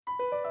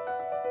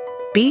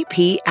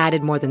BP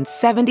added more than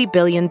 $70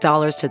 billion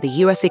to the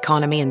U.S.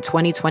 economy in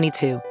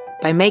 2022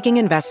 by making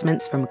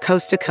investments from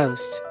coast to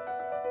coast.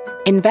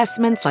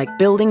 Investments like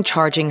building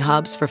charging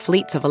hubs for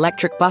fleets of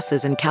electric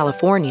buses in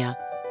California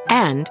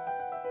and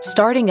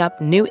starting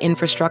up new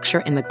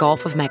infrastructure in the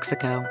Gulf of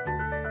Mexico.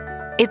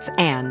 It's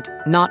and,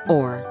 not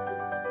or.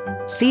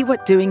 See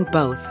what doing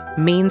both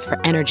means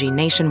for energy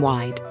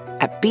nationwide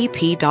at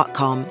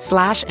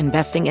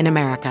bp.com/investing in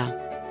America.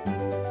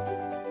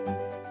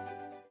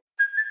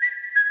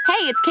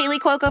 Hey, it's Kaylee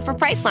Cuoco for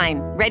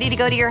Priceline. Ready to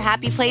go to your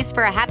happy place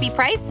for a happy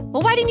price?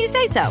 Well, why didn't you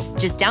say so?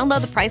 Just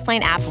download the Priceline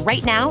app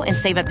right now and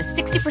save up to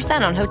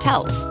 60% on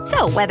hotels.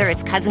 So whether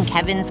it's Cousin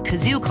Kevin's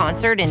Kazoo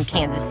Concert in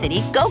Kansas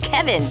City, go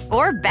Kevin,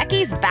 or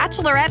Becky's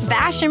Bachelorette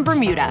Bash in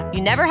Bermuda,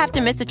 you never have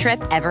to miss a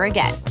trip ever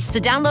again. So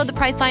download the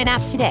Priceline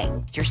app today.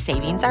 Your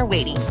savings are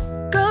waiting.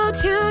 Go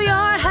to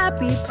your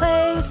happy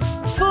place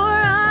for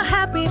a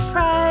happy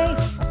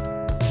price.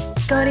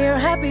 Go to your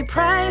happy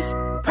price,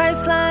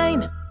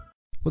 Priceline.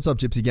 What's up,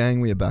 Gypsy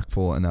Gang? We are back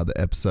for another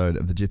episode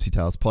of the Gypsy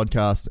Tales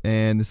podcast,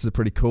 and this is a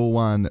pretty cool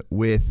one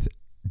with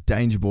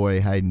Danger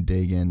Boy, Haiden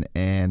Deegan,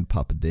 and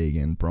Papa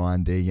Deegan,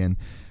 Brian Deegan.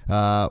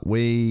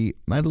 We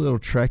made a little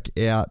trek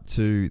out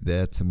to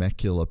their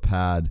Temecula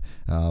pad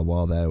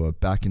while they were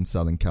back in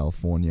Southern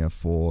California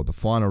for the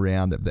final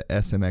round of the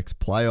SMX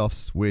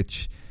playoffs,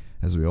 which,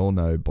 as we all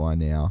know by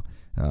now,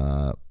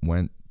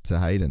 went to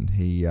Haiden.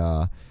 He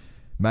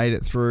made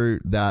it through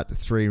that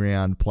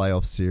 3-round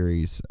playoff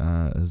series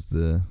as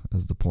the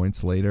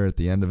points leader at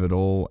the end of it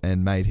all,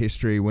 and made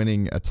history,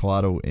 winning a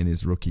title in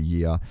his rookie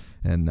year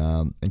and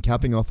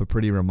capping off a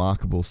pretty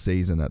remarkable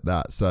season at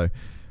that. So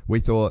we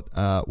thought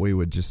we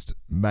would just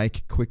make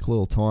a quick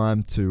little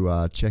time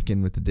to check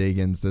in with the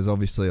Deegans. There's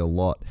obviously a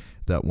lot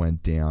that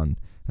went down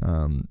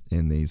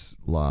in these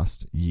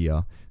last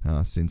year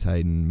since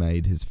Haiden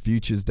made his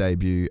Futures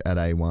debut at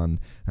A1,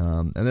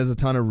 and there's a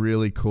ton of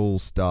really cool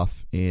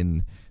stuff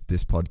in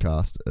this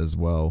podcast as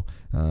well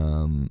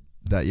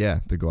that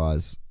the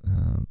guys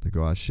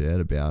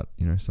shared about,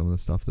 some of the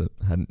stuff that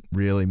hadn't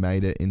really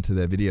made it into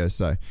their video.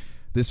 So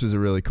this was a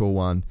really cool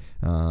one.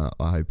 I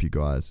hope you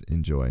guys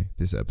enjoy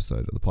this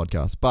episode of the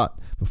podcast. But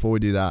before we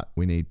do that,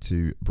 we need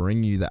to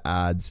bring you the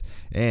ads,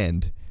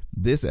 and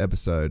this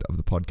episode of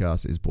the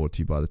podcast is brought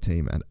to you by the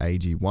team at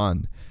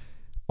AG1.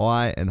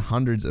 I and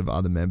hundreds of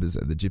other members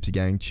of the Gypsy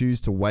Gang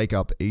choose to wake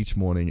up each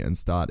morning and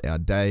start our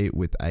day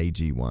with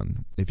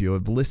AG1. If you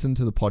have listened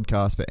to the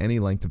podcast for any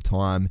length of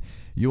time,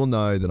 you'll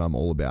know that I'm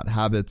all about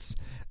habits,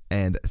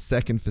 and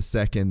second for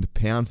second,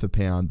 pound for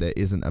pound, there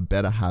isn't a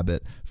better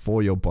habit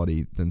for your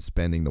body than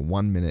spending the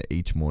 1 minute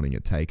each morning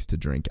it takes to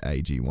drink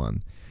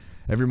AG1.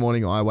 Every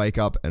morning I wake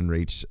up and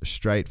reach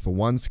straight for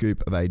 1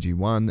 scoop of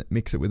AG1,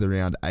 mix it with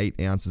around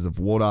 8 ounces of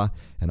water,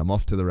 and I'm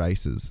off to the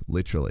races,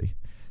 literally.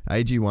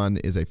 AG1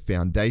 is a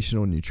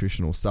foundational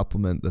nutritional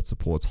supplement that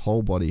supports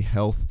whole body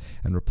health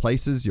and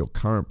replaces your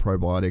current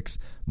probiotics,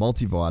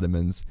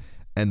 multivitamins,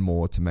 and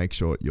more to make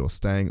sure you're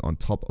staying on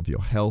top of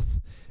your health.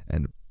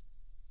 And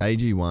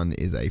AG1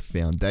 is a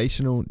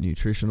foundational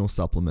nutritional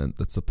supplement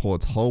that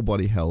supports whole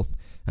body health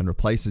and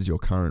replaces your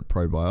current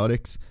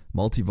probiotics,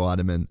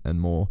 multivitamin,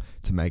 and more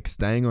to make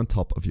staying on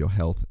top of your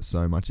health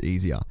so much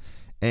easier.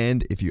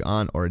 And if you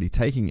aren't already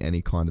taking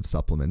any kind of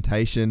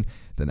supplementation,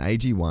 then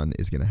AG1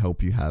 is going to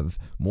help you have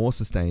more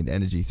sustained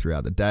energy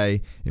throughout the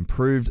day,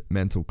 improved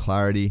mental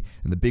clarity,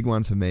 and the big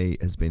one for me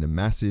has been a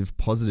massive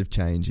positive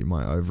change in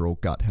my overall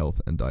gut health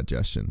and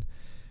digestion.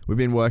 We've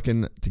been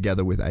working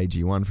together with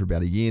AG1 for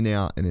about a year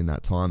now, and in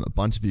that time, a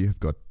bunch of you have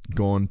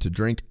gone to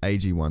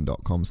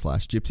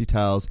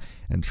drinkag1.com/gypsytales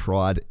and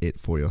tried it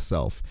for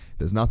yourself.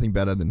 There's nothing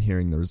better than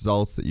hearing the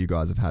results that you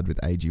guys have had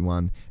with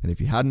AG1, and if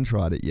you hadn't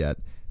tried it yet,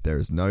 there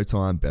is no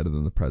time better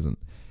than the present.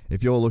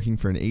 If you're looking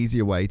for an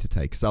easier way to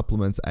take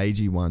supplements,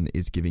 AG1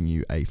 is giving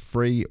you a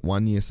free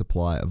 1-year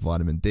supply of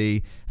vitamin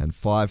D and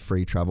 5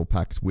 free travel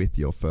packs with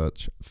your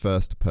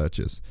first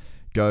purchase.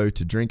 Go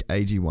to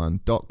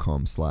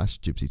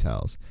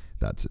drinkag1.com/gypsytales.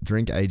 That's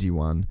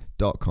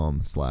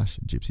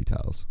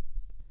drinkag1.com/gypsytales.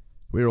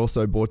 We're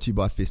also brought to you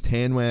by Fist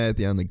Handwear,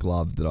 the only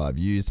glove that I've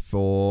used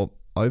for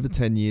over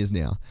 10 years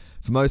now.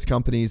 For most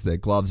companies, their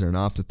gloves are an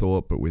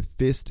afterthought, but with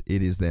Fist,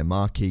 it is their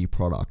marquee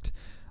product.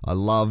 I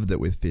love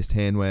that with Fist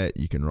Handwear,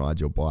 you can ride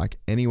your bike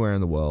anywhere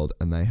in the world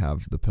and they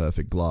have the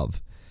perfect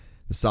glove.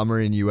 The summer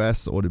in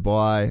US or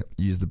Dubai,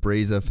 use the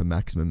Breezer for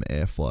maximum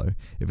airflow.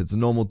 If it's a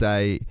normal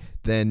day,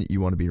 then you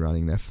want to be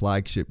running their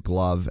flagship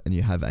glove, and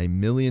you have a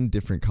million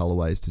different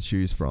colorways to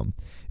choose from.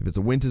 If it's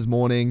a winter's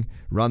morning,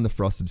 run the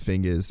Frosted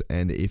Fingers,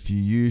 and if you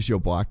use your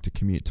bike to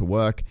commute to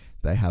work,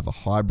 they have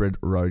a hybrid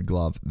road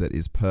glove that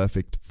is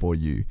perfect for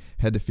you.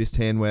 Head to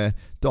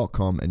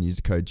fisthandwear.com and use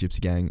the code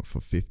GYPSYGANG for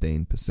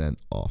 15%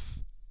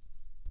 off.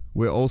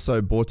 We're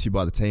also brought to you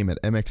by the team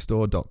at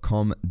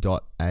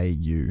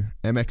mxstore.com.au.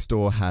 MX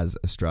Store has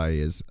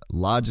Australia's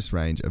largest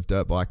range of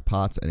dirt bike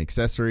parts and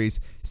accessories,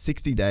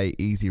 60-day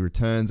easy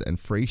returns, and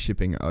free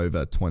shipping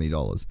over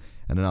 $20.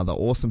 And another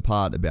awesome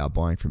part about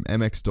buying from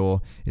MX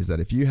Store is that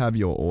if you have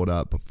your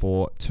order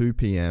before 2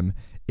 p.m,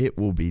 it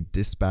will be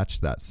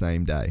dispatched that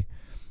same day.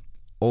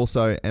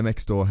 Also, MX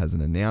Store has an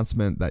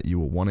announcement that you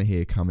will want to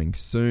hear coming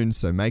soon,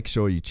 so make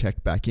sure you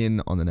check back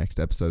in on the next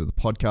episode of the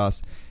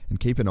podcast and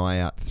keep an eye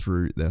out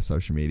through their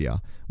social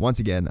media. Once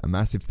again, a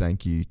massive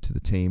thank you to the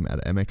team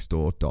at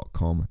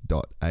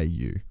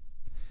mxstore.com.au.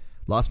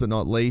 Last but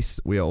not least,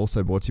 we are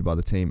also brought to you by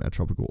the team at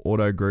Tropical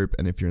Auto Group,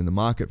 and if you're in the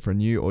market for a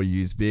new or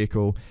used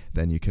vehicle,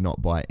 then you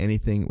cannot buy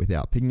anything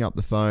without picking up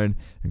the phone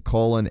and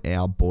calling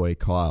our boy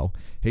Kyle.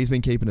 He's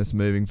been keeping us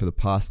moving for the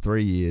past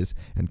 3 years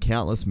and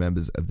countless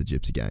members of the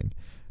Gypsy Gang.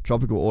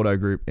 Tropical Auto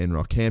Group in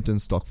Rockhampton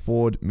stock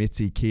Ford,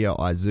 Mitsubishi, Kia,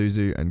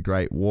 Isuzu and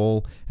Great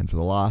Wall, and for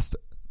the last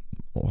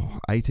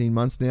 18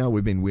 months now,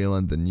 we've been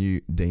wheeling the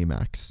new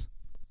D-Max.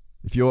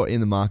 If you're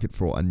in the market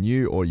for a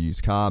new or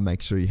used car,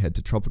 make sure you head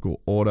to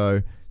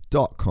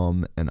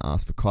tropicalauto.com and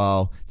ask for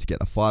Kyle to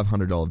get a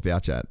 $500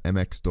 voucher at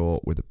MX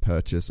Store with a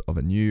purchase of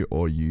a new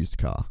or used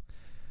car.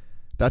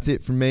 That's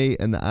it from me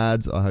and the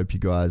ads. I hope you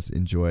guys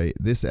enjoy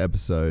this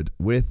episode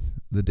with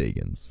the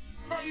Deegans.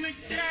 From the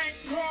gang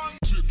called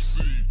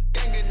Gypsy.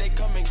 Gang and they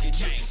come and get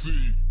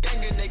Gypsy.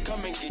 Gang and they come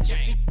and get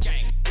Gypsy.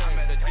 Gang. I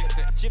met a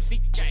Gypsy.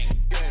 Gang.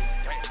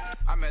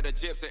 I met a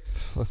Gypsy.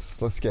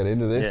 Let's get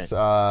into this.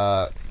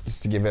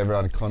 Just to give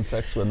everyone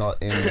context, we're not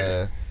in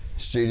the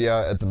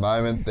studio at the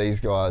moment. These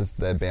guys,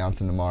 they're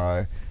bouncing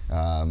tomorrow.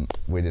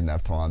 We didn't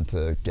have time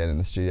to get in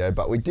the studio,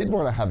 but we did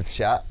want to have a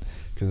chat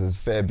because there's a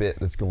fair bit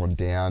that's gone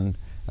down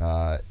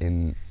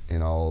in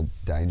old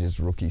Danger's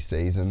rookie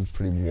season. It's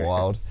pretty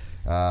wild.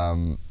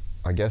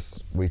 I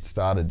guess we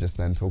started just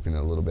then talking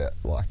a little bit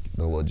like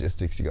the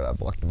logistics. You got to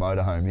have like the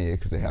motorhome here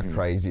because of how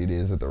crazy it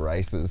is at the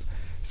races.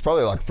 It's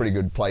probably like a pretty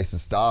good place to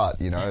start,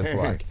 you know. It's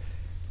like,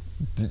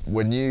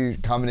 when you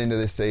coming into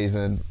this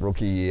season,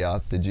 rookie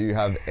year, did you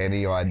have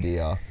any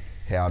idea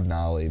how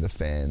gnarly the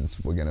fans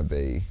were going to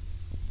be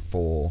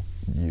for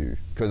you?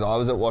 Because I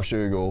was at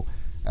Washougal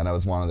and it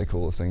was one of the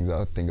coolest things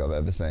I think I've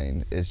ever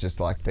seen. It's just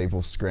like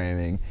people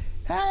screaming,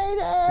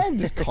 Haiden,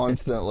 just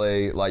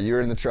constantly. Like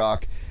you're in the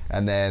truck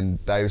and then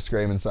they were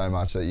screaming so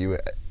much that you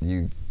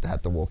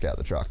had to walk out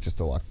the truck just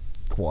to like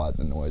quiet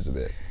the noise a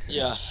bit.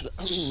 Yeah,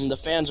 the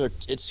fans are,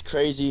 it's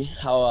crazy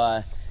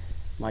how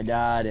my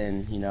dad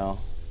and, you know,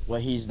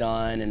 what he's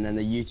done, and then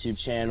the YouTube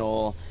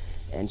channel,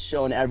 and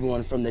showing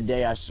everyone from the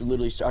day I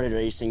literally started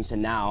racing to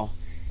now,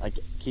 like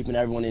keeping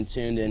everyone in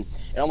tune, and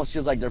it almost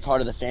feels like they're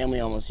part of the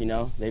family almost, you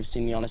know. They've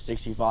seen me on a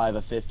 65,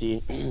 a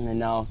 50, and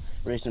now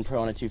racing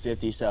pro on a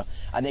 250. So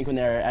I think when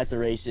they're at the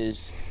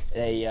races,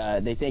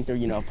 they think they're,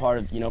 you know, part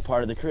of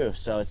the crew.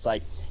 So it's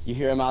like you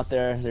hear them out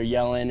there, they're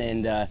yelling,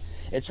 and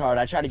it's hard.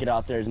 I try to get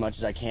out there as much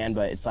as I can,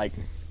 but it's like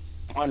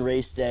on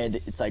race day,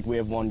 it's like we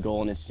have one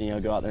goal, and it's, you know,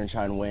 go out there and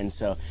try and win.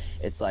 So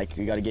it's like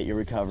you got to get your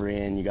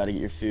recovery in, you got to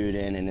get your food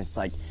in, and it's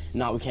like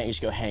we can't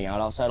just go hang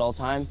out outside all the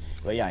time.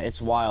 But yeah,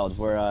 it's wild.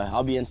 Where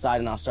I'll be inside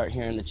and I'll start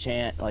hearing the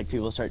chant, like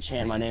people start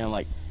chanting my name. I'm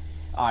like,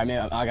 all right,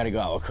 man, I got to go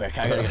out real quick.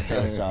 I got to go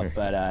set this up.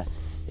 But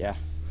yeah.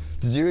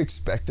 Did you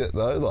expect it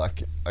though?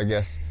 Like, I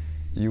guess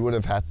you would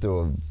have had to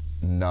have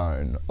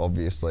known,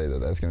 obviously, that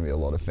there's going to be a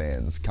lot of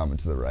fans coming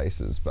to the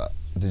races. But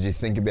did you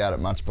think about it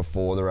much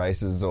before the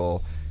races, or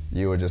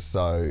you were just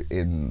so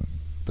in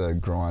the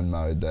grind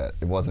mode that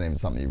it wasn't even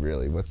something you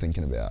really were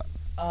thinking about?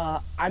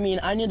 I mean,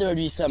 I knew there would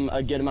be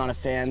a good amount of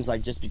fans,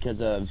 like just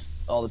because of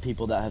all the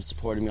people that have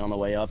supported me on the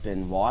way up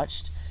and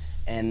watched.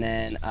 And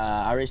then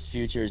I raced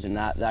Futures, and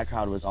that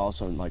crowd was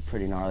also like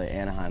pretty gnarly at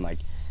Anaheim. Like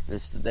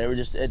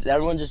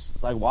everyone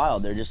just like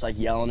wild. They're just like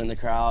yelling in the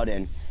crowd,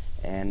 and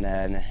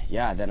then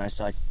then I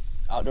saw like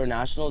outdoor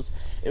nationals.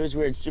 It was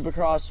weird.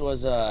 Supercross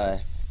was I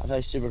feel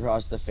like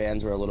Supercross, the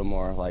fans were a little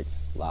more like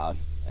loud.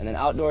 And then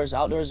outdoors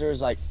there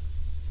was like,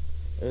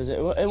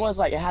 it was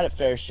like, it had a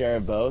fair share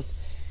of both.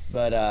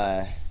 But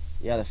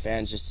the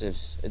fans just,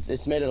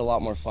 it's made it a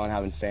lot more fun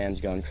having fans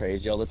going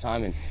crazy all the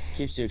time, and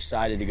keeps you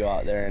excited to go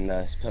out there and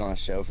put on a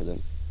show for them.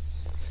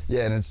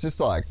 Yeah, and it's just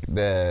like,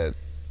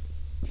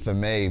 for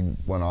me,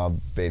 when I've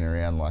been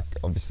around, like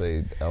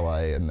obviously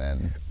LA and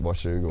then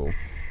Washougal,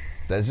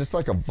 there's just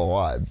like a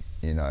vibe,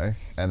 you know?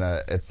 And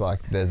it's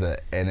like there's an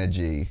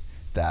energy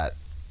that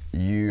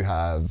you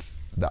have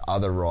the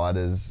other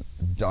riders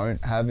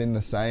don't have in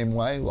the same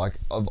way. Like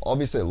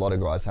obviously a lot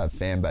of guys have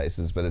fan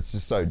bases, but it's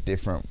just so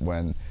different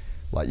when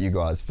like you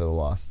guys for the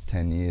last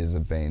 10 years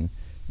have been,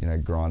 you know,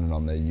 grinding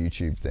on the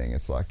YouTube thing.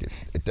 It's like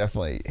it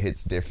definitely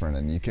hits different,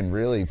 and you can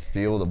really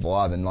feel the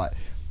vibe. And like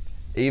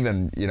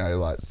even, you know,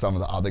 like some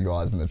of the other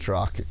guys in the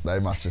truck, they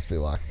must just be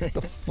like, what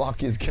the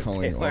fuck is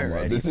going on?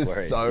 Like, this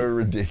is so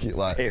ridiculous.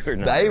 Like,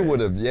 they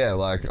would have,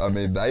 I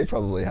mean, they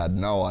probably had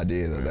no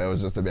idea that there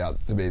was just about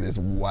to be this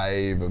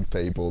wave of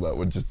people that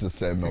would just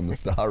descend on the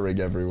Star Rig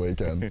every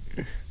weekend.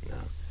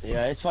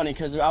 Yeah, it's funny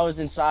because I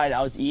was inside,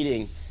 I was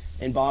eating,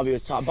 and Bobby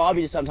just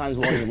sometimes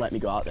won't even let me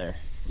go out there.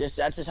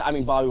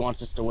 Bobby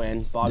wants us to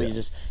win. Bobby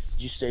just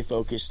stay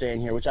focused, stay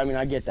in here, which, I mean,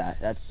 I get that.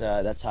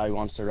 That's how he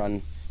wants to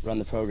run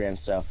the program.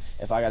 So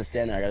if I got to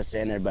stand there, I got to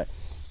stand there. But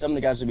some of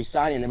the guys would be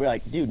signing, and they'd be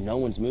like, dude, no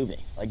one's moving.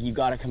 Like, you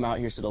got to come out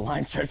here so the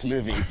line starts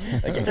moving.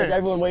 Like, because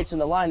everyone waits in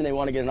the line and they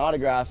want to get an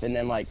autograph, and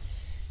then like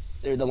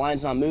the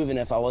line's not moving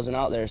if I wasn't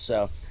out there.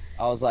 So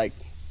I was like,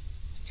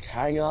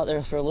 try and go out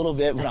there for a little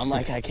bit, but I'm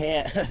like, I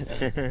can't.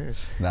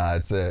 Nah,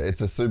 it's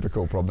a super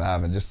cool problem to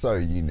have, and just so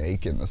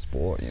unique in the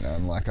sport, you know.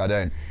 And like, I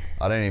don't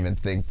even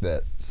think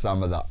that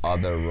some of the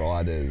other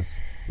riders,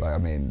 like, I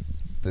mean,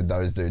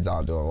 those dudes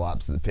aren't doing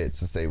laps of the pits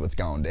to see what's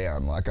going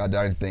down. Like, I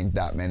don't think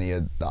that many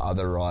of the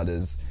other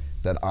riders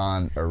that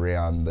aren't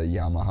around the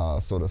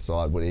Yamaha sort of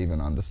side would even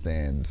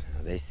understand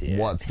they see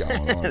what's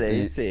going on.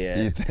 They see it.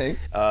 You think?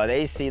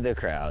 They see the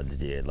crowds,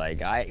 dude.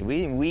 Like,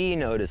 we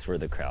notice where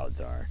the crowds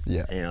are.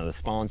 Yeah. You know, the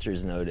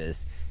sponsors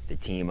notice, the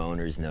team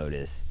owners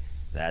notice.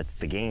 That's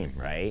the game,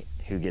 right?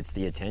 Who gets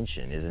the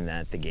attention? Isn't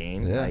that the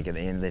game? Yeah. Like, at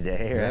the end of the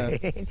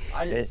day,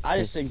 right? I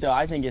just think, though,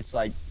 I think it's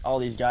like all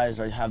these guys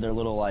have their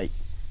little, like,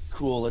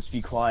 cool, let's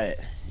be quiet,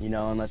 you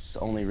know, and let's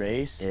only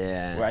race.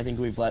 Yeah. Where I think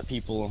we've let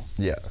people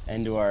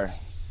into our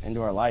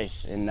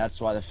life, and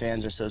that's why the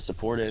fans are so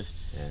supportive.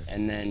 Yeah.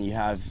 And then you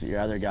have your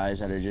other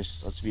guys that are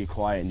just, let's be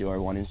quiet and do our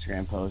one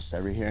Instagram post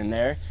every here and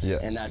there. Yeah.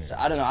 And that's,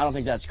 I don't know, I don't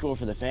think that's cool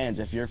for the fans.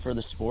 If you're for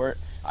the sport,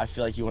 I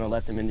feel like you want to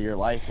let them into your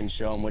life and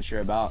show them what you're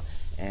about.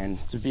 And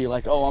to be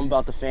like, oh, I'm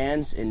about the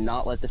fans, and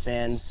not let the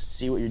fans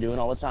see what you're doing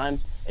all the time,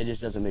 it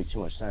just doesn't make too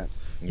much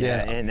sense.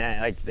 Yeah, and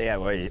that,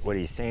 like, what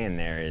he's saying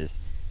there is,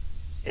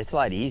 it's a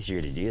lot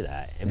easier to do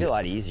that. It'd be a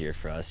lot easier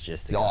for us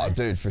just to go,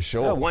 dude, for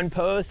sure. one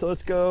post,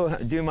 let's go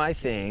do my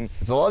thing.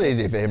 It's a lot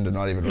easier for him to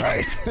not even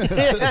race, to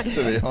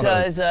be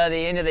honest. So at the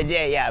end of the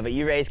day, yeah, but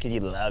you race because you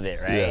love it,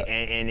 right? Yeah.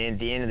 And at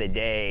the end of the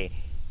day,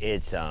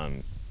 it's,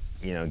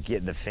 you know,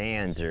 the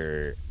fans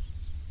are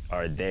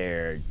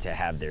there to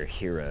have their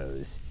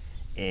heroes.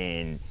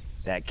 And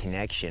that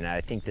connection,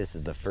 I think this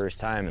is the first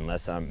time,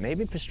 unless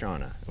maybe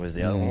Pastrana was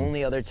the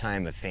only other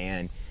time a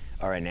fan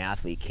or an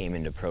athlete came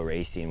into pro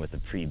racing with a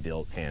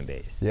pre-built fan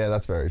base. Yeah,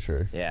 that's very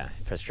true. Yeah,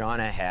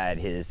 Pastrana had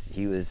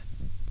he was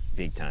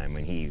big time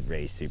when he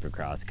raced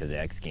Supercross because of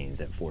X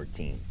Games at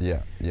 14.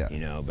 Yeah. You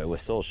know, but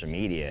with social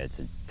media,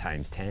 it's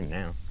times 10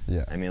 now.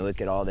 Yeah. I mean, look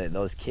at all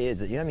those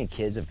kids. You know how many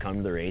kids have come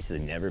to the races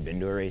and never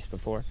been to a race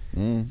before?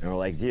 And we're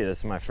like, dude, this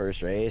is my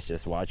first race.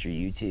 Just watch your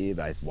YouTube.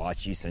 I've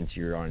watched you since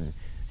you were on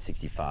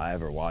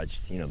 65, or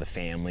watched, you know, the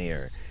family,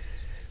 or,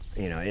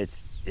 you know,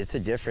 it's a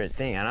different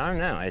thing. And I don't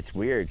know, it's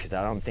weird because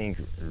I don't think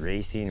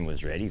racing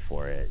was ready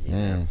for it, you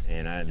know,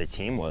 and the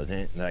team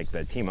wasn't. Like,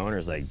 the team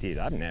owner's like, dude,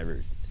 I've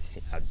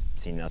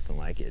seen nothing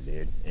like it,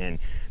 dude.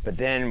 But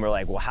then we're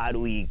like, well, how do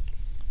we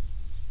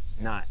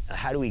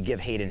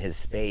give Haiden his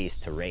space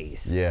to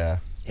race? Yeah.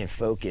 And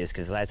focus,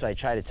 because that's what I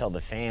try to tell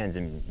the fans.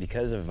 And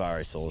because of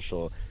our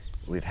social,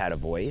 we've had a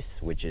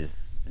voice, which is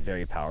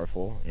very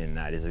powerful, and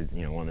that is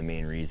one of the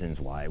main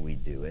reasons why we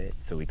do it,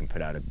 so we can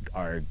put out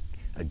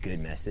a good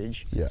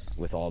message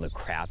with all the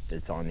crap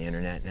that's on the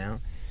internet now.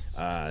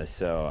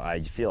 So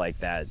I feel like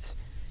that's,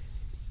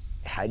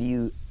 how do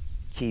you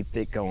keep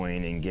it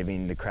going and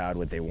giving the crowd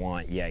what they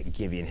want, yet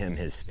giving him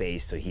his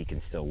space so he can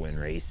still win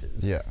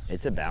races? Yeah.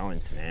 It's a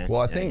balance, man.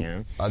 Well, I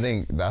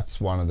think that's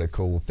one of the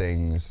cool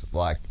things.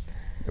 Like,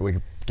 we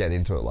could get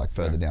into it like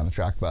further down the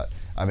track, but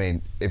I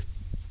mean, if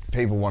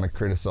people want to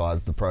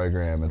criticize the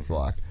program, it's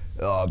like,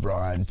 oh,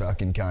 Brian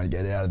fucking can't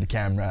get out of the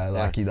camera,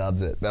 like he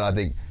loves it. But I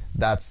think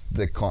that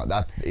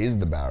is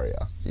the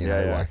barrier, you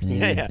know, like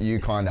you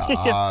kind of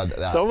are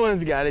that.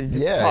 Someone's got to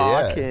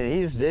talk, and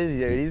he's busy,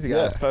 dude. He's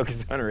got to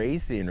focus on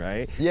racing,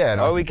 right?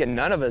 Yeah. And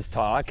none of us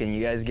talk, and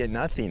you guys get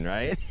nothing,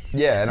 right?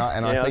 Yeah, and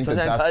I think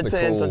that's Hudson,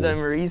 the cool. Sometimes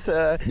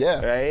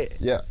Marisa, right?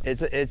 Yeah.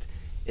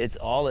 It's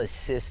all a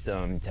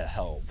system to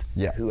help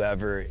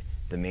whoever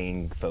the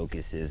main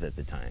focus is at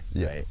the time,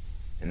 right?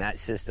 And that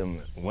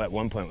system, at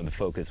one point, the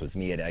focus was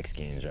me at X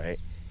Games, right?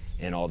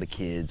 And all the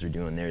kids were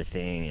doing their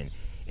thing,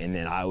 and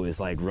then I was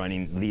like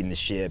leading the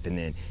ship, and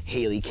then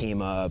Haley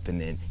came up, and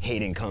then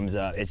Haiden comes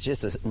up. It's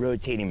just a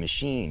rotating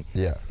machine,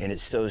 and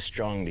it's so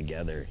strong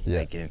together.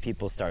 Like, and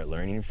people start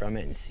learning from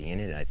it and seeing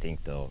it, I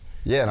think they'll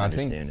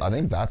understand it. I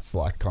think that's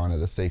like kind of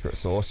the secret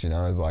sauce, you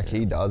know, is like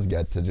he does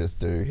get to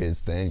just do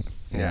his thing,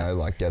 you know,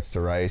 like gets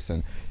to race,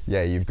 and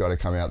you've got to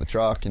come out the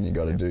truck, and you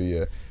got to do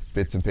your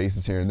bits and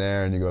pieces here and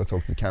there, and you got to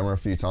talk to the camera a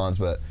few times,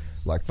 but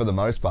like for the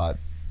most part,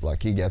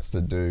 like he gets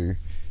to do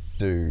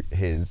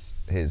his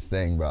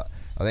thing. But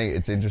I think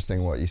it's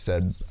interesting what you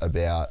said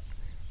about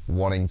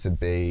wanting to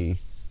be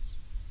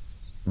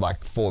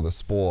like for the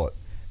sport,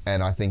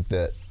 and I think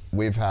that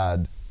we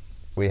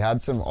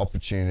had some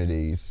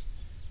opportunities,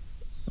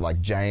 like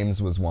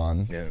James was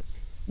one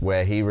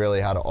where he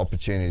really had an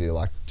opportunity to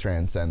like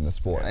transcend the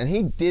sport, and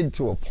he did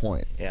to a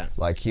point.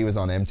 Like, he was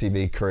on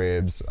MTV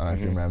Cribs. I don't know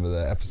if you remember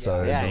the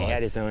episodes. Yeah, and he like,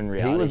 had his own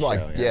reality He was like,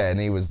 show, and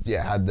he was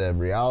had the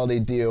reality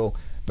deal.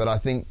 But I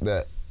think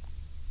that,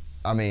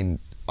 I mean,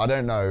 I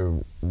don't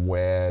know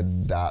where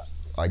that,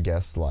 I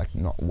guess, like,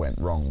 not went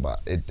wrong,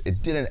 but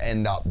it didn't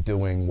end up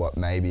doing what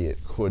maybe it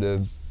could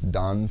have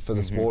done for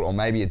the sport, or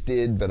maybe it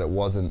did, but it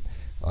wasn't,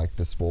 like,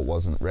 the sport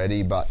wasn't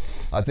ready. But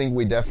I think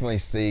we definitely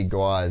see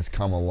guys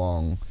come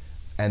along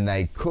and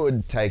they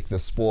could take the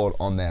sport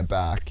on their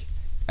back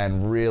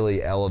and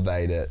really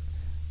elevate it,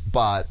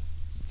 but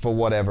for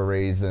whatever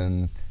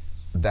reason,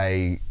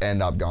 they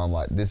end up going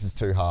like, this is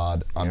too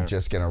hard, I'm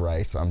just going to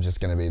race, I'm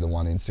just going to be the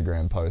one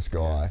Instagram post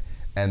guy.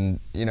 And,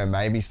 you know,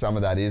 maybe some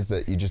of that is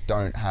that you just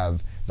don't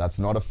have, that's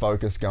not a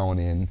focus going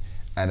in,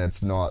 and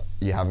it's not,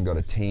 you haven't got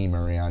a team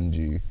around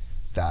you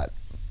that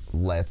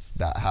lets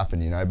that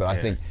happen, you know. But I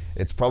think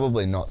it's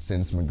probably not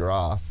since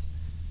McGrath,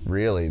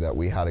 really, that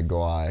we had a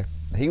guy,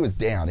 he was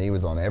down, he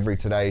was on every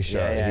Today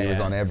Show, he was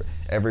on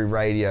every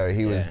radio,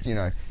 he was, you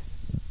know,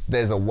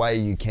 there's a way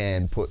you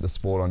can put the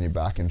sport on your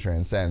back and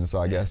transcend. So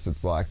I guess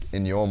it's like,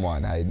 in your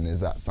mind, Haiden,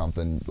 is that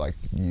something like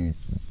you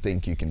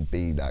think you can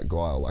be that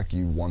guy, or like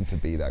you want to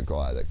be that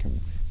guy that can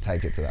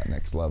take it to that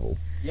next level?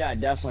 Yeah,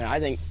 definitely.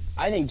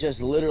 I think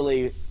just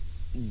literally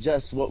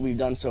just what we've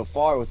done so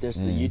far with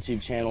this, the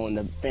YouTube channel and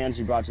the fans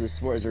we brought to the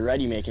sport is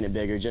already making it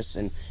bigger.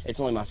 And it's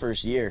only my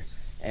first year,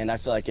 and I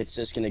feel like it's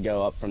just going to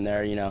go up from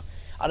there, you know.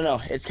 I don't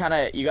know. It's kind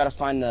of, you got to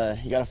find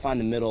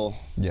the middle,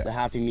 the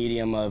happy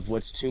medium of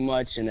what's too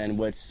much and then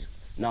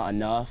what's not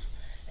enough,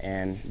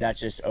 and that's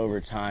just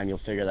over time you'll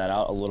figure that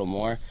out a little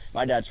more.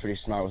 My dad's pretty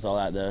smart with all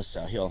that though,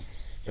 so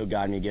he'll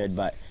guide me good.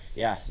 But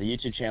yeah, the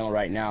YouTube channel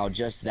right now,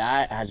 just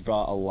that has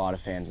brought a lot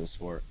of fans to the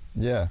sport.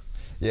 Yeah,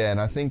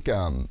 and I think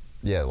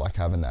like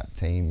having that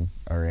team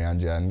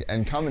around you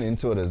and coming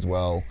into it as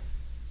well,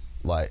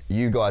 like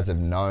you guys have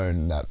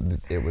known that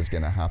it was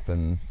going to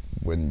happen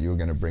when you were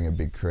going to bring a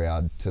big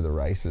crowd to the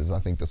races. I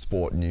think the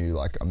sport knew,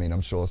 like, I mean,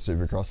 I'm sure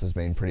Supercross has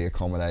been pretty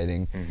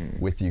accommodating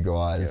with you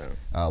guys,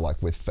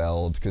 like with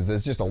Feld, because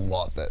there's just a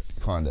lot that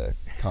kind of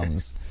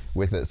comes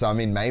with it. So, I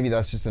mean, maybe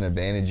that's just an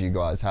advantage you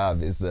guys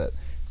have, is that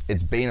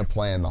it's been a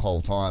plan the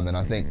whole time. And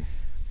I think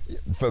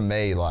for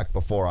me, like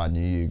before I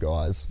knew you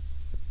guys,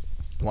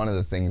 one of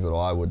the things that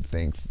I would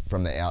think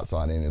from the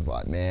outside in is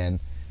like, man,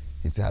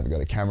 he's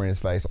got a camera in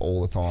his face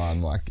all the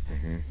time. Like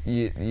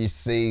you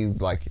see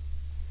like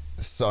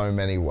so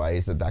many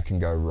ways that can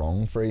go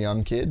wrong for a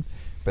young kid.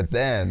 But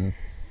then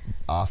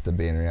after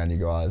being around you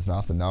guys and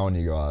after knowing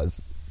you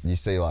guys, you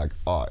see like,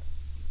 oh,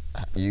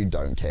 you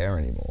don't care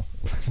anymore.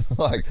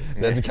 Like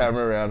there's a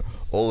camera around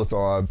all the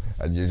time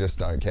and you just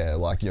don't care.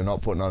 Like you're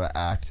not putting on an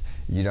act,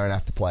 you don't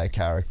have to play a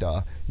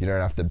character, you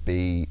don't have to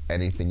be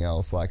anything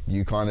else. Like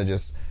you kind of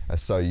just are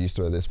so used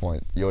to it at this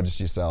point, you're just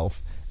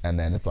yourself, and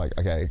then it's like,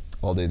 okay,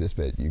 I'll do this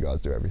bit, you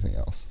guys do everything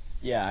else.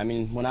 Yeah, I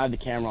mean, when I have the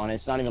camera on,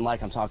 it's not even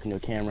like I'm talking to a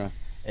camera.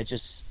 It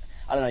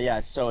just, I don't know, yeah,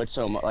 it's so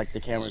like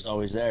the camera's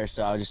always there,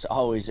 so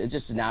it's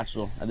just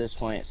natural at this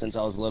point. Since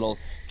I was little,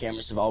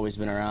 cameras have always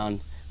been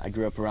around. I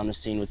grew up around the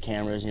scene with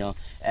cameras, you know,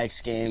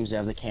 X Games, they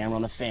have the camera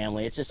on the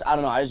family. It's just, I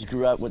don't know, I just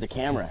grew up with the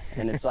camera,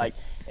 and it's like,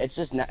 it's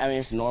just, I mean,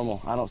 it's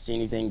normal. I don't see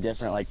anything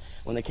different. Like,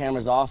 when the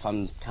camera's off,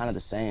 I'm kind of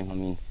the same. I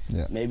mean,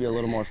 maybe a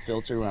little more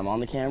filter when I'm on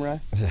the camera,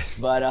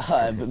 but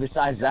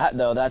besides that,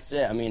 though, that's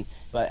it. I mean,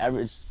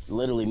 it's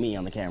literally me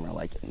on the camera.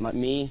 Like,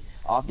 me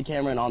off the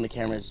camera and on the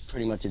camera is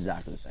pretty much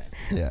exactly the same.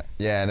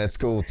 Yeah, and it's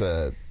cool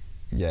to,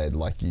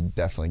 like, you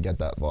definitely get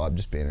that vibe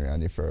just being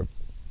around you for,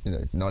 you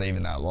know, not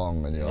even that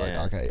long, and you're like,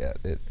 okay,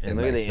 and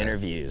look at the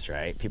interviews,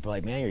 right? People are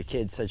like, man, your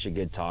kid's such a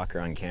good talker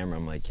on camera.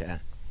 I'm like, yeah,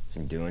 he's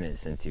been doing it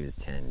since he was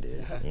 10,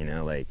 dude. You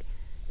know, like,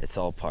 it's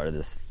all part of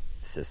this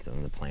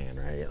system, the plan,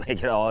 right?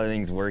 Like, all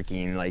everything's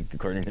working, like,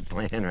 according to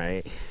plan,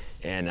 right?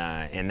 And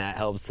that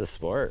helps the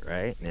sport,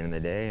 right? At the end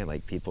of the day,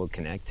 like, people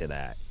connect to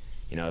that.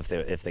 You know,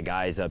 if the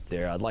guy's up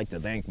there, I'd like to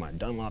thank my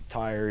Dunlop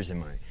tires and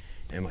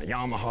my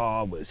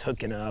Yamaha was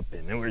hooking up,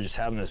 and then we're just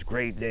having this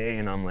great day,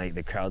 and I'm like,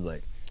 the crowd's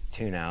like,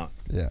 tune out,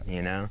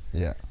 you know?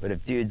 But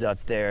if dude's up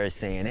there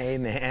saying, hey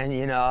man,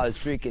 you know, I was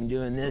freaking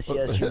doing this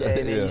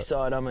yesterday, then you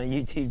saw it on my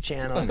YouTube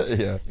channel,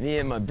 me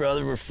and my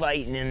brother were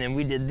fighting, and then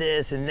we did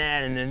this and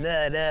that, and then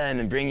and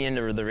then bring you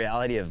into the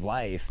reality of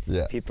life,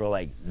 people are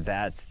like,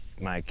 that's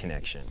my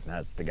connection,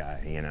 that's the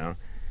guy, you know?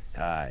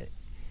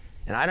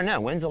 And I don't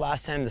know, when's the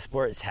last time the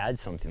sport's had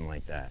something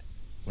like that?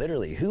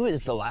 Literally, who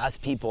is the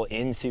last people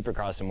in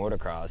Supercross and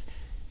Motocross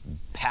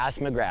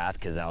past McGrath,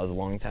 because that was a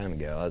long time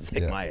ago, that was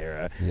like my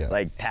era,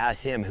 like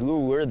past him,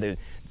 who were the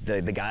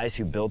guys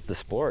who built the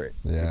sport,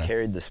 who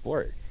carried the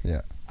sport?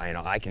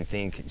 I can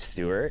think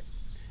Stewart,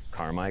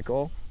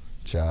 Carmichael,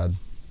 Chad,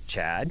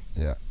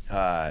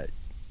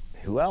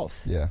 who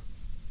else?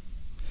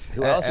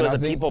 Who else was a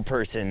people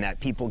person that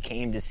people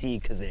came to see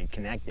because they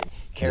connected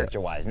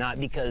character-wise, not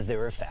because they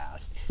were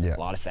fast. A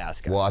lot of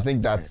fast guys. Well, I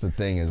think that's the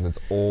thing, is it's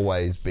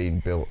always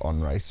been built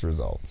on race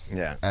results.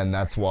 And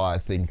that's why I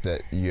think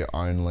that you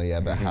only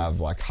ever have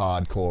like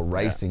hardcore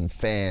racing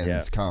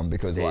fans come,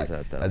 because like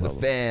as a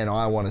fan,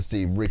 I want to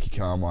see Ricky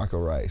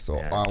Carmichael race,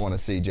 or I want to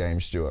see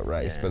James Stewart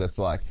race. But it's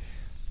like,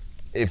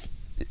 if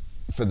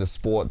for the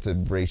sport to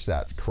reach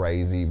that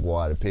crazy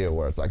wide appeal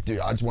where it's like, dude,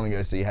 I just want to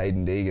go see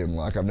Haiden Deegan.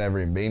 Like, I've never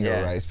even been to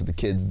a race, but the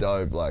kid's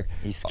dope. Like,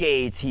 he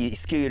skates, he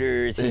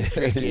scooters, he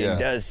freaking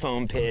does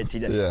foam pits.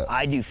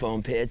 I do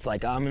foam pits.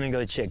 Like, I'm gonna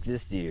go check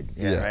this dude.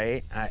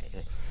 Right?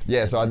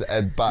 So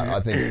but I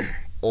think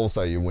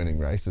also you're winning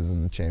races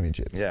and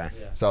championships.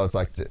 So it's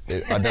like,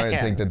 I don't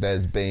think that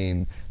there's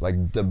been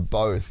like, the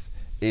both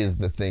is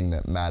the thing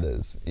that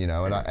matters, you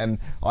know. And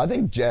I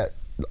think Jet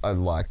I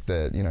like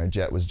that, you know,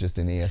 Jet was just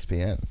in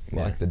ESPN,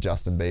 like the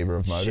Justin Bieber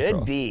of motocross.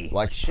 Should be.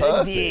 Like, should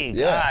perfect. be.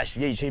 Yeah. Gosh,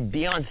 you should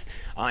be on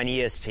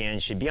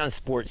ESPN, should be on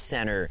Sports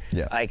Center.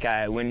 Yeah. Like,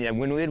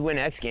 when we'd win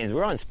X Games, we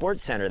were on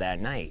Sports Center that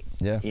night.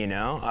 Yeah. You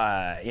know,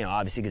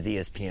 obviously because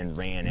ESPN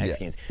ran X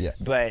Games. Yeah.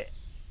 But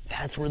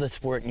that's where the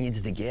sport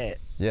needs to get.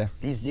 Yeah.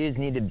 These dudes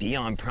need to be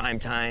on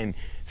primetime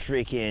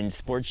freaking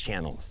sports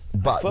channels.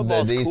 But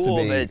football's there needs cool,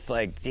 to be, but it's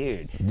like,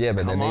 dude, yeah,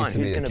 but there come needs on, to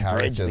be who's a gonna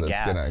bridge character the that's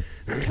gap? going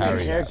to carry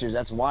that. Characters,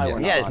 that's why we're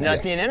not Yeah, it's on it.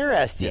 nothing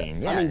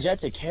interesting. Yeah. I mean,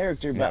 Jet's a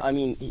character, but I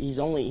mean, he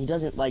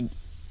doesn't like.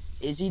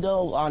 Is he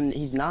though?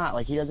 He's not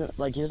like he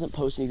doesn't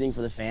post anything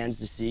for the fans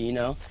to see. You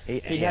know,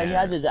 he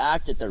has his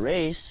act at the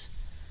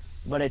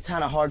race, but it's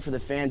kind of hard for the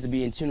fans to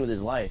be in tune with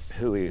his life.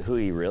 Who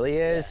he really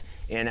is,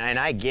 and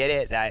I get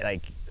it. That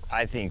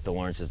I think the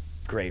Lawrence is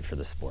great for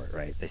the sport,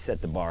 right? They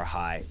set the bar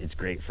high. It's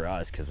great for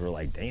us because we're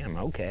like, damn,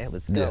 okay,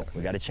 let's go. Yeah.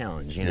 We got a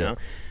challenge, you know.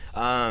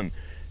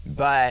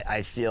 But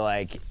I feel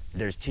like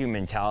there's two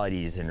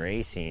mentalities in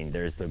racing.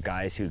 There's the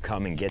guys who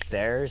come and get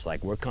theirs,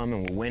 like we're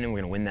coming, we're winning,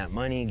 we're gonna win that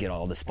money, get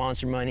all the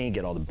sponsor money,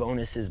 get all the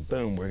bonuses,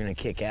 boom, we're gonna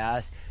kick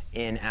ass,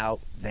 in, out,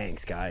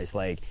 thanks guys.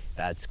 Like,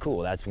 that's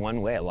cool, that's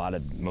one way.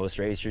 Most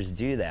racers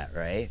do that,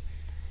 right?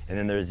 And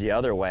then there's the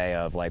other way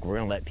of like, we're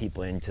gonna let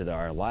people into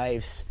our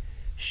lives,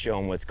 show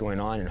them what's going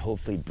on, and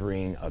hopefully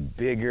bring a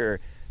bigger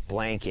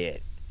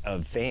blanket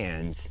of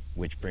fans,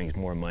 which brings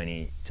more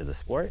money to the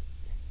sport,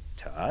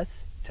 to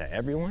us, to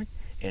everyone,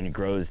 and it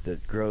grows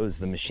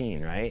the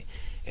machine, right?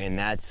 And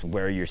that's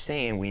where you're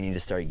saying we need to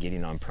start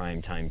getting on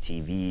primetime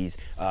TVs,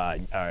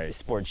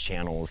 sports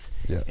channels,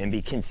 and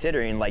be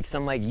considering like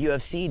something like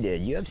UFC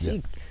did.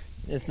 UFC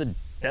is the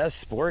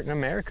best sport in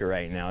America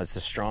right now. It's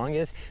the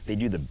strongest. They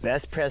do the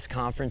best press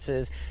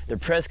conferences. Their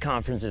press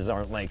conferences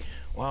aren't like,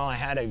 well, I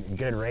had a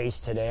good race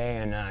today,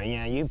 and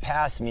yeah, you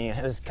passed me.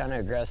 It was kind of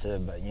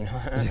aggressive, but you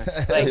know,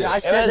 like I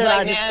said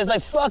that. It's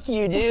like fuck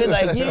you, dude.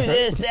 Like you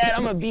this, that.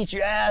 I'm gonna beat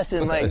your ass,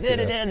 and like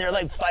and they're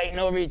like fighting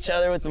over each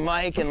other with the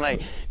mic, and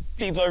like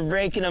people are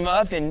breaking them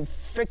up, and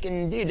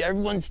freaking dude,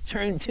 everyone's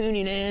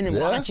tuning in and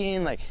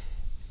watching, like.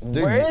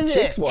 Dude, where is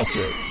chicks it? watch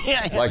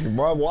it. Like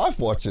my wife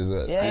watches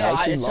it. Yeah,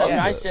 she loves it.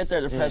 I sit there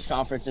at the press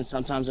conference, and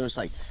sometimes I'm just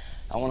like,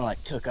 I want to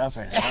like cook up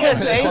right now.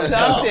 Say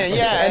something,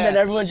 and then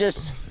everyone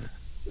just.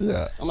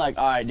 Yeah. I'm like,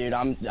 all right, dude.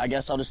 I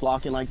guess I'll just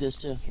lock in like this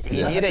too.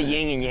 You need a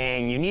yin and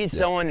yang. You need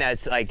someone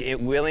that's like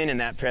willing in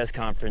that press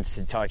conference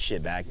to talk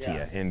shit back to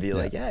you and be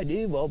like, yeah,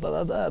 dude, well,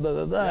 blah blah blah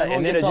blah blah blah.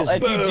 And then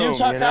if you do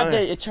talk crap,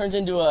 it turns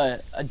into a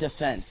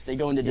defense. They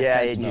go into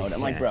defense mode.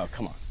 I'm like, bro,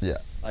 come on. Yeah.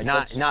 Like,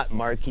 not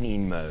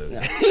marketing mode.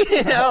 No.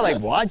 You know, like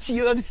watch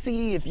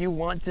UFC if you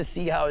want to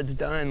see how it's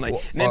done. Like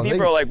then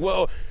people are like,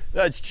 well,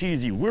 that's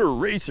cheesy. We're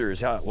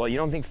racers. Well, you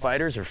don't think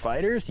fighters are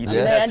fighters? You think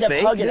they that's end up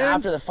fake, hugging then?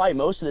 after the fight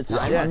most of the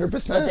time.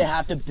 100%. But they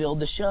have to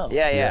build the show.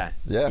 Yeah.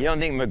 Yeah. You don't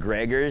think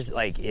McGregor's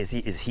like is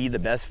he the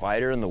best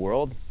fighter in the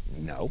world?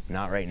 No,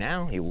 not right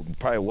now. He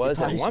probably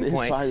was at one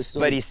point,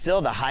 but he's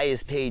still the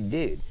highest paid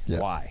dude. Yeah.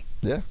 Why?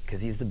 Yeah. Because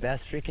he's the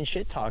best freaking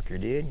shit talker,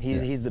 dude.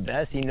 He's the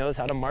best. He knows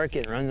how to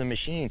market and run the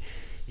machine.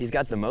 He's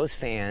got the most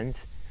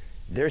fans.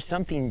 There's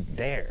something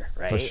there,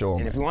 right? For sure.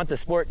 And if we want the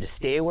sport to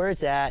stay where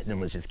it's at, then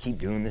let's just keep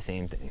doing the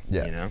same thing.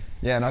 Yeah. You know?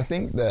 Yeah, and I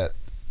think that,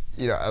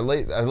 you know,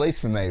 at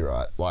least for me,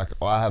 right? Like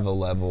I have a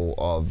level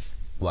of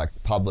like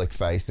public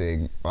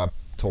facing. I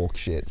talk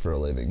shit for a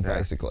living,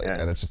 basically,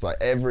 and it's just like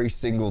every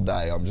single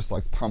day I'm just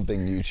like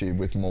pumping YouTube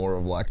with more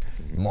of like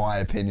my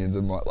opinions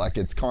and like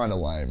it's kind of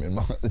lame in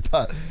my,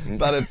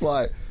 but it's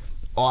like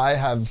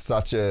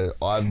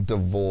I've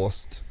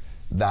divorced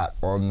that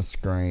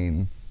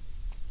on-screen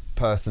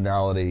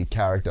personality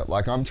character.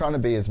 Like I'm trying to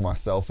be as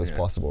myself as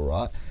possible,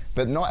 right?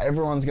 But not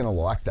everyone's gonna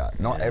like that.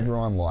 Not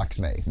everyone likes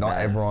me. Not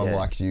everyone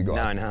likes you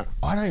guys. No.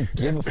 I don't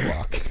give a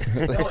fuck.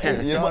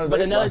 You know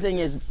But another thing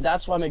is,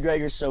 that's why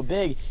McGregor's so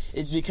big,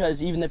 is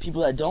because even the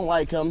people that don't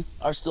like him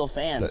are still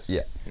fans.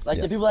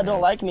 The people that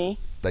don't like me,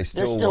 they're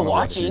still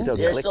watching.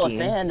 They're still a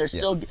fan. They're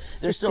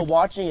still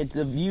watching. It's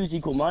the views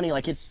equal money.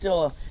 Like it's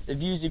still the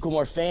views equal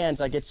more fans.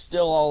 Like it's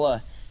still all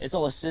a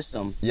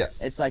system. Yeah.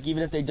 It's like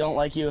even if they don't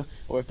like you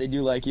or if they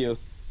do like you,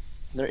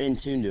 they're in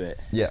tune to it.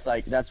 Yeah. It's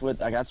like that's what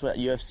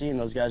UFC and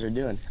those guys are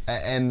doing.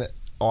 And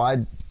I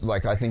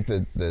think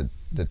that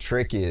the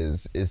trick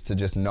is to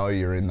just know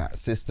you're in that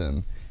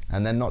system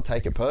and then not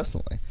take it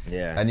personally.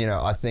 Yeah. And you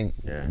know, I think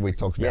we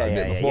talked about it a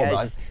bit before,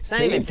 but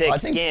Steve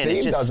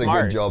does a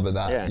good job of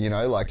that. Yeah. You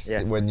know, like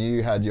when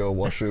you had your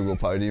Washougal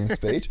podium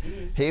speech,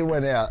 he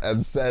went out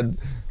and said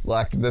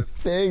like the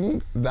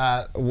thing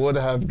that would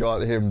have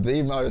got him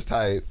the most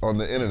hate on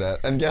the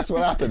internet, and guess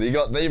what happened? He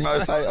got the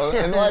most hate on,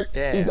 and like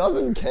he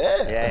doesn't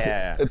care.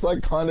 Yeah. It's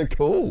like kind of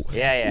cool.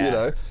 Yeah. You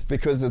know,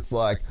 because it's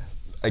like,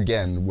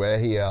 again, we're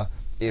here.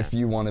 If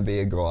you want to be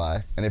a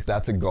guy, and if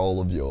that's a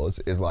goal of yours,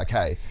 is like,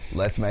 hey,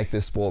 let's make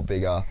this sport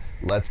bigger,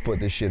 let's put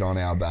this shit on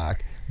our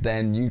back,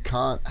 then you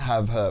can't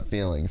have hurt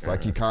feelings.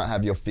 Like, you can't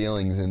have your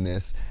feelings in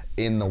this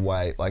in the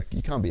way, like,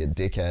 you can't be a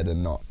dickhead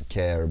and not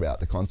care about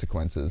the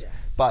consequences.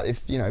 But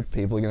if, you know,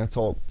 people are going to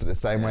talk the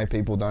same way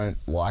people don't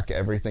like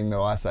everything that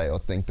I say or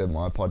think that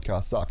my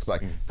podcast sucks.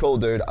 Like, cool,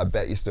 dude, I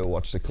bet you still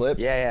watch the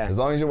clips. As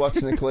long as you're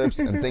watching the clips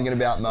and thinking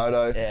about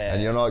moto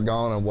and you're not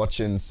going and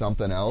watching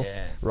something else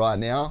right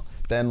now,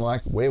 then,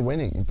 like, we're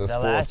winning. The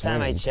sport's last time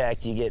winning. I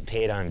checked, you get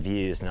paid on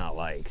views, not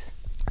likes.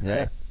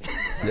 Yeah.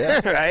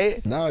 Yeah.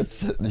 Right? No,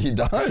 you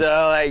don't.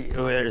 So, like,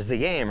 there's the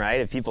game, right?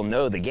 If people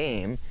know the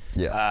game.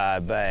 Yeah.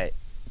 But,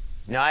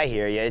 no, I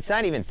hear you. It's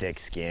not even thick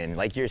skin.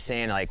 Like you're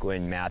saying, like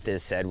when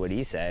Mathis said what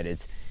he said,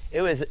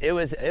 it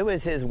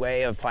was his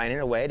way of finding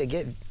a way to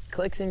get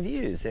clicks and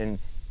views. And,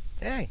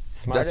 hey,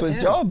 smart That's of him.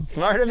 his job.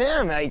 Smart of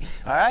him. Like,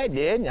 all right,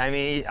 dude. I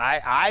mean,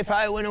 I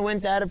probably wouldn't have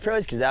went that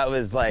approach because that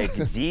was, like,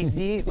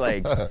 deep.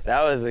 Like,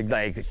 that was,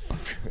 like,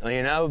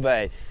 you know,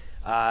 but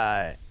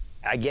I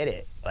get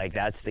it. Like,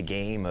 that's the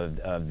game of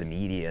the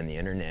media and the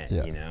internet,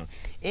 you know.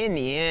 In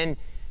the end,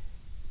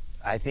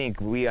 I think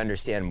we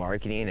understand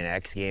marketing, and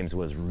X Games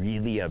was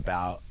really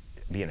about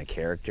being a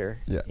character,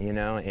 you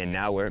know, and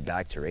now we're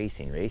back to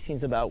racing.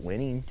 Racing's about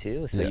winning,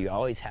 too, so you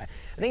always have...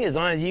 I think as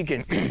long as you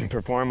can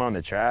perform on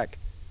the track,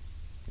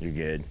 you're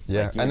good.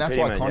 Yeah, like, and that's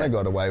why Connor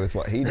got away with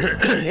what he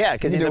did. Yeah,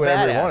 because he he's did a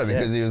whatever badass, he wanted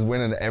because he was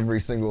winning every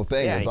single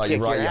thing. Yeah, it's like kick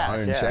you write your your ass,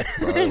 own checks,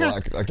 bro.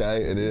 Like,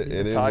 okay, it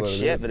is talk what it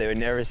shit, is. but they would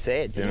never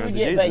say it to him.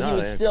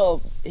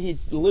 He'd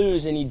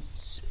lose and he'd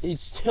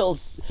still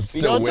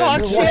win. talk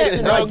Your shit wife's in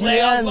in my my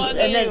DMs,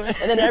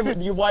 DMs, and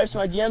then your wife's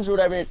in my DMs or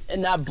whatever,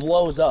 and that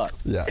blows up.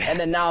 Yeah. And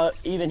then now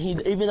even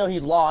though he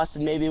lost,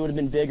 and maybe it would have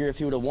been bigger if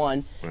he would have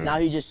won. Now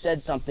he just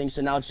said something,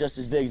 so now it's just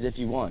as big as if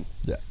he won.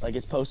 Yeah. Like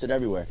it's posted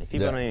everywhere.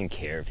 People don't even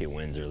care if he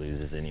wins or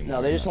loses anymore.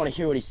 No, they just want to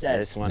hear what he They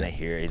says. just want to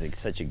hear. He's like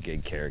such a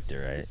good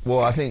character, right?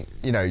 Well, I think,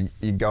 you know,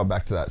 you go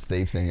back to that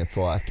Steve thing, it's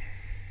like,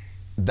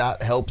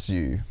 that helps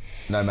you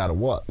no matter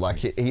what. Like,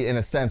 he in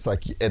a sense,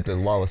 like, at the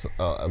lowest,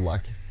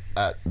 like,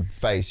 at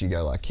face, you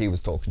go, like, he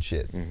was talking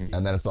shit.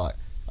 And then it's like,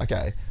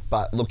 okay,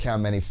 but look how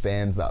many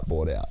fans that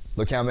brought out.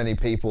 Look how many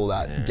people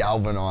that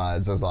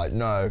galvanized as like,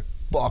 no,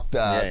 fuck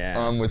that.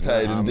 I'm with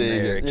Haiden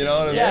Deegan. You know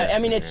what I mean? Yeah, I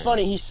mean, it's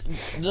funny.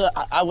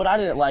 What I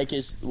didn't like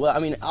is, well,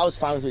 I mean, I was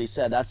fine with what he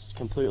said. That's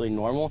completely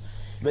normal.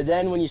 But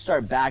then when you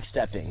start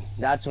backstepping,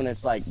 that's when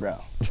it's like, bro,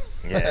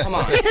 come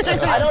on.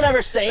 I don't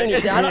ever say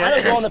anything. I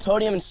don't go on the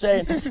podium and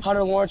say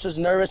Hunter Lawrence was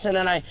nervous, and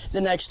then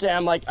the next day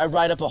I'm like, I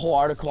write up a whole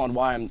article on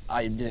why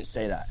I didn't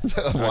say that.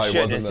 Why he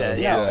wasn't there.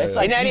 Yeah, it's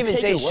like, not you even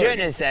take say your word. shouldn't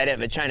have said it,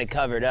 but trying to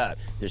cover it up.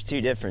 There's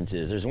two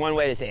differences. There's one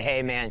way to say,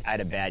 hey man, I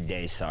had a bad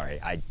day, sorry,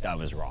 I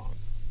was wrong.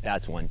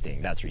 That's one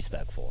thing. That's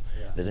respectful.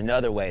 There's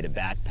another way to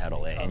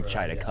backpedal it and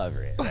try to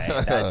cover it,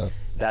 right?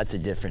 That's a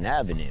different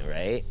avenue,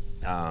 right?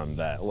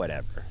 But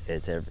whatever.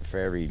 It's for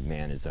every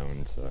man his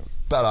own. So.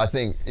 But I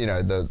think, you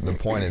know, the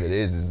point of it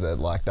is that,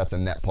 like, that's a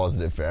net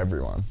positive for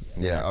everyone.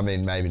 Yeah. I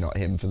mean, maybe not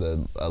him for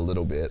a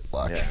little bit.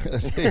 Like,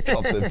 he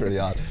copped it pretty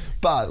hard.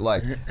 But,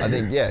 like, I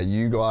think,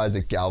 you guys,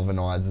 it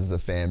galvanizes a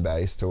fan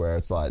base to where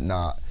it's like,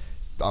 nah,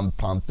 I'm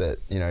pumped that,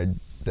 you know,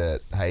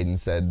 that Haiden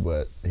said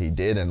what he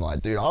did, and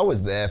like, dude, I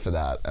was there for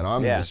that, and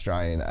I'm as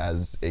Australian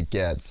as it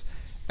gets,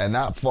 and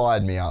that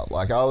fired me up.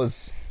 Like, I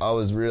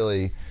was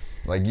really,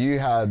 like, you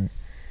had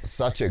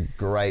such a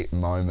great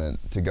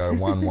moment to go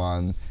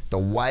 1-1. The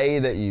way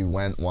that you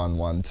went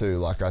 1-1 too,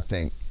 like, I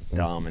think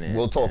dominant.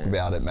 We'll talk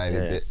about it maybe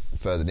a bit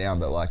further down,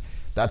 but like,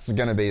 that's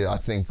going to be, I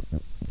think,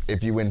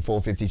 if you win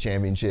 450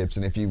 championships,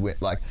 and if you win,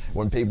 like,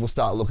 when people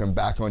start looking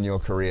back on your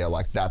career,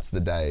 like, that's the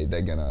day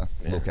they're going to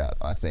look at,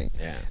 I think.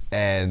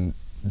 And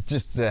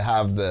just to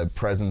have the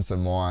presence of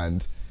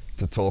mind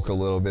to talk a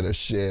little bit of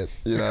shit,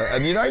 you know,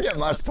 and you don't get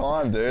much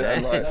time, dude.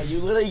 And like, you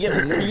literally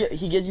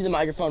he gives you the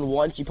microphone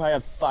once, you probably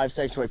have 5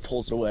 seconds before he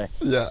pulls it away.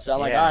 So I'm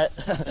like, all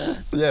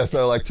right.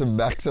 So like, to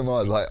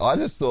maximize, like, I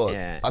just thought,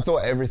 I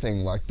thought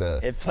everything, like,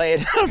 it played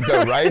out.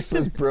 The race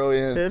was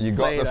brilliant. You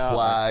got the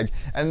flag.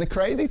 Out. And the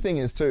crazy thing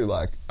is too,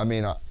 like, I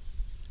mean,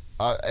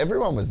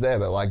 everyone was there,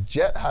 but like,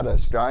 Jet had an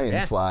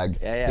Australian flag.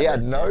 He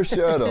had no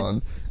shirt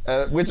on.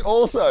 Which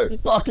also,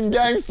 fucking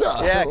gangster.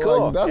 Yeah,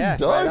 cool. Like,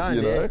 that's dope, right on,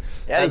 you know?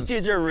 Yeah, these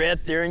dudes are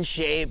ripped, they're in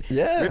shape.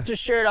 Yeah. Ripped their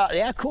shirt off.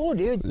 Yeah, cool,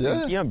 dude.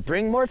 Yeah. You know,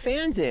 bring more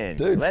fans in.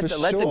 Dude, let the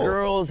sure.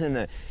 girls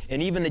and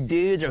even the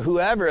dudes or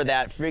whoever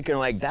that freaking,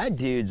 like, that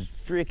dude's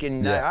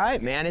freaking, all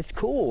right, man, it's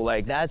cool.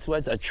 Like, that's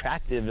what's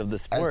attractive of the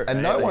sport.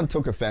 And right? no one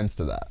took offense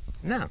to that.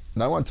 No.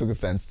 No one took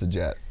offense to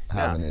Jet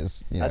having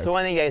his, you know. That's the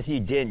one thing, guys, you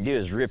didn't do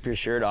is rip your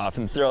shirt off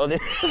and throw it in.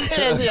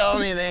 That's the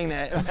only thing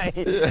that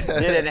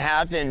didn't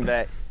happen.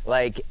 But,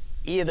 like,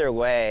 either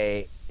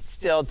way,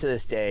 still to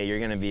this day, you're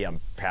going to be, I'm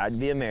proud to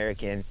be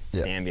American,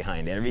 stand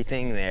behind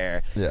everything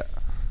there. Yeah.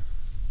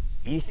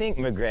 You think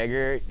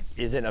McGregor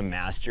isn't a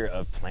master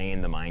of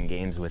playing the mind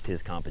games with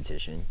his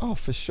competition? Oh,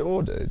 for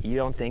sure, dude. You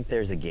don't think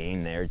there's a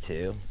game there,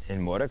 too? In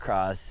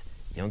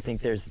motocross, you don't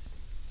think there's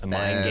a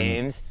mind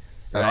games?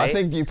 And right? I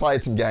think you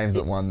played some games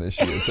that won this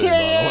year, too,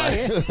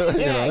 by the way.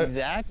 You know?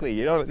 Exactly.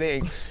 You don't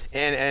think...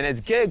 And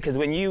it's good, because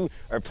when you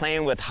are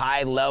playing with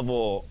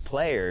high-level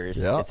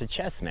players, it's a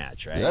chess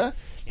match, right? Yeah.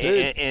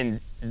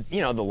 And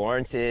you know, the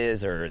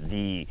Lawrences or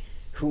the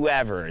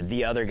whoever,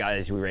 the other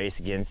guys we race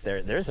against,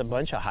 there's a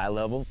bunch of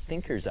high-level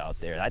thinkers out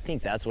there. I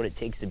think that's what it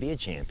takes to be a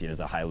champion, is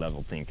a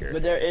high-level thinker.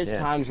 But there is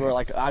times where,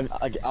 like,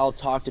 I'll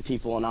talk to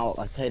people and I'll,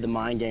 like, play the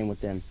mind game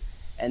with them.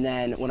 And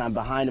then when I'm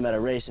behind them at a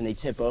race and they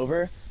tip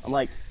over, I'm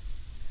like,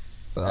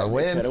 I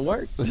win. Could have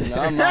worked. You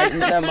know,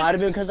 that might have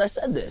been because I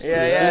said this.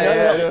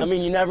 Yeah. I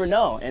mean, you never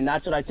know. And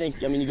that's what I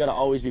think. I mean, you got to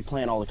always be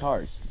playing all the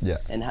cards. Yeah.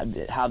 And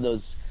have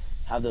those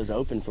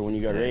open for when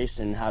you go to race.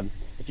 And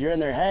if you're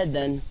in their head,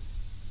 then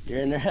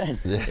you're in their head.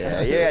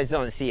 Yeah, you guys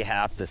don't see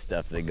half the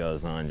stuff that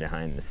goes on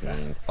behind the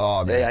scenes.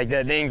 Oh, man. Like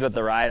the things with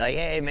the ride, like,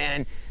 hey,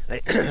 man,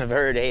 like, I've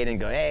heard Haiden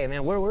go, hey,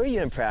 man, where were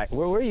you in practice?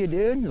 Where were you,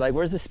 dude? Like,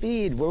 where's the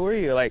speed? Where were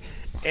you? Like,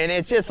 and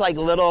it's just like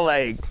little,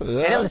 like,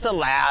 and it's a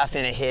laugh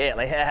and a hit,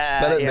 like,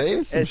 but it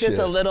means some it's just shit.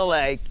 a little,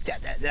 like,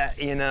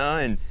 you know,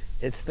 and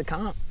it's the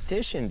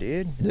competition,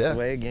 dude. It's the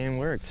way a game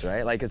works,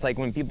 right? Like, it's like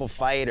when people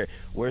fight, or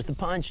where's the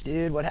punch,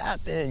 dude? What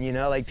happened? You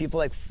know, like, people,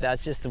 like,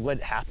 that's just what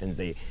happens.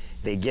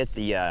 They get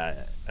the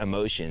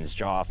emotions,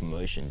 draw off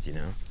emotions, you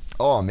know?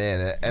 Oh,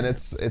 man, and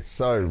it's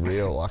so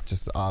real, like,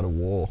 just art of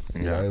war,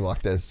 you know?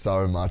 Like, there's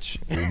so much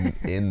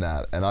in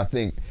that. And I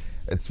think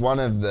it's one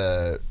of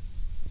the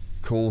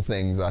cool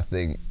things, I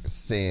think,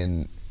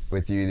 seeing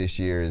with you this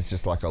year is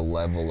just, like, a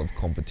level of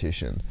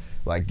competition.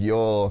 Like,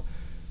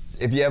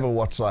 if you ever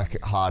watch, like,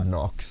 Hard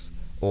Knocks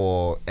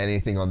or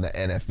anything on the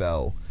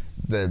NFL,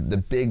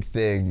 the big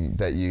thing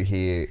that you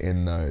hear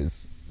in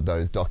those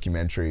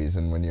documentaries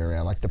and when you're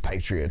around, like, the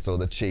Patriots or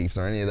the Chiefs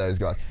or any of those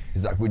guys,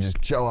 is like, we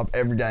just show up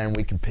every day and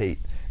we compete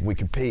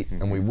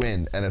and we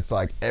win. And it's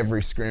like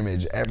every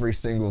scrimmage, every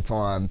single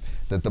time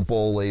that the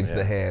ball leaves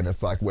the hand,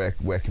 it's like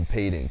we're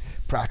competing.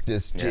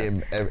 Practice,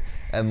 gym,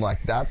 and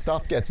like that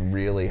stuff gets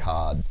really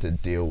hard to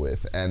deal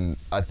with. And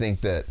I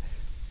think that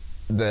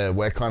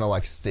we're kind of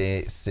like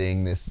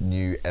seeing this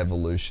new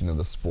evolution of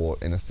the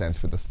sport in a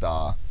sense with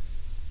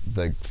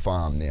the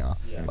farm now.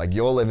 Like,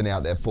 you're living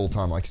out there full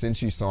time. Like,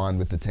 since you signed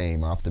with the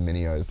team after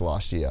Minios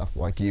last year,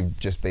 like, you've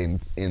just been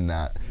in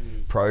that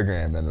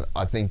program, and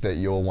I think that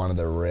you're one of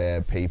the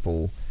rare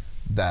people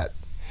that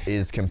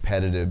is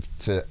competitive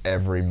to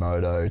every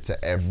moto,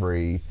 to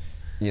every,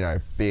 you know,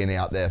 being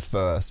out there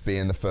first,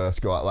 being the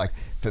first guy. Like,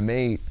 for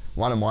me,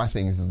 one of my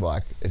things is,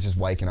 like, it's just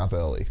waking up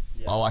early.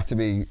 I like to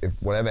be, if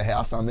whatever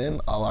house I'm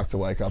in, I like to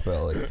wake up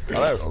early.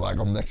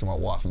 I'm next to my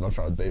wife, I'm not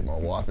trying to beat my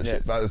wife and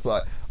shit, but it's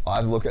like,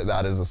 I look at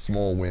that as a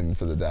small win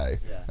for the day.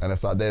 And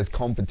it's like, there's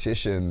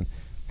competition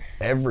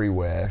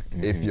everywhere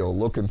if you're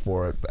looking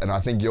for it. And I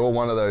think you're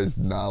one of those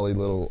gnarly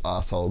little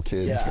asshole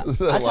kids.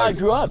 That's how I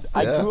grew up.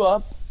 I grew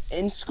up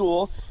in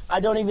school. I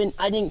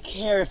didn't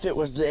care if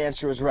the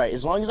answer was right.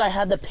 As long as I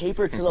had the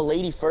paper to the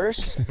lady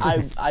first, my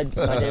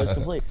day was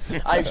complete.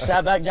 I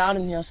sat back down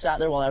and, you know, sat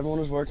there while everyone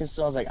was working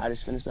still. I was like, I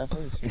just finished that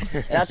first.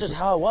 And that's just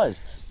how it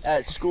was.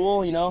 At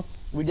school, you know,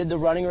 we did the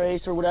running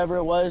race or whatever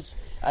it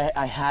was.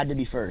 I had to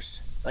be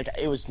first. Like,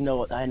 I had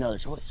no other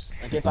choice.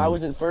 Like, if I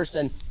wasn't first,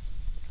 then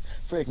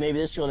frick, maybe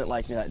this girl didn't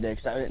like me that day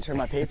because I didn't turn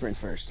my paper in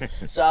first.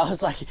 So I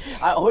was like,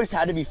 I always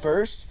had to be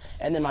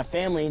first, and then my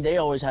family, they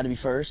always had to be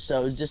first. So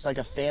it was just like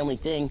a family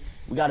thing.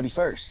 We got to be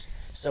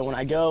first. So when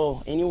I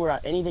go anywhere,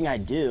 anything I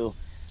do,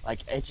 like,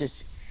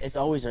 it's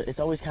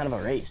always kind of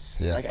a race.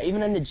 Like,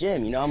 even in the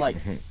gym, you know, I'm like,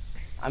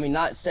 I mean,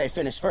 not say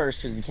finish first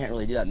because you can't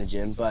really do that in the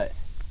gym, but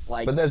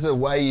like. But there's a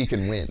way you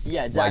can win.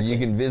 Yeah, exactly. Like,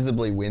 you can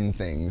visibly win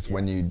things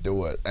when you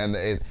do it, and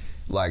it.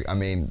 Like, I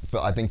mean,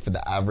 I think for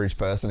the average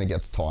person, it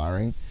gets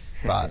tiring,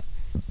 but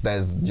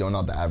you're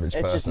not the average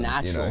person. It's just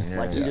natural. You know?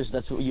 Like,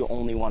 that's what you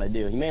only want to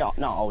do. You may not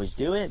always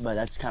do it, but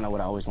that's kind of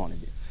what I always want to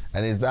do.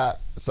 And is that,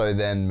 so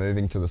then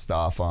moving to the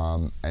Star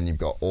Farm, and you've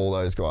got all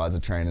those guys are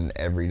training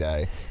every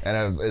day,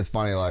 and it's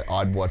funny, like,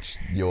 I'd watch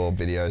your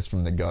videos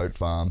from the goat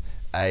farm,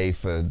 A,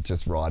 for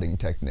just riding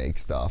technique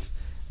stuff,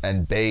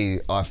 and B,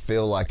 I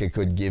feel like it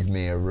could give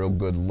me a real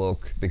good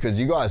look, because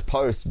you guys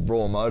post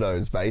raw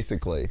motos,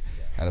 basically.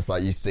 And it's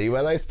like, you see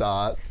where they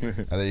start, and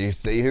then you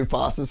see who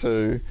passes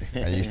who,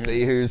 and you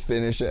see who's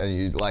finishing,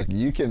 and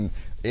you can,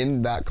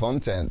 in that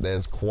content,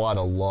 there's quite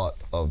a lot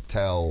of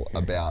tell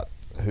about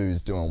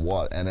who's doing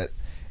what, and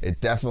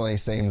it definitely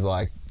seems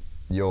like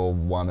you're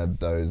one of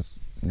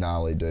those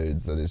gnarly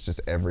dudes that is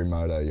just every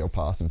moto you're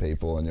passing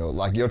people, and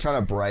you're trying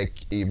to break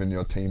even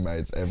your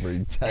teammates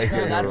every day.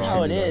 No, that's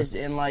how it is,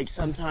 and like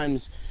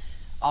sometimes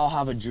I'll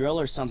have a drill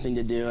or something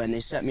to do, and they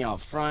set me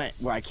out front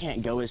where I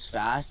can't go as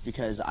fast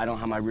because I don't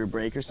have my rear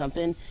brake or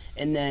something,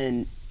 and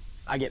then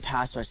I get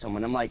passed by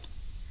someone. I'm like,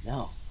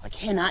 no, I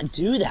cannot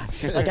do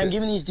that. Like, I'm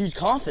giving these dudes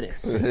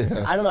confidence.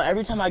 I don't know.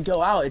 Every time I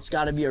go out, it's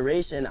got to be a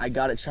race, and I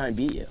got to try and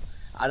beat you.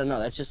 I don't know.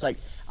 That's just like,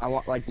 I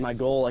want, like, my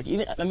goal. Like,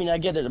 even, I mean, I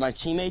get it, my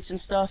teammates and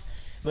stuff,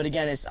 but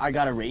again, I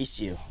got to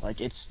race you.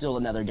 Like, it's still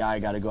another guy I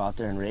got to go out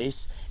there and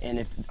race. And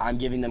if I'm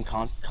giving them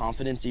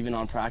confidence even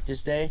on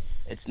practice day,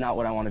 it's not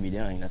what I want to be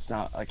doing. That's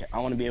not, like, I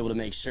want to be able to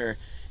make sure.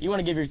 You want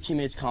to give your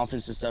teammates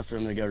confidence and stuff for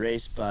them to go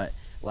race, but,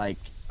 like,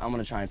 I'm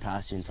going to try and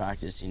pass you in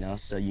practice, you know?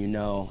 So you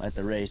know at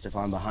the race, if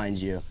I'm behind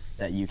you,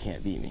 that you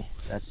can't beat me.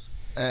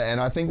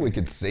 And I think we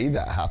could see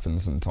that happen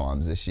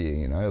sometimes this year,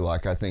 you know?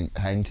 Like, I think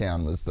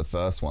Hangtown was the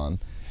first one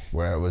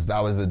where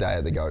that was the day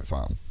at the goat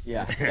farm.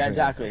 Yeah,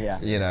 exactly, yeah.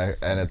 You know,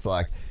 and it's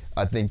like,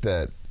 I think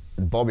that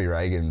Bobby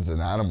Reagan's an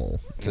animal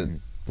to,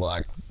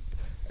 like,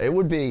 it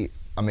would be,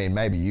 I mean,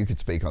 maybe you could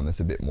speak on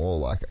this a bit more.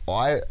 Like,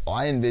 I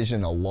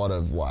envision a lot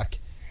of, like,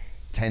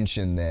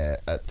 tension there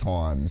at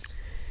times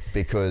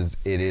because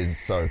it is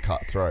so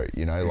cutthroat,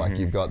 you know? Like,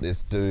 you've got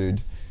this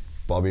dude,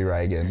 Bobby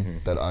Reagan,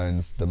 that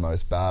owns the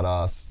most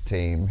badass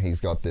team. He's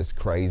got this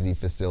crazy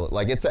facility.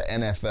 Like, it's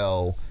an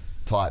NFL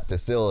type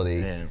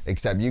facility,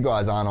 except you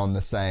guys aren't on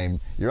the same,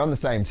 you're on the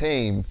same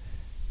team,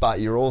 but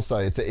you're also,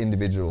 it's an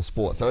individual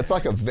sport. So it's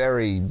like a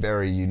very,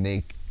 very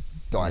unique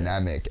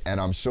dynamic,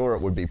 and I'm sure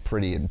it would be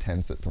pretty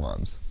intense at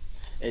times.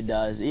 It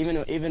does.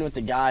 Even with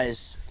the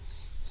guys,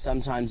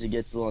 sometimes it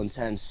gets a little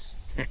intense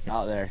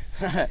out there.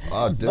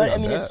 Oh, dude, but I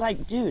mean, it's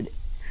like, dude,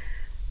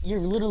 you're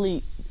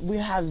literally, we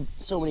have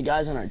so many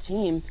guys on our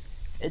team.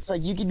 It's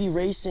like you could be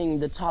racing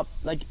the top,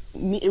 like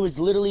me. It was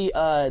literally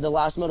the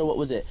last moto. What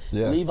was it?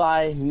 Yeah.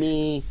 Levi,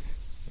 me,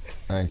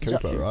 and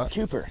Cooper, right?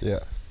 Cooper. Yeah.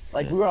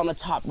 Like we were on the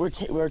top.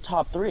 We're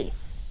top 3,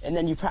 and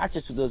then you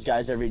practice with those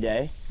guys every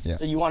day. Yeah.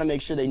 So you want to make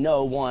sure they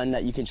know, one,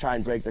 that you can try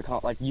and break their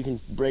like you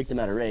can break them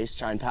at a race,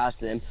 try and pass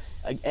them,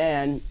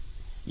 and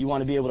you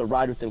want to be able to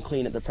ride with them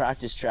clean at the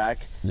practice track.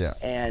 Yeah.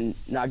 And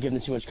not give them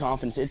too much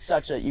confidence. It's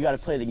you got to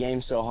play the game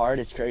so hard.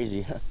 It's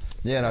crazy.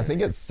 Yeah, and I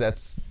think it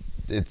sets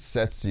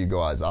you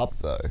guys up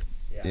though,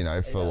 you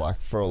know,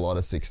 for a lot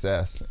of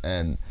success,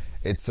 and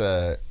it's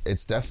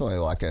definitely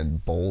like a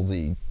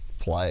ballsy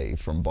play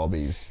from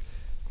Bobby's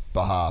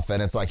behalf,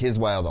 and it's like his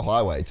way or the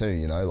highway too,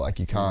 you know, like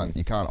you can't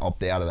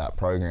opt out of that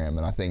program.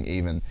 And I think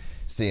even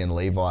seeing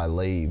Levi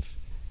leave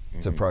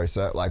to Pro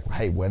Cert, like,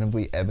 hey, when have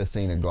we ever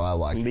seen a guy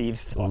like leave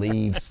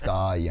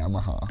Star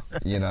Yamaha,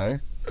 you know?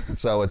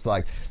 So it's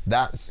like,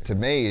 that's, to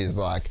me, is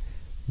like,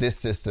 this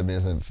system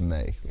isn't for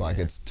me. Like,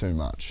 it's too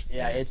much.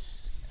 Yeah,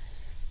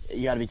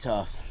 you got to be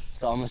tough.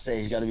 That's all I'm gonna say.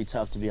 He's got to be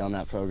tough to be on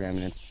that program,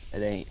 and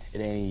it ain't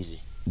easy.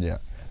 Yeah.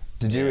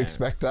 Did you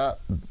expect that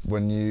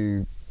when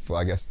you,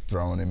 I guess,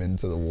 throwing him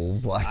into the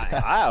wolves like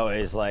that? I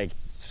always like,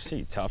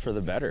 see, tougher the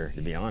better,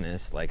 to be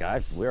honest. Like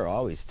we're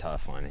always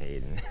tough on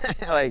Haiden.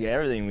 Like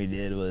everything we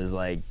did was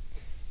like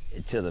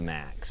to the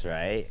max,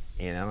 right?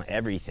 You know,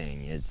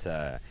 everything. It's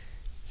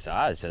so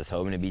I was just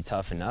hoping to be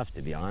tough enough,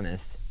 to be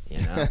honest.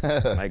 You know,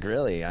 like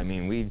really. I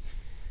mean,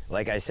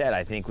 like I said,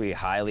 I think we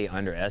highly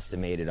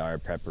underestimated our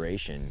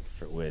preparation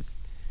with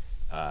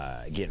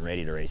getting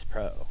ready to race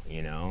pro.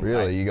 You know,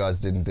 really, you guys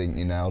didn't think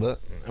you nailed it?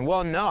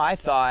 Well, no, I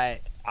thought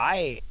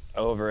I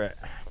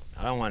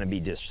don't want to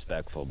be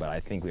disrespectful, but I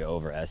think we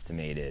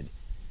overestimated.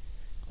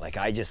 Like,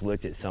 I just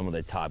looked at some of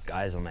the top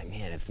guys. I'm like,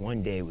 man, if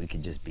one day we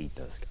could just beat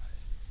those guys.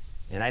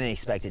 And I didn't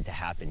expect it to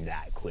happen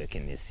that quick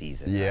in this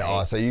season. Yeah, right?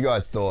 oh, so you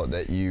guys thought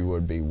that you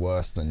would be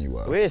worse than you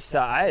were. I just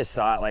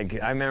saw it,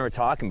 like, I remember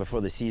talking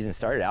before the season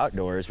started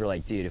outdoors. We're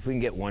like, dude, if we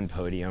can get one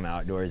podium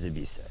outdoors, it'd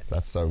be sick.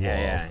 That's so wild.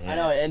 Yeah. I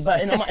know,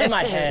 but in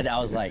my head, I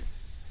was like,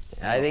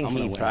 I think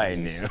he probably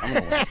knew. I'm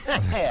gonna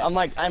win. I'm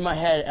like, in my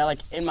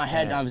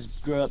head, I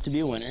grew up to be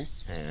a winner.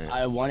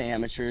 I won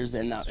amateurs,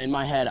 and in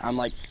my head, I'm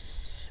like,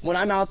 when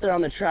I'm out there on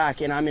the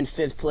track and I'm in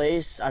 5th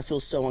place, I feel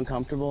so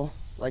uncomfortable.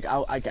 Like,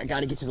 I got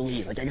to get to the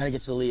lead. Like, I got to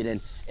get to the lead.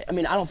 And, I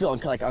mean, I don't feel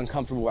like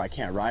uncomfortable where I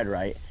can't ride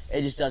right.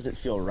 It just doesn't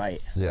feel right.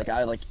 Yeah.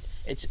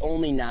 It's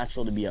only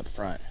natural to be up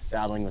front,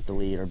 battling with the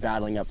lead or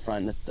battling up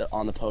front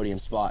on the podium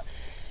spot.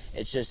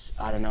 It's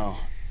just, I don't know.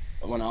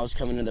 When I was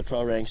coming into the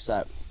pro ranks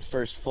that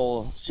first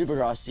full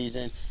Supercross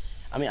season,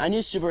 I mean, I knew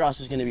Supercross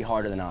was going to be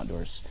harder than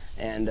outdoors.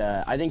 And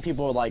I think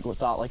people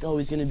thought, oh,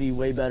 he's going to be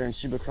way better in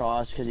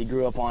Supercross because he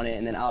grew up on it.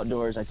 And then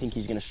outdoors, I think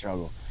he's going to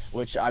struggle.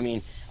 Which, I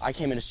mean, I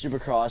came into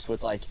Supercross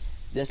with,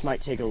 this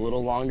might take a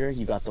little longer.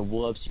 You got the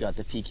whoops, you got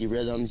the peaky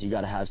rhythms, you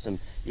got to have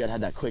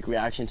that quick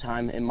reaction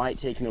time. It might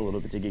take me a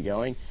little bit to get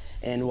going.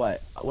 And I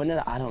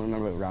don't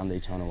remember what round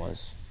Daytona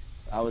was.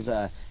 I was,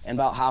 and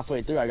about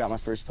halfway through, I got my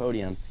first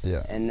podium.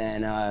 Yeah. And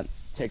then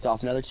ticked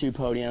off another 2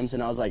 podiums,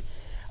 and I was like,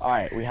 all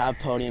right, we have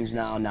podiums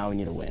now we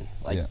need to win.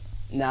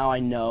 Now I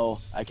know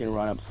I can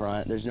run up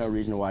front. There's no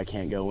reason why I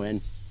can't go win.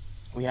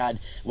 We had,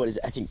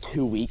 I think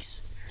 2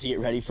 weeks to get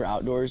ready for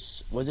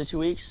outdoors. Was it 2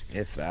 weeks?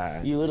 If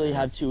that. You literally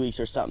have 2 weeks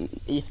or something,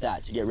 if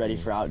that, to get ready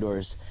for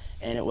outdoors.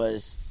 And it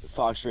was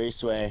Fox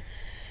Raceway.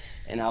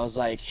 And I was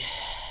like,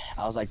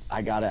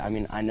 I got it. I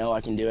mean, I know I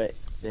can do it.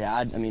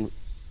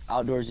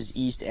 Outdoors is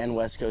East and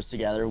West Coast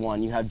together.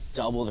 You have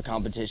double the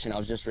competition. I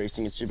was just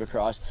racing in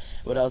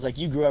Supercross. But I was like,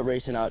 you grew up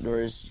racing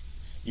outdoors.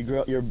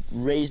 You're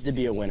raised to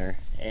be a winner,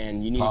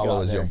 and you need to go out there.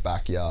 Palo is your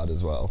backyard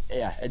as well.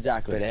 Yeah,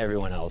 exactly. But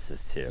everyone else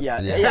is too. Yeah,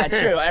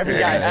 true.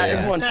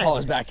 Everyone's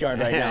Palo's backyard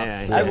right now.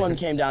 Everyone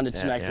came down to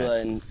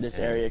Temecula in this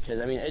area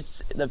because, I mean,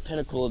 it's the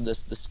pinnacle of the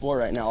sport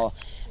right now.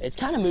 It's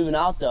kind of moving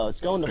out, though.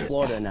 It's going to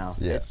Florida now.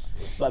 Yeah.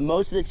 But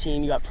most of the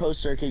team, you got Pro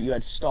Circuit, you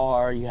had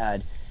Star, you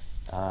had,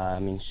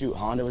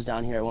 Honda was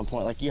down here at one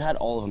point. You had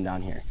all of them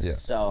down here. Yeah.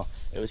 So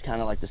it was kind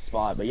of like the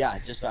spot. But, yeah,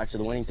 just back to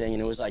the winning thing,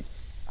 and it was like,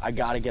 I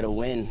got to get a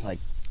win,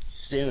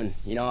 soon.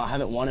 You know, I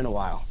haven't won in a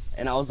while.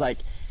 And I was like,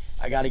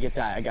 I gotta get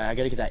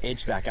that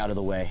itch back out of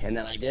the way. And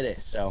then I did it.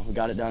 So we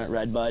got it done at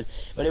Redbud.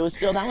 But it was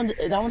still, that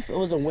one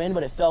was a win,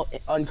 but it felt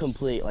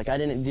incomplete. Like I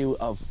didn't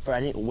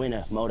win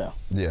a moto.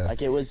 Yeah.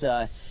 Like it was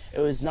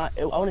not,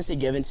 I wouldn't say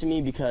given to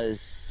me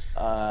because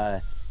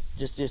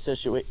just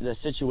the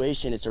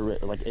situation,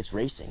 it's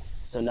racing.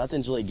 So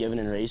nothing's really given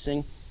in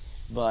racing.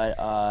 But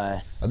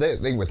I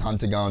think with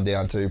Hunter going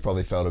down too,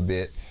 probably felt a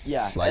bit.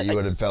 Yeah. Like you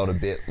would have felt a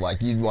bit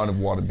like you'd want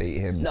to beat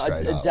him. No,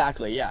 straight up.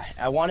 Exactly. Yeah,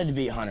 I wanted to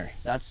beat Hunter.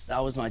 That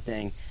was my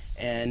thing.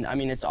 And I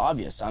mean, it's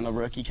obvious. I'm a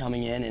rookie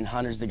coming in, and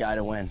Hunter's the guy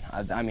to win.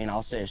 I mean,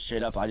 I'll say it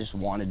straight up. I just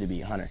wanted to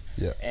beat Hunter.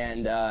 Yeah.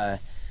 And well,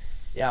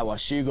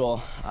 Shugel,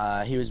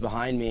 he was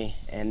behind me,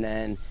 and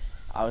then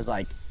I was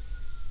like,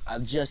 I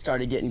just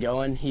started getting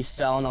going. He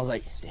fell, and I was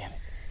like, damn it.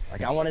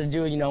 Like I wanted to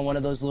do, one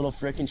of those little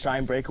frickin' try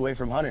and break away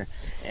from Hunter,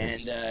 and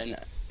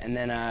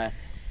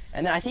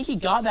then I think he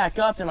got back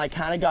up and like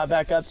kind of got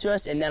back up to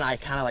us, and then I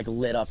kind of like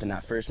lit up in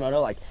that first moto,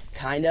 like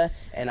kinda,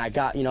 and I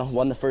got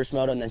won the first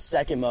moto, and then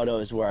second moto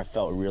is where I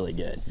felt really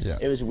good. Yeah.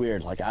 It was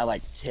weird, like I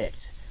like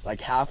ticked.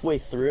 Like halfway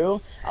through,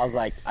 I was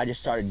like, I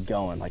just started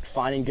going, like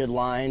finding good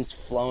lines,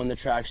 flowing the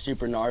track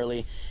super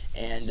gnarly,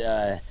 and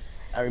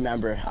I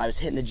remember I was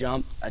hitting the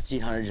jump, I'd see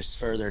Hunter just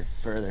further,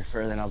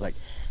 and I was like,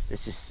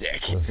 this is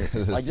sick.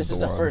 Like this is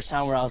the first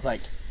time where I was like,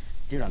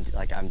 dude, I'm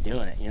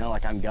doing it,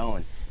 like I'm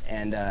going.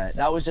 And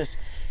that was just,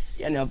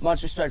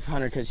 much respect for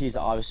Hunter because he's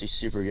obviously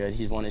super good.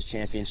 He's won his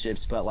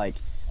championships, but like,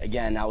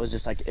 again, that was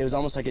just like, it was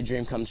almost like a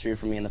dream come true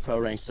for me in the pro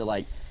ranks to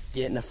like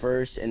get in the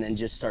first and then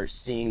just start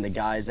seeing the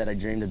guys that I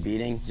dreamed of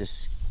beating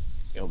just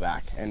go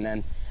back. And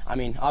then, I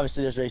mean,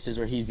 obviously there's races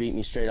where he's beat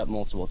me straight up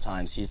multiple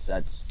times.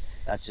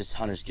 That's just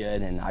Hunter's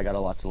good, and I got a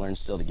lot to learn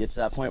still to get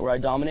to that point where I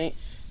dominate.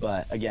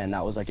 But again,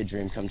 that was like a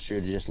dream come true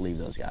to just leave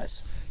those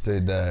guys.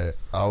 Dude,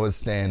 I was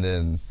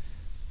standing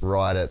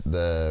right at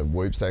the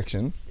whoop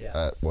section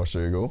at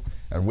Washougal,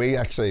 and we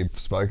actually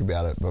spoke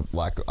about it, but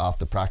like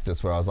after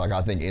practice, where I was like,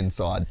 I think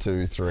inside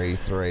 2, 3,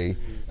 3,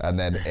 and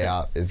then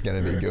out is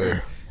going to be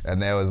good.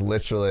 And there was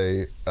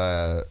literally,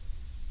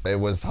 it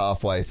was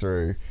halfway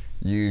through.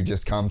 You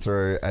just come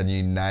through and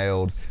you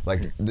nailed,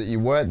 like you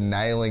weren't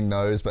nailing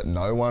those, but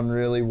no one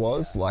really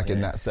was,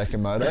 in that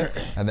second moto.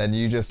 And then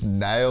you just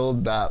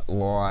nailed that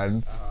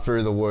line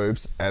through the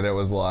whoops, and it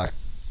was like,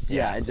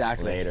 yeah,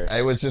 exactly. Later.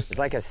 It was just... It's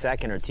like a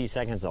second or 2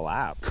 seconds a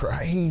lap.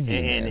 Crazy,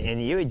 And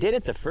you did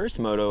it the first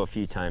moto a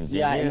few times, didn't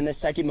you? Yeah, and in the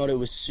second moto, it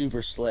was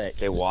super slick.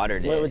 They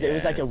watered it. It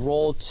was like a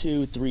roll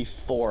 2, 3,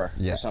 4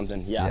 or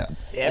something. Yeah.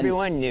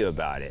 Everyone knew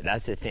about it.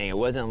 That's the thing. It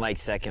wasn't like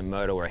second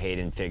moto where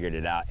Hayden figured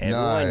it out.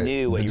 Everyone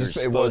knew what you were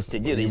supposed to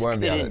do. They just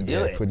couldn't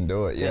do it. Couldn't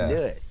do it, Couldn't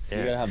do it. You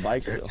gotta have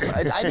bikes still.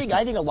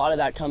 I think a lot of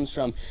that comes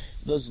from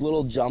those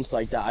little jumps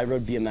like that. I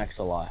rode BMX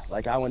a lot.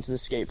 Like I went to the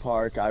skate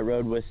park. I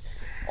rode with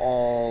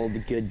all the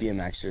good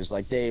BMXers.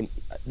 Like they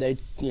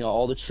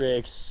all the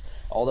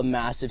tricks, all the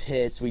massive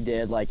hits we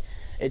did. Like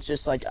it's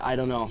just like, I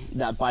don't know,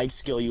 that bike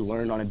skill you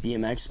learned on a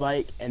BMX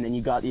bike, and then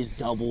you got these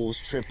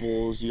doubles,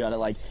 triples. You gotta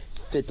like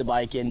fit the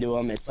bike into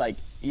them. It's like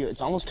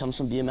it almost comes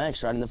from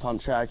BMX, riding the pump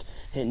track,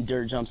 hitting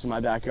dirt jumps in my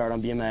backyard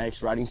on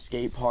BMX, riding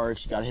skate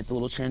parks. You got to hit the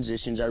little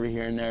transitions every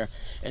here and there,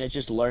 and it's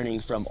just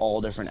learning from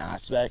all different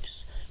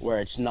aspects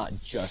where it's not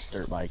just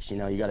dirt bikes. You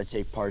got to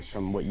take parts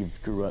from what you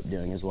grew up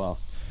doing as well.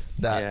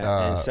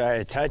 And so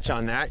to touch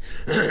on that,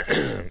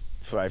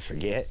 before I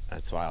forget,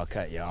 that's why I'll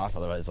cut you off,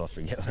 otherwise I'll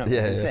forget what I'm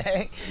going to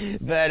say.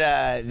 But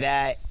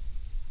that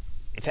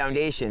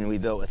foundation we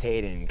built with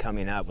Haiden,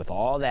 coming up with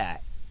all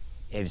that,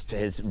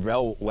 is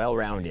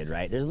well-rounded,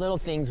 right? There's little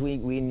things we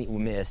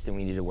missed and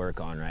we need to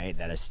work on, right,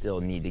 that I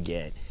still need to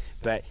get.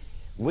 But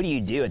what do you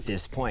do at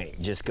this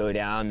point? Just go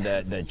down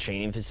the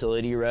training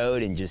facility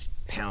road and just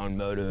pound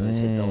motos,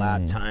 hit the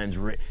lap times,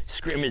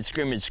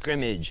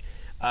 scrimmage?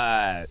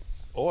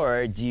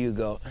 Or do you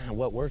go,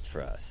 what worked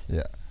for us?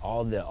 Yeah.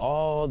 All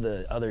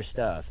the other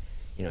stuff,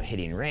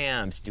 hitting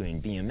ramps,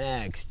 doing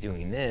BMX,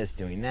 doing this,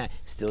 doing that,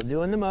 still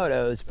doing the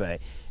motos,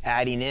 but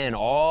adding in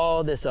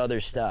all this other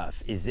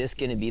stuff. Is this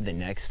going to be the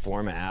next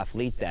form of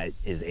athlete that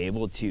is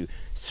able to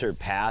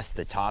surpass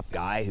the top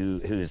guy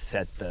who's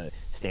set the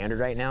standard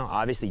right now?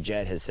 Obviously,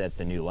 Jet has set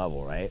the new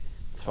level, right?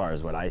 As far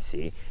as what I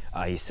see,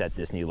 he set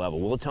this new level.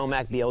 Will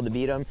Tomac be able to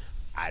beat him?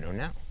 I don't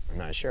know. I'm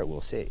not sure.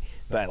 We'll see.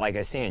 But like I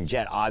was saying,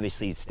 Jet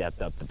obviously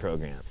stepped up the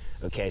program.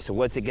 Okay, so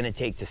what's it going to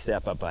take to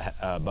step up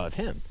above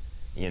him?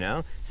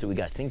 So we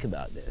got to think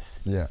about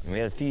this. Yeah. And we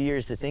have a few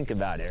years to think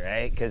about it,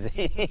 right? Because,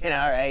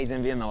 right, he's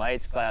going to be in the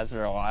lights class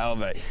for a while.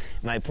 But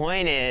my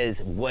point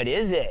is, what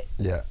is it?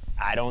 Yeah.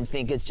 I don't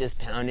think it's just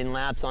pounding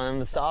laps on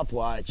the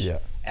stopwatch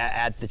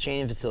at the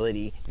training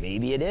facility.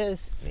 Maybe it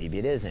is. Maybe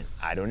it isn't.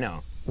 I don't know.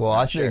 Well,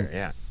 I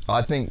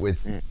think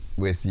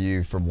with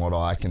you, from what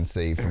I can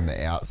see from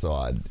the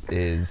outside,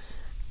 is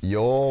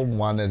you're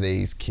one of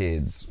these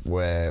kids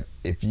where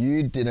if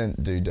you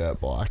didn't do dirt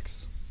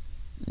bikes,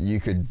 you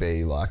could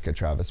be like a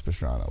Travis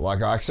Pastrana.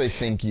 Like, I actually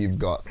think you've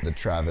got the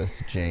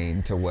Travis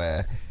gene to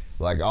where,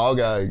 Like, I'll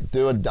go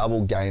do a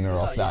double gainer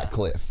off that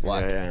cliff.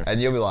 Like,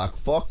 and you'll be like,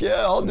 fuck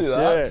yeah, I'll do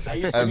that. I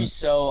used to be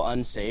so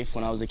unsafe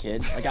when I was a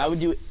kid. Like, I would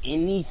do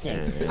anything.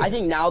 I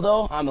think now,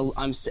 though,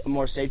 I'm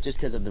more safe just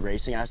because of the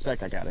racing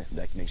aspect. I gotta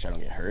make sure I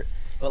don't get hurt.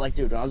 But, like,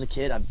 dude, when I was a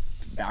kid, I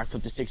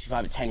backflipped to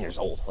 65 at 10 years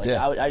old. Like,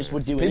 I just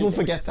would do anything. People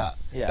forget that.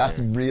 Yeah. That's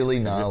really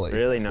gnarly.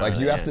 Really gnarly. Like,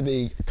 you have to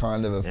be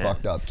kind of a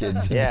fucked up kid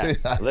to do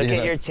that. Look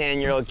at your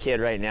 10-year-old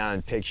kid right now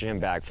and picture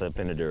him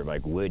backflipping a dirt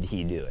bike. Would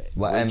he do it?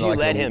 Would you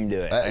let him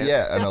do it?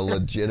 And a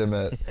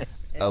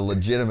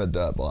legitimate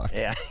dirt bike.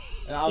 Yeah.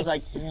 And I was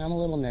like, I'm a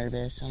little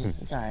nervous.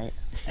 It's all right.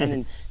 And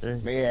then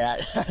figure it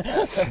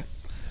out.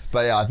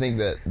 But yeah, I think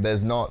that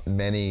there's not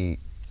many.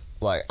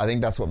 Like, I think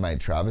that's what made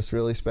Travis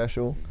really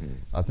special.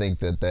 I think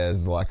that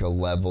there's like a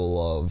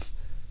level of,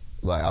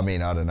 like, I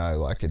mean, I don't know,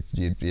 like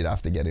you'd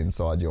have to get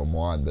inside your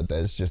mind, but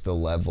there's just a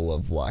level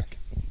of like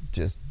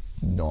just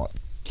not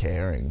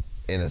caring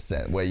in a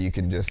sense where you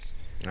can just.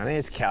 I think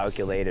it's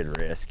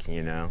calculated risk,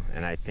 you know,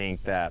 and I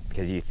think that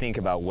because you think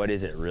about what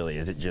is it really?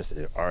 Is it just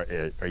are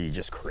you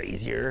just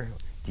crazier?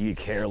 Do you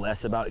care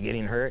less about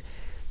getting hurt?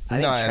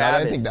 And I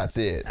don't think that's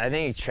it. I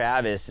think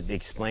Travis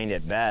explained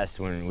it best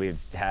when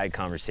we've had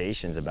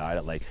conversations about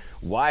it. Like,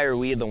 why are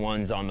we the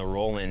ones on the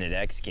roll-in at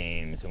X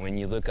Games? When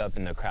you look up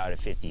in the crowd of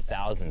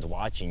 50,000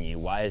 watching you,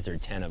 why is there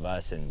 10 of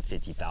us and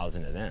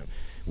 50,000 of them?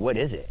 What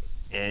is it?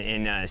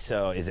 And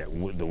so is it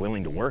the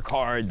willing to work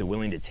hard, the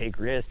willing to take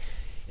risks?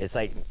 It's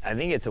like, I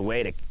think it's a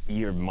way to,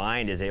 your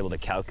mind is able to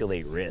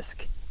calculate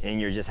risk. And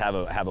you just have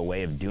a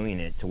way of doing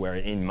it to where,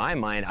 in my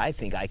mind, I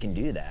think I can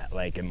do that.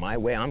 Like, in my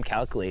way, I'm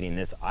calculating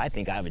this. I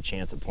think I have a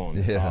chance of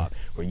pulling this off.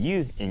 Where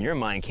you, in your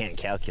mind, can't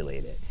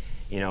calculate it.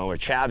 You know, where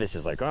Travis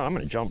is like, oh, I'm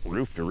going to jump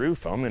roof to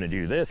roof. I'm going to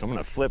do this. I'm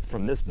going to flip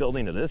from this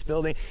building to this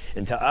building.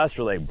 And to us,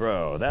 we're like,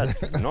 bro,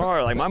 that's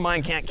gnarly. Like, my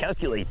mind can't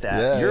calculate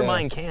that. Your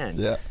mind can.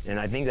 Yeah. And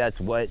I think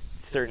that's what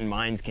certain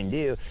minds can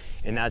do.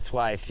 And that's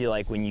why I feel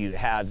like when you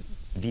have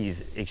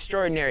these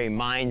extraordinary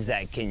minds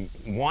that can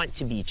want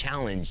to be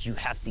challenged, you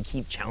have to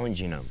keep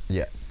challenging them.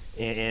 Yeah.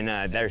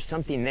 And there's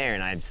something there,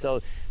 and I'm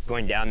still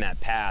going down that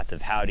path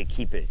of how to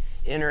keep it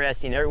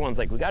interesting. Everyone's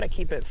like, we got to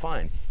keep it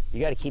fun. You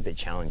got to keep it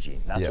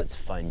challenging. That's what's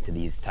fun to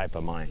these type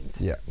of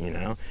minds. Yeah. You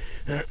know?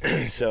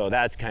 So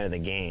that's kind of the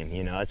game,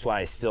 you know? That's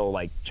why I still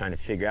like trying to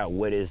figure out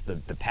what is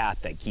the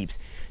path that keeps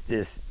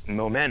this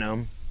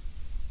momentum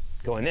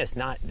going this,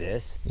 not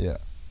this. Yeah.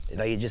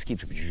 Like, it just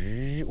keeps,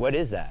 what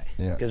is that?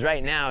 Because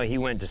right now he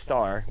went to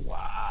Star.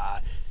 Wah.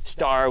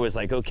 Star was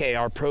like, okay,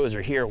 our pros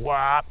are here.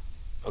 Wah.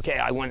 Okay,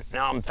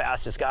 now I'm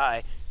fastest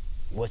guy.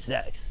 What's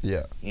next?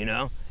 Yeah. You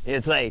know?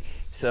 It's like,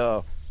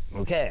 so,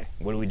 okay,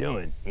 what are we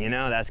doing? You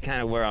know, that's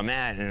kind of where I'm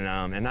at,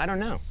 and I don't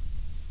know.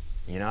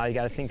 You know, I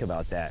got to think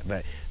about that.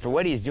 But for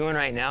what he's doing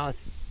right now,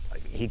 it's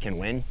like, he can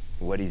win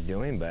what he's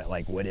doing, but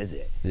like, what is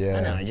it? Yeah. I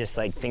don't know, I just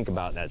like think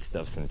about that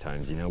stuff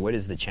sometimes, you know? What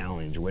is the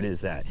challenge? What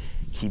is that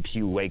keeps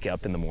you wake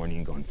up in the morning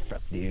and going,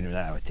 fuck, dude, or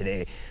that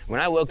today. When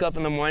I woke up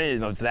in the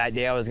morning, of that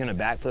day I was gonna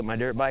backflip my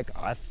dirt bike,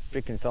 I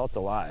freaking felt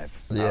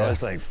alive. I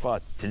was like,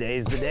 fuck,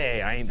 today's the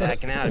day. I ain't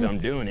backing out of it. I'm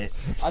doing it.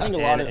 I think a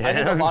lot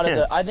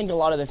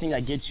of the thing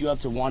that gets you up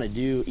to want to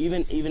do,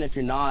 even if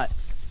you're not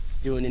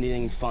doing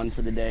anything fun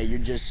for the day, you're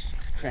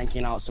just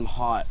cranking out some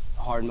hard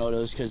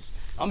motos,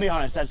 because I'll be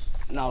honest,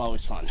 that's not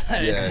always fun.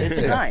 It's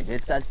a grind.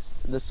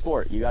 That's the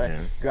sport. You gotta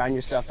grind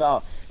your stuff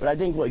out. But I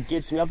think what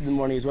gets me up in the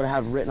morning is what I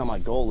have written on my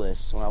goal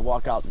list. When I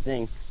walk out the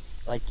thing,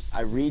 like,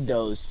 I read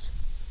those,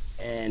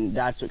 and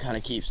that's what kind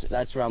of keeps.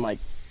 That's where I'm like,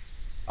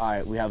 all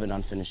right, we have an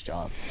unfinished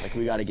job. Like,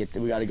 we gotta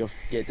go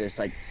get this.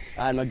 Like,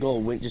 I had my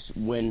goal, win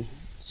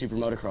Super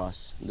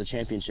Motocross, the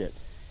championship,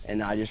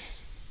 and I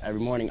just every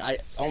morning, I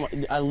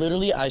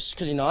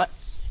could you not,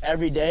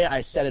 every day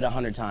I said it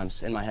 100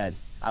 times in my head.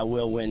 I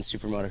will win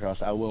Super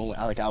Motocross. I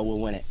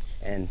will win it,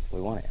 and we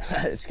won it.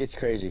 It's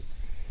crazy.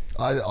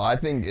 I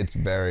think it's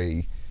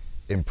very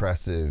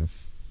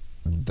impressive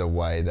the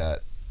way that,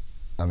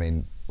 I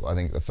mean, I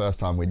think the first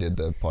time we did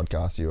the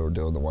podcast, you were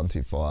doing the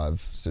 125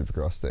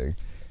 Supercross thing,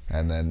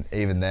 and then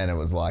even then it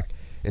was like,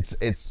 it's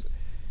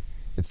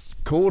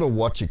cool to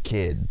watch a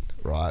kid,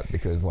 right?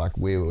 Because like,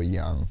 we were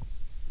young.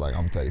 Like,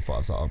 I'm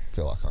 35, so I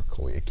feel like I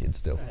call you a kid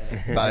still.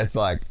 But it's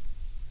like,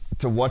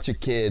 to watch a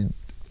kid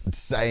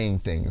saying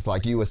things,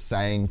 like you were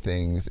saying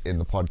things in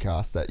the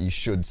podcast that you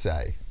should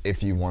say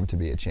if you want to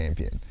be a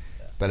champion.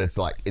 But it's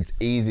like, it's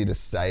easy to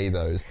say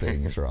those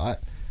things, right?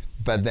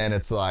 But then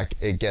it's like,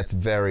 it gets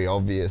very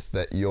obvious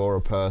that you're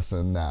a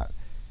person that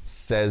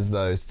says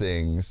those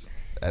things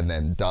and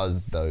then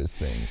does those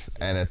things.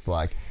 And it's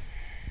like,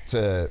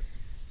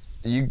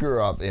 you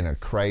grew up in a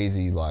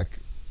crazy, like,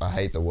 I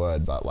hate the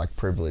word, but like,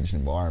 privileged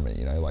environment,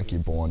 you know, like,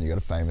 you're born, you got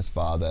a famous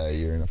father,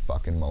 you're in a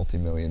fucking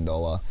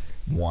multi-million-dollar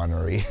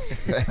winery.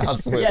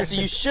 Yeah, so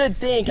you should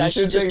think I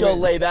should just go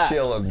lay back.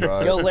 Chilling,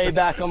 bro. Go lay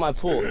back on my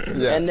pool.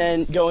 Yeah. And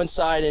then go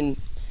inside and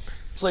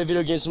play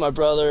video games with my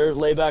brother,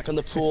 lay back on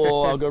the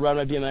pool. I'll go ride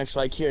my BMX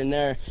bike here and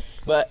there.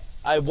 But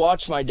I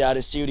watch my dad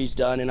and see what he's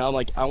done, and I'm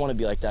like, I want to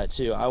be like that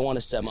too. I want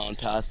to set my own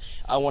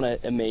path. I want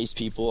to amaze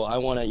people. I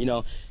want to, you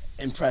know,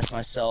 impress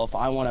myself.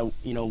 I want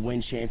to,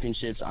 win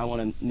championships. I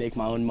want to make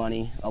my own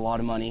money, a lot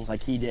of money,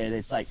 like he did.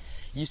 It's like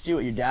you see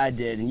what your dad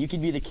did, and you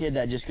could be the kid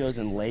that just goes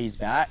and lays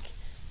back,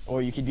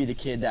 or you could be the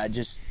kid that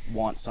just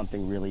wants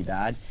something really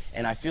bad.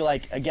 And I feel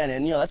like, again,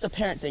 and that's a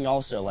parent thing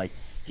also. Like,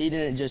 he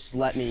didn't just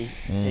let me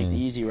take the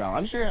easy route.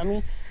 I'm sure,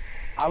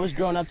 I was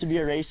growing up to be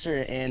a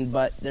racer,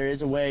 but there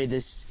is a way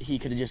he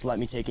could have just let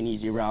me take an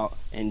easy route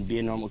and be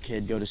a normal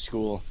kid, go to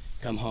school,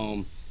 come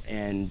home,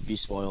 and be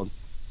spoiled.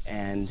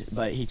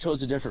 But he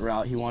chose a different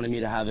route. He wanted me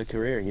to have a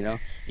career,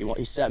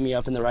 He set me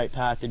up in the right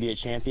path to be a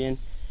champion,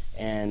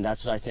 and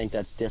that's what I think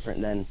that's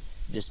different than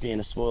just being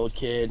a spoiled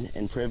kid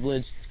and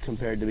privileged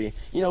compared to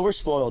we're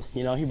spoiled.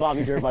 He bought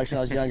me dirt bikes when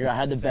I was younger. I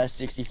had the best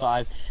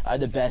 65. I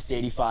had the best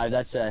 85.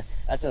 That's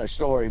another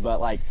story, but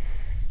like,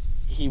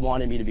 he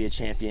wanted me to be a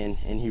champion,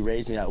 and he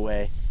raised me that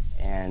way.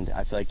 And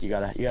I feel like you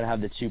gotta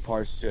have the two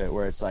parts to it,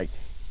 where it's like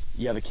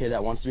you have a kid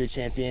that wants to be a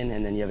champion,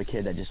 and then you have a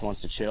kid that just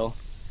wants to chill.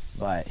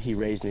 But he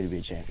raised me to be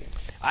a champion.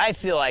 I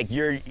feel like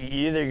you're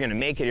either gonna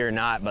make it or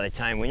not. By the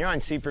time when you're on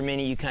Super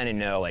Mini, you kind of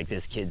know like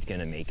this kid's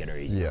gonna make it or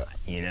he's not.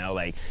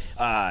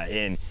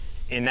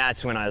 And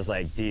that's when I was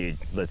like, dude,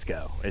 let's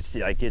go. It's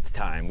like, it's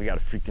time. We got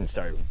to freaking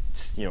start,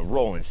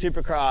 rolling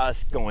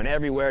Supercross, going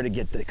everywhere to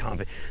get the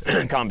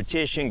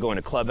competition, going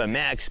to Club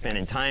MX,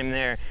 spending time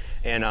there.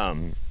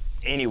 And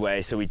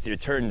anyway, so we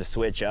turned the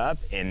switch up,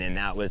 and then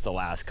that was the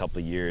last couple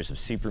of years of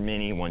Super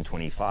Mini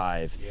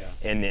 125.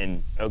 Yeah. And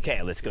then,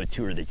 okay, let's go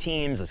tour the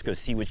teams. Let's go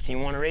see which team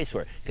we want to race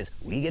for, because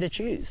we get to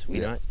choose.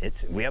 We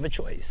have a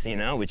choice,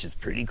 which is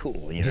pretty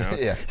cool,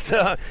 Yeah.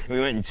 So we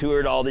went and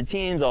toured all the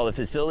teams, all the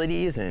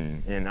facilities,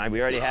 and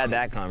we already had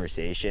that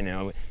conversation.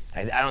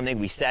 I don't think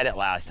we said it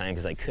last time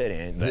because I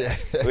couldn't,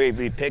 but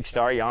we picked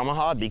Star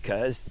Yamaha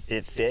because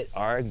it fit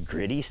our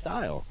gritty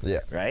style.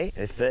 Yeah. Right?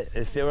 If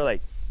they were like,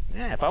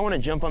 yeah, if I want to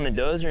jump on the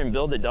dozer and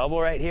build a double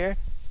right here,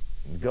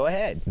 go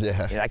ahead.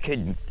 Yeah. I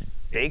couldn't.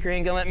 Baker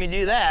ain't gonna let me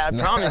do that. I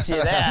promise you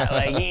that.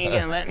 Like, he ain't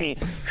gonna let me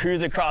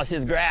cruise across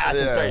his grass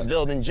and start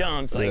building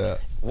jumps. Like,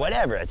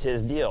 whatever. It's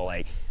his deal.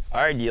 Like,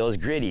 our deal is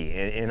gritty,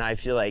 and I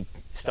feel like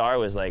Star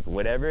was like,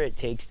 whatever it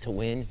takes to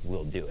win,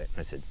 we'll do it.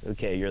 I said,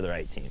 okay, you're the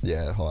right team.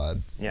 Yeah, hard.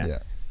 Yeah.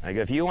 Like,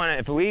 if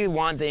we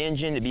want the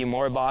engine to be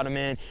more bottom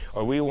end,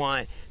 or we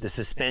want the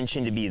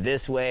suspension to be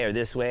this way or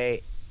this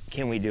way,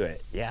 can we do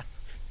it? Yeah.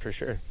 For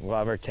sure. We'll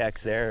have our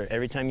techs there.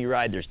 Every time you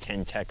ride, there's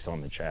 10 techs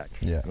on the track.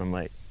 Yeah. And I'm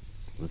like,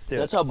 let's do it.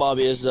 That's how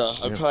Bobby is, though.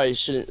 I probably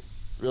shouldn't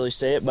really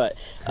say it, but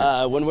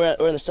when we're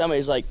in the semi,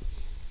 he's like,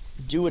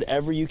 do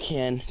whatever you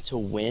can to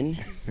win.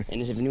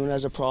 And if anyone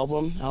has a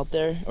problem out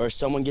there, or if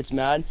someone gets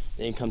mad,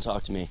 they can come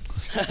talk to me.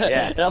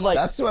 Yeah. And I'm like,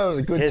 that's what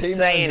a good his team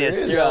saying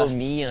is. Throw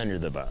me under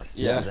the bus.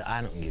 Yeah. Like,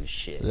 I don't give a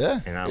shit. Yeah.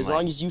 And I'm as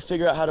long as you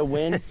figure out how to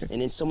win,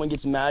 and if someone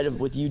gets mad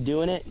with you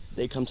doing it,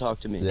 they come talk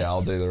to me. Yeah,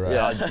 I'll do the rest.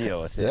 Yeah, I'll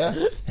deal with it. Yeah,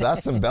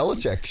 that's some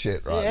Belichick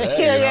shit right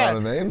there. You know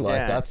what I mean?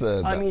 Like, that's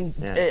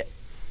a...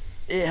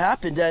 It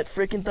happened at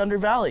freaking Thunder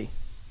Valley.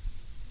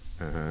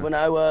 When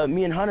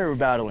me and Hunter were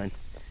battling.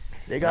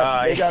 They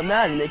got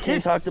mad and they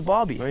came talk to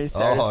Bobby.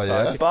 Oh,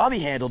 yeah? Bobby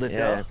handled it,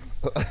 though.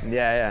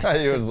 Yeah.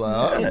 He was like,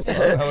 I don't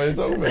know what you're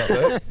talking about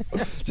there.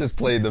 Just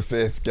played the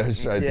fifth, go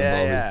straight to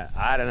Bobby. Yeah,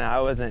 I don't know. I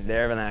wasn't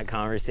there for that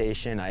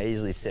conversation. I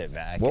usually sit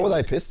back. What were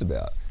they pissed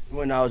about?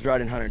 When I was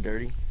riding Hunter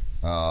dirty.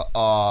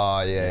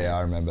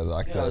 I remember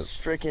that. I was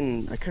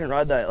freaking, I couldn't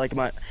ride that. Like,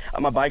 my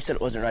bike said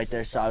it wasn't right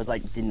there, so I was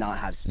like, did not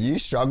have speed. You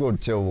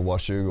struggled till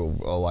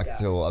Washougal, or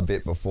till a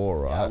bit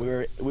before, right?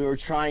 Yeah, we were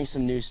trying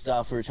some new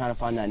stuff. We were trying to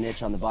find that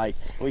niche on the bike,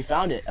 and we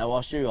found it at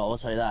Washougal, I'll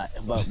tell you that.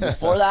 But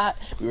before that,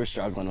 we were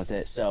struggling with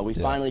it. So we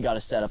finally got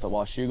a setup at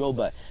Washougal,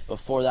 but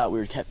before that,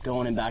 we kept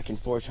going and back and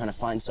forth trying to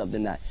find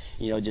something that,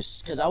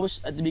 just, because I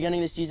was, at the beginning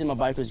of the season, my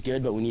bike was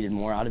good, but we needed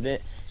more out of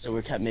it. So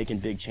we kept making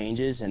big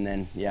changes, and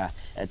then,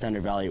 at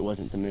Thunder Valley, it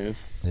wasn't the move.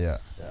 Yeah.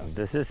 So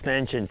the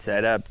suspension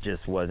setup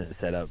just wasn't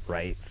set up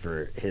right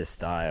for his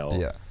style.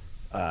 Yeah.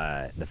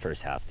 The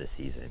first half of the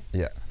season.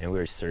 Yeah. And we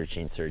were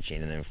searching,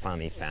 and then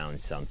finally found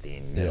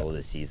something middle of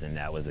the season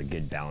that was a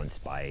good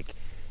balanced bike,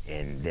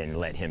 and then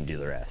let him do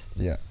the rest.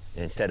 Yeah.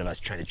 And instead of us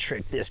trying to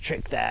trick this,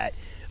 trick that,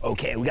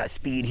 okay, we got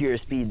speed here,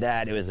 speed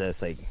that, it was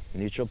just like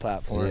neutral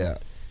platform. Yeah.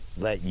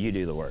 Let you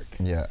do the work.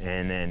 Yeah.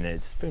 And then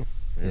it's boom.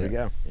 There we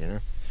go.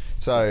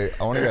 So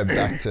I want to go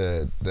back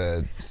to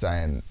the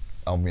saying,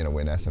 I'm going to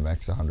win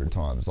SMX 100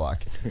 times.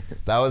 Like,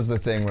 that was the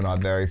thing when I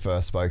very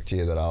first spoke to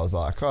you, that I was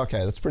like,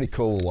 okay, that's pretty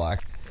cool.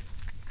 Like,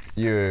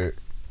 you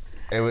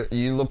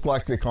look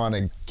like the kind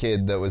of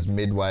kid that was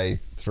midway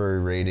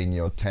through reading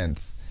your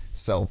 10th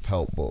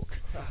self-help book,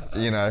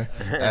 and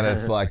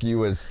it's like you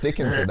were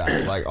sticking to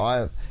that. Like,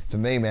 for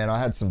me, man, I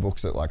had some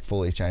books that like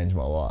fully changed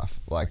my life.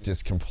 Like,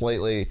 just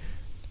completely.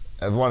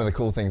 One of the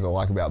cool things I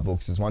like about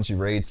books is once you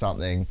read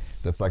something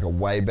that's like a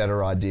way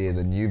better idea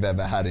than you've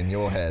ever had in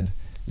your head,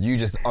 you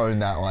just own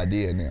that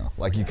idea now.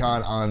 Like, you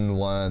can't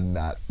unlearn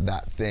that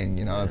thing,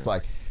 It's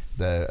like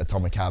the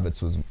Atomic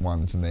Habits was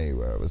one for me,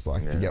 where it was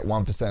like, if you get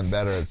 1%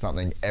 better at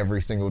something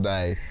every single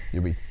day,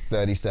 you'll be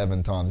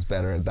 37 times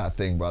better at that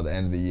thing by the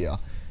end of the year.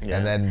 Yeah.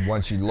 And then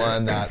once you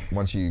learn that,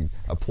 once you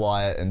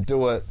apply it and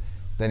do it,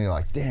 then you're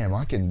like, damn,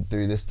 I can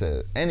do this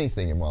to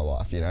anything in my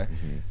life, you know?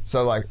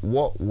 So, like,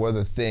 what were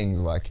the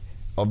things, like,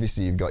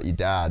 obviously you've got your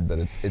dad, but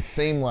it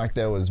seemed like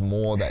there was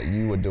more that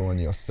you were doing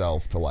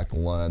yourself to, like,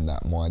 learn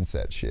that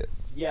mindset shit.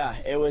 Yeah,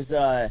 it was,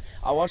 I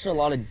watched a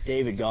lot of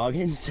David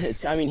Goggins.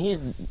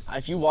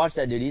 If you watch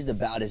that dude, he's the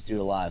baddest dude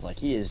alive. Like,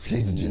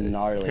 he's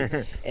gnarly.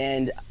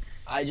 And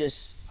I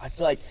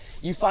feel like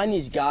you find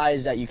these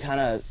guys that you kind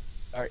of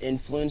are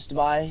influenced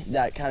by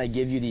that kind of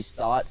give you these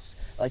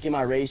thoughts. Like in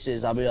my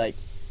races, I'll be like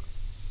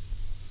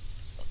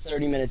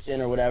 30 minutes in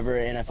or whatever,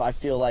 and if I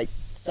feel like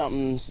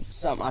something,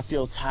 I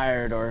feel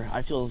tired or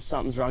I feel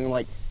something's wrong, I'm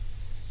like,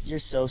 you're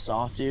so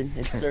soft, dude.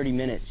 It's 30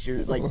 minutes.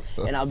 You're like,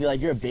 and I'll be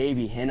like, you're a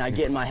baby. And I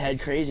get in my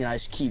head crazy and I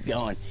just keep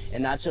going.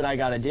 And that's what I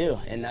got to do.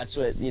 And that's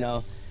what,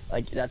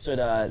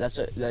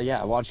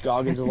 I watch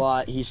Goggins a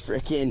lot. He's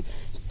freaking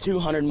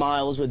 200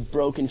 miles with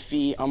broken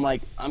feet. I'm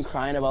like, I'm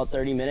crying about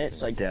 30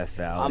 minutes. Like, Death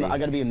Valley. I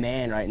got to be a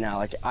man right now.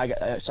 Like,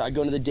 so I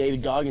go into the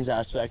David Goggins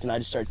aspect and I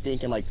just start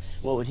thinking, like,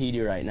 what would he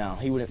do right now?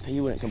 He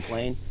wouldn't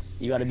complain.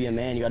 You got to be a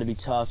man. You got to be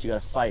tough. You got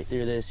to fight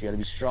through this. You got to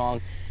be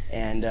strong.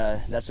 And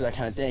that's what I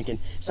kind of think. And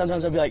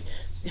sometimes I'll be like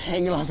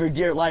hanging on for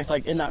dear life.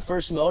 Like in that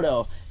first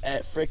moto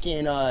at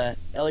freaking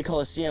LA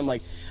Coliseum,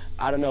 like,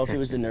 I don't know if it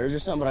was the nerves or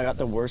something, but I got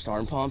the worst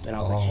arm pump and I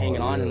was like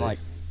hanging on and like,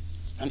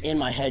 I'm in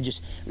my head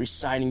just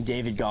reciting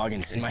David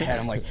Goggins in my head.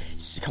 I'm like,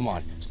 come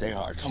on, stay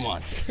hard, come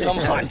on,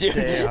 dude.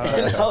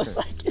 And I was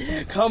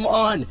like, come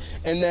on.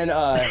 And then,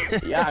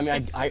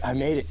 I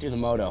made it through the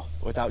moto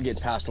without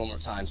getting past one more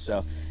time.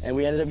 So, and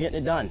we ended up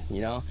getting it done,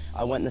 you know.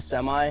 I went in the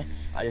semi,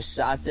 I just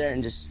sat there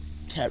and just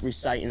kept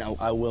reciting,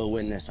 I will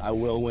win this, I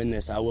will win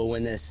this, I will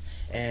win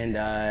this. And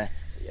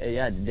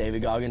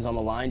David Goggins on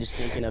the line, just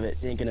thinking of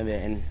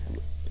it, and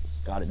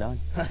got it done.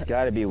 It's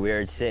got to be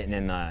weird sitting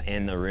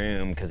in the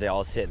room because they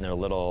all sit in their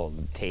little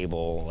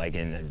table, like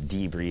in a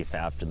debrief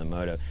after the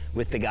moto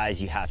with the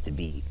guys you have to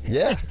beat.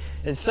 Yeah,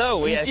 it's so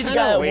weird. You see it's the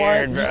guy that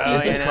weird, won. Bro,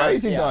 it's a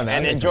crazy dynamic.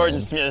 And then Jordan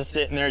Smith's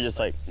sitting there just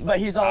like, but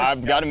he's all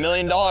I've got $1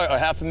 million or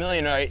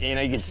 $500,000, right? You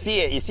know, you can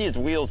see it. You see his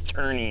wheels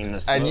turning. In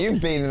the smoke. And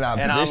you've been in that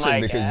position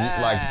like,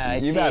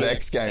 because you've had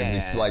X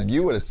Games. Like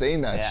you would have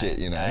seen that shit,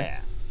 you know.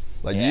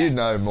 Like, you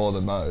know more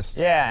than most.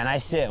 Yeah, and I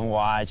sit and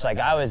watch. Like,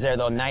 I was there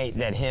the night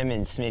that him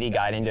and Smitty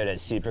got into it at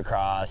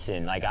Supercross,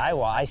 and, like,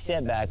 I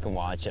sit back and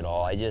watch it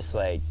all. I just,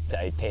 like,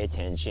 I pay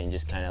attention,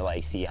 just kind of,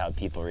 like, see how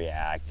people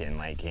react, and,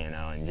 like, you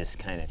know, and just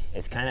kind of,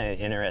 it's kind of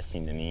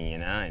interesting to me, you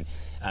know,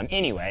 and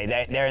anyway,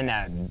 they're in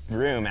that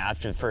room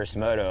after the first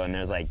moto, and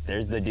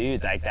there's the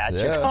dude, like, that's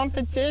your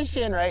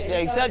competition, right?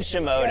 Except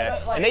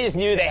Shimoda. And they just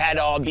knew they had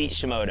to all beat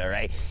Shimoda,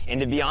 right?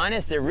 And to be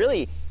honest,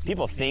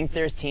 people think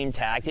there's team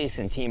tactics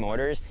and team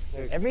orders.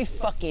 Every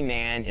fucking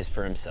man is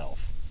for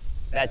himself.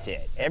 That's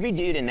it. Every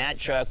dude in that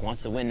truck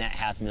wants to win that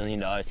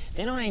 $500,000.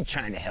 They ain't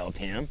trying to help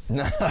him.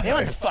 No. They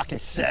want the fucking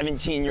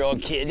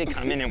 17-year-old kid to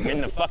come in and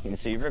win the fucking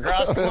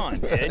Supercross. Come on,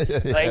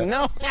 dude. Like,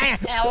 no,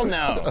 hell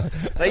no.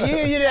 Like,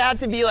 you'd have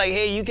to be like,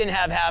 hey, you can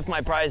have half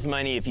my prize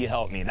money if you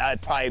help me.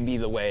 That'd probably be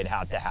the way it'd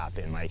have to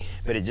happen. Like,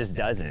 but it just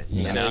doesn't.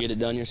 You gotta get it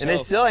done yourself. And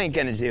they still ain't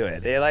gonna do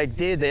it. They're like,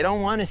 dude, they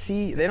want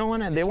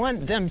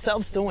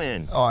themselves to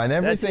win. Oh, and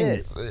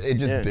everything, it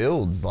just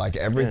builds. Like,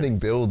 everything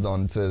builds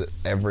onto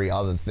every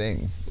other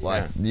thing.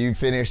 Like, you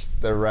finished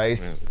the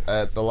race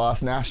at the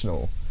last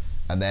national,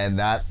 and then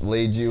that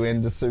leads you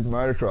into super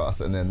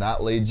motocross, and then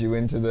that leads you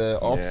into the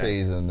off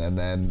season, and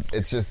then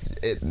it's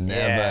just, it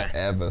never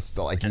ever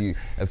stops. Like,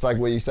 it's like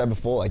what you said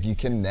before, like, you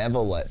can never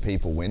let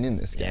people win in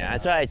this game. Yeah,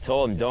 that's why I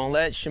told him, don't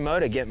let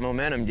Shimoda get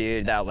momentum,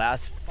 dude. That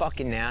last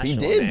fucking national, he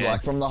did, man.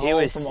 like, from the whole, he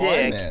was from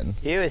sick.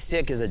 Ironman. He was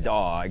sick as a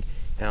dog.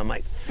 And I'm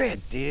like, frick,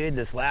 dude,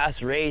 this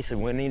last race,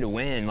 and we need to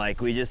win. Like,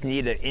 we just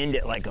need to end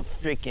it like a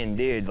freaking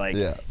dude. Like,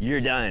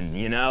 you're done,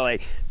 you know?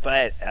 Like,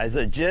 but he's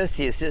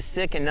just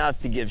sick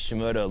enough to give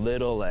Shimoda a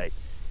little, like,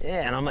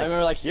 and I'm like, I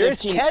remember like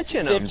 15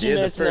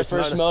 minutes in the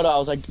first moto, I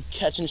was like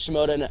catching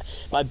Shimoda, and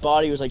my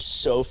body was like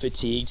so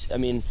fatigued. I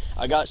mean,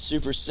 I got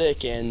super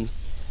sick, and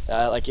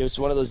like it was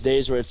one of those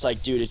days where it's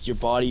like, dude, it's your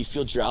body, you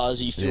feel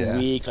drowsy, you feel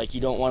weak, like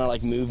you don't want to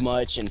like move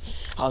much. And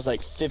I was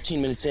like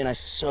 15 minutes in, I was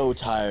so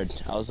tired.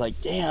 I was like,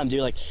 damn,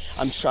 dude, like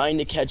I'm trying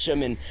to catch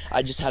him, and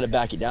I just had to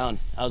back it down.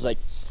 I was like,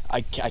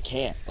 I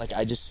can't, like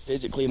I just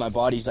physically, my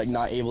body's like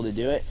not able to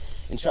do it.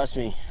 And trust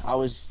me, I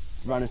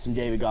was running some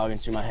David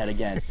Goggins through my head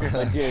again.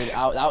 But dude,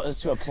 that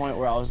was to a point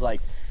where I was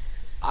like,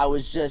 I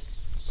was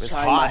just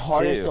trying my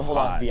hardest to hold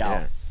off Vial.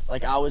 Yeah.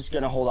 Like, I was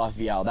going to hold off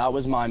Vial. That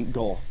was my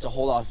goal, to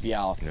hold off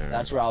Vial. Yeah.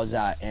 That's where I was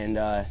at. And,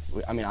 I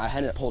mean, I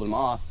ended up holding him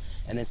off.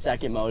 And then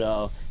second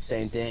moto,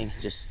 same thing.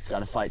 Just got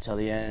to fight till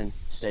the end,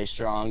 stay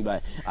strong.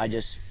 But I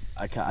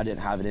didn't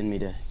have it in me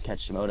to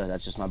catch Shimoda.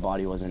 That's just my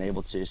body wasn't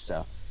able to,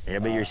 so. Yeah,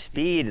 but your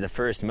speed, the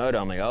first moto,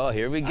 I'm like, oh,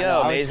 here we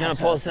go. Maybe he's going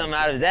to pull something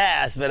out of his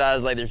ass. But I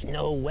was like, there's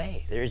no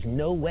way. There's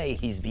no way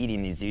he's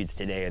beating these dudes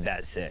today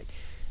that sick.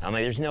 I'm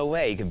like, there's no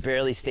way. He could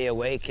barely stay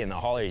awake in the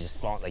hauler. He's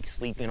just like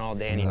sleeping all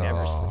day, and he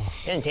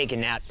didn't take a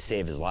nap to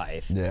save his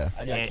life. Yeah.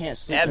 I can't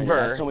sleep. I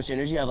have so much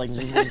energy. I have like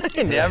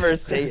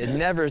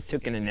never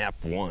taken a nap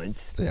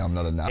once. Yeah, I'm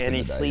not a nap. And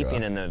he's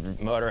sleeping in the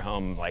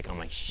motorhome. Like, I'm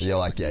like, shit. You're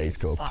like, yeah, he's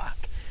cooked. Fuck.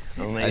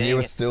 Like, and you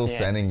were still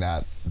sending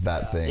that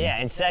thing.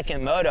 Yeah, in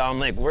second moto, I'm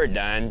like, we're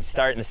done.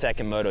 Starting the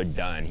second moto,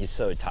 done. He's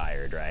so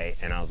tired, right?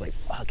 And I was like,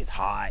 fuck, it's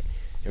hot.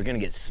 We're gonna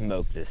get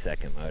smoked this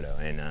second moto,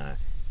 and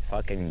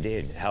fucking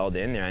dude held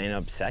in there. I ended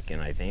up second,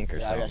 I think, or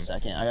something. I got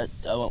second.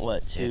 I went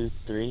what, 2,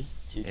 3,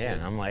 2, 2. Yeah,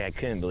 and I'm like, I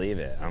couldn't believe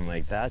it. I'm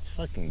like, that's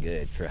fucking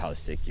good for how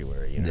sick you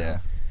were, you know.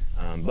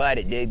 Yeah. But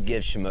it did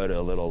give Shimoda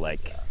a little like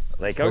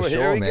For oh, sure,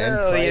 here we man.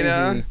 go, Crazy, you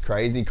know?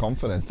 crazy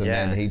confidence, and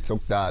then he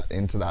took that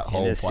into that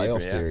whole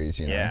playoff series,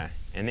 you know. Yeah,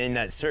 and then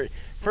that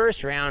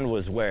first round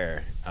was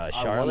where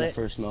Charlotte. I won the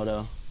first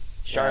moto.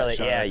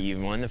 Charlotte, you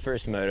won the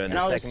first moto, and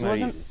the second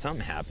moto,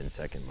 something happened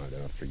second moto,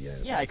 I forget.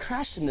 Yeah, I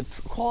crashed in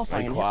the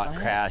qualifying.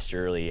 Crashed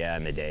early,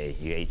 in the day.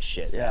 You ate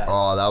shit. Yeah.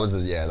 Oh, that was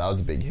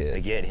a big hit. A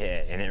good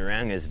hit, and it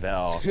rang his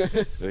bell.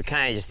 We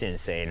kind of just didn't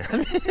say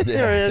nothing. Yeah.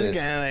 We were just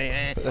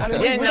kind of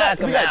like,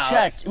 we got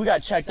checked. We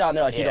got checked out, and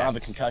they're like, you don't have a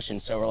concussion,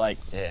 so we're like,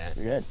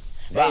 you're good.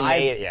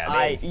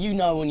 But you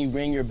know, when you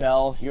ring your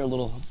bell, you're a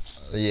little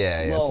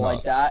it's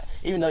like that.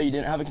 Even though you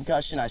didn't have a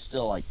concussion, I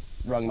still like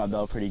rung my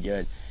bell pretty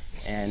good,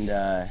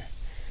 and.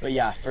 But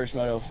yeah, first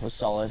moto was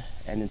solid,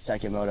 and then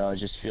second moto, I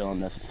was just feeling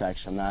the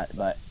effects from that.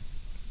 But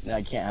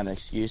I can't have an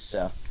excuse,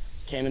 so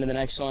came into the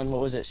next one. What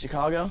was it?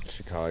 Chicago.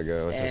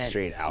 Chicago. It's a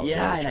straight outdoor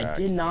track. And I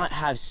did not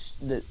have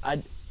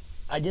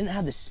I didn't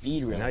have the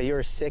speed really. No, you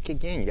were sick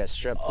again. You got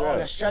strep throat. Oh, I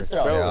got strep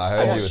throat. Yeah, I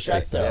heard you were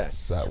sick that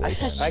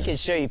weekend. If I could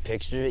show you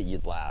pictures of it,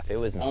 you'd laugh. It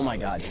was. Oh my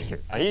god.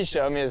 He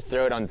showed me his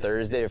throat on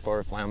Thursday before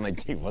we fly. I'm like,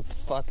 dude, what the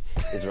fuck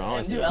is wrong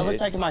with you? Dude, I looked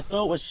like my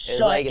throat was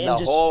shut. Like the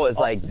hole was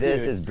like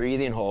this. His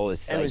breathing hole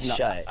was like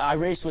shut. I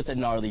raced with a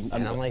gnarly.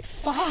 And I'm like,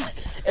 fuck.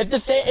 If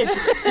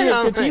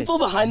the people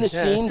behind the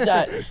scenes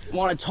that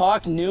want to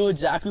talk knew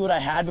exactly what I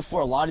had before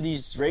a lot of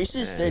these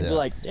races, they'd be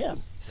like, damn.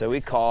 So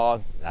we call,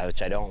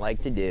 which I don't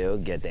like to do,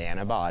 get the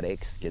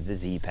antibiotics, get the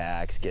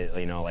Z-Packs,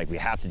 we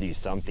have to do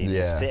something.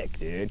 He's sick,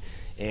 dude.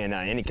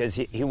 And because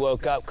he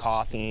woke up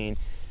coughing,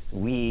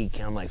 weak,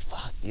 and I'm like,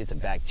 fuck, dude, it's a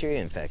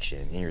bacteria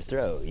infection in your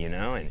throat, you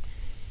know? And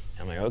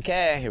I'm like,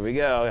 okay, here we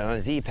go. I'm on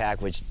a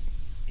Z-Pack, which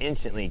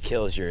instantly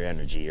kills your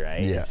energy,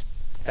 right? Yeah. It's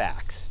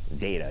facts,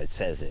 data, it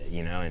says it,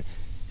 you know? And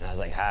I was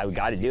like, we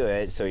got to do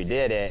it. So we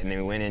did it, and then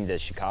we went into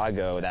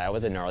Chicago. That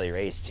was a gnarly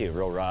race, too,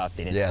 real rough.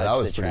 They didn't touch the track. Yeah, that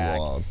was pretty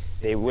wild.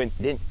 They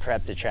didn't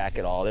prep the track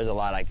at all. There's a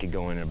lot I could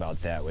go in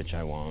about that, which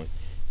I won't.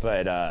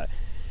 But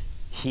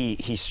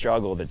he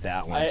struggled at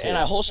that one, too. And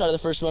I whole shot of the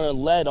first one and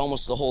led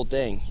almost the whole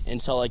thing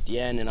until like the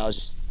end, and I was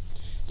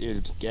just,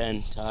 dude,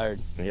 again, tired.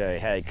 Yeah,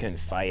 I couldn't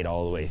fight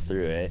all the way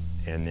through it.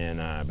 And then,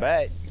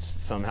 but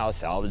somehow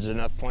salvaged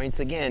enough points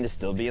again to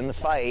still be in the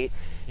fight.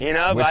 You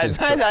know, by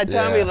that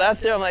time we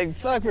left there, I'm like,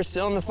 fuck, we're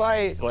still in the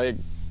fight. Like,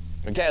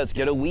 okay, let's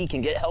get a week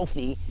and get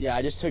healthy. Yeah,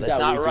 I just took that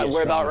week. Let's not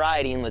worry about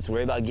riding. Let's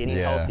worry about getting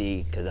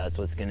healthy, because that's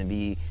what's going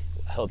to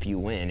help you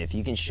win. If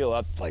you can show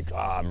up like,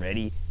 I'm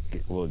ready,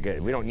 well,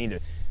 good. We don't need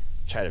to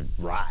try to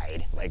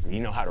ride. Like,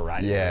 you know how to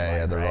ride.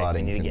 The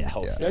riding. We need to get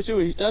healthy. That's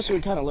what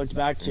we kind of looked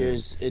back to.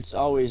 Is it's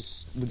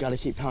always we got to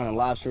keep pounding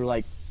laps. We're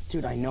like,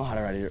 dude, I know how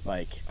to ride a dirt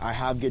bike. I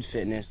have good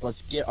fitness.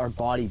 Let's get our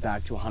body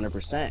back to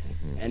 100%.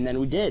 And then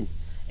we did.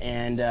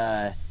 And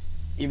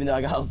even though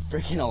I got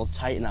freaking all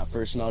tight in that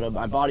first moto,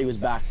 my body was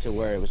back to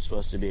where it was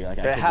supposed to be. Like,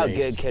 but how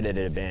good could it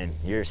have been?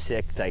 You're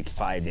sick like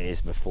 5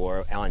 days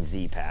before on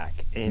Z-Pack,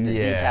 and the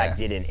Z-Pack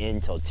didn't end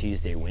until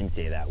Tuesday,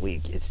 Wednesday that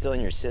week. It's still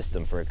in your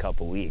system for a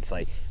couple weeks.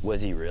 Like,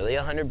 was he really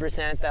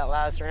 100% that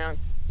last round?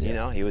 Yeah. You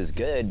know, he was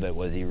good, but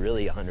was he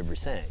really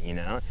 100%? You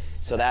know,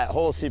 so that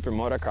whole super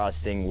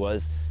motocross thing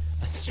was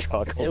a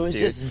struggle. It was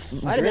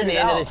just might have been the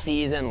end of the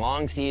season,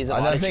 long season.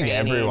 I think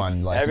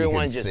everyone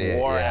just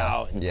wore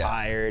out and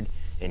tired.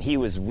 And he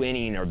was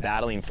winning or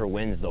battling for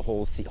wins the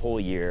whole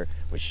year,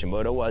 which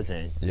Shimoda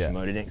wasn't. Yeah.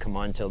 Shimoda didn't come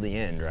on till the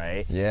end,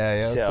 right?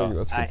 Yeah, so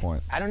that's a good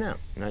point. I don't know.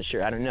 I'm not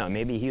sure. I don't know.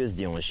 Maybe he was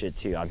dealing with shit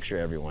too. I'm sure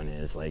everyone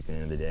is, like, at the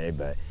end of the day.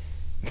 But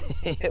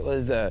it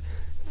was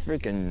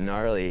freaking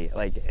gnarly.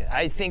 Like,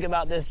 I think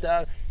about this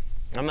stuff.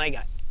 I'm like,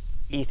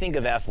 you think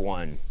of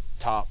F1,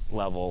 top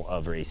level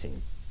of racing.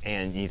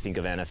 And you think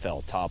of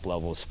NFL, top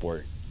level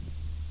sport.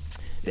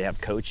 They have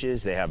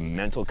coaches. They have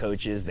mental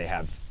coaches. They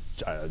have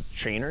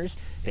trainers.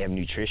 They have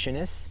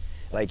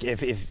nutritionists. Like,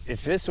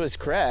 if this was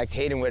correct,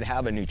 Haiden would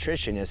have a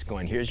nutritionist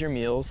going, here's your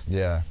meals.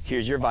 Yeah.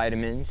 Here's your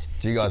vitamins.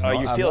 Do you guys not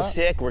you have feel that?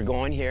 Sick, we're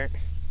going here.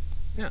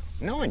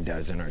 No one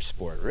does in our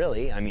sport,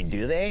 really. I mean,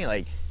 do they?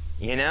 Like,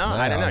 you know? No,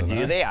 I don't know.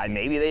 Do they?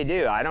 Maybe they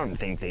do. I don't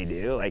think they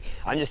do. Like,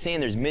 I'm just saying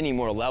there's many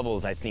more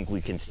levels I think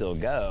we can still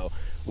go,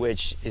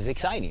 which is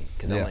exciting.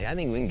 Because I'm like, I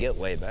think we can get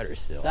way better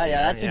still.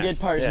 That's the good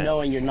part is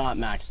knowing you're not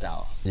maxed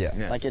out.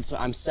 Yeah. Like,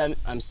 I'm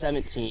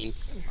 17.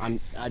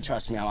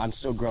 Trust me, I'm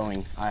still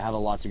growing. I have a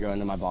lot to grow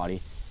into my body.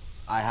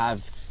 I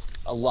have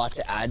a lot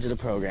to add to the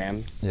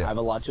program. Yeah. I have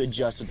a lot to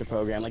adjust with the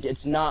program. Like,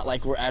 it's not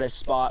like we're at a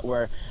spot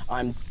where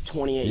I'm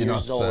 28 You're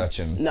years old. not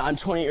searching. No, I'm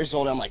 28 years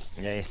old. And I'm like,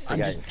 I'm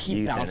just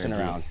keep bouncing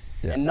around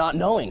and not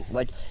knowing.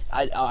 Like,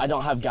 I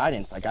don't have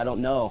guidance. Like, I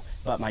don't know.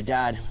 But my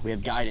dad, we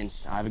have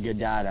guidance. I have a good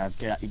dad. I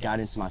have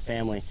guidance in my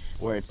family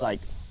where it's like,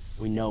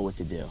 we know what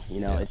to do. You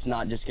know, it's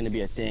not just going to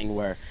be a thing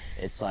where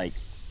it's like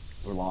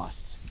we're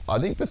lost. I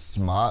think the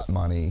smart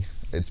money,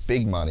 it's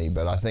big money,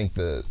 but I think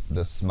the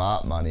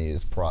smart money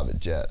is private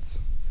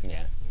jets.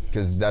 Yeah.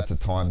 Because that's a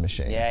time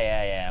machine.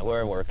 Yeah.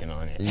 We're working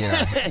on it. You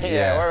know,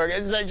 yeah. We're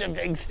working. It's such a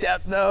big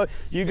step, though.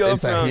 You go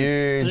It's from a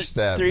huge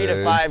step, $3 to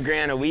dude. $5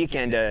 grand a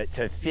weekend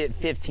to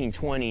 15,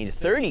 20 to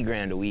 30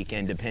 grand a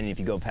weekend, depending if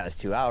you go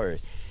past 2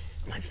 hours.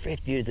 I'm like,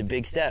 frick, dude, it's a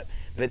big step.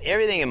 But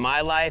everything in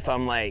my life,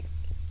 I'm like,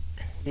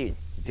 dude,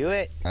 do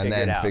it, and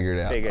then figure it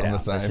out. Figure it I'm out. the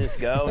same. Let's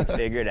just go and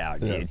figure it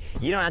out, Yeah. dude.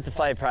 You don't have to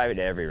fly private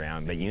every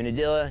round, but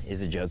Unadilla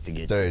is a joke to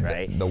get Dude, to,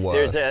 right? the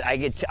worst.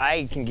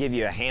 I can give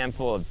you a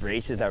handful of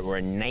races that were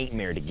a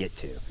nightmare to get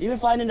to. Even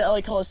flying into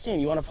LA Coliseum,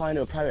 you want to fly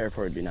into a private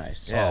airport would be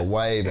nice. Oh,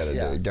 way better,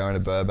 Yeah. dude. Going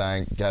to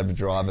Burbank, have a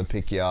driver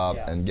pick you up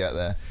and get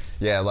there.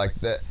 Yeah, like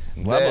that.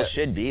 Level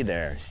should be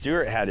there.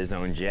 Stewart had his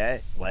own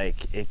jet. Like,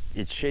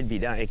 it should be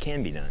done. It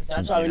can be done.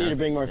 That's why we need to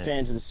bring more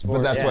fans to the sport.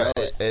 But that's what,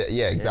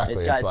 exactly.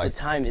 It's got it's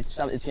time. It's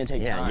going to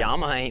take time.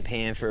 Yamaha ain't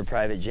paying for a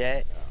private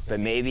jet, but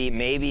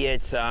maybe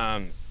it's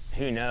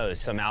who knows,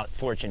 some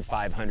Fortune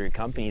 500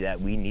 company that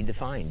we need to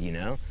find, you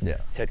know,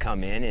 to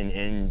come in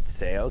and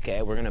say,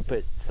 okay, we're gonna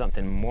put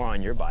something more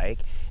on your bike.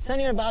 It's not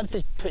even about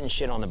putting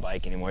shit on the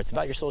bike anymore. It's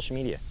about your social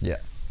media. Yeah.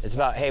 It's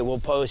about, hey, we'll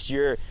post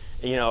your,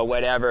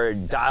 whatever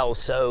Dial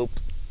Soap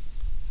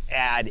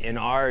ad in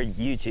our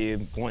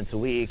YouTube once a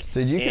week.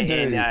 Dude, you can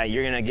and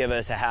you're gonna give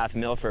us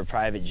 $500,000 for a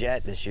private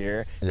jet this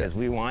year because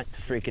we want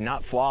to freaking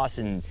not floss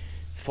and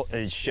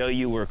show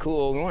you we're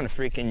cool. We want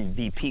to freaking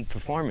be peak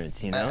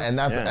performance, you know. And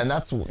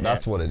that's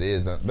what it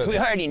is. But we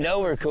already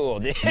know we're cool,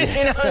 dude. You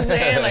know what I'm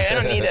saying? Like, I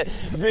don't need to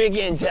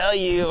freaking tell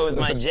you it was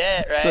my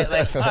jet, right?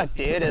 Like, fuck,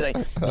 dude. It's like,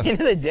 at the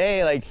end of the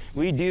day, like,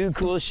 we do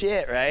cool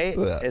shit, right?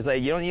 Yeah. It's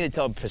like, you don't need to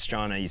tell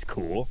Pastrana he's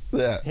cool.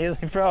 Yeah. He's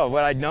like, bro,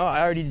 what I know, I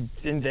already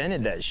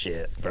invented that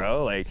shit,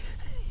 bro. Like,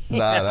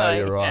 no,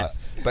 you're right.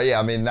 But yeah,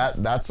 I mean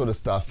that sort of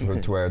stuff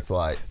to where it's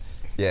like,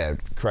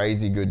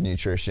 crazy good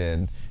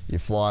nutrition. You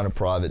fly on a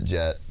private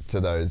jet to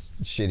those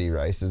shitty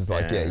races.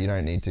 Like, you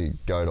don't need to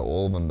go to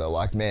all of them. But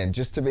like, man,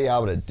 just to be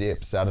able to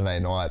dip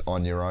Saturday night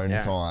on your own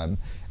time,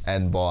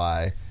 and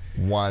by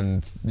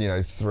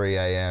 3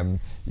 a.m.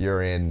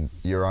 you're in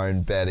your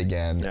own bed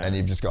again, and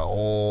you've just got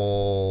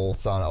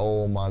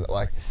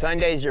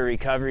Sunday's your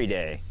recovery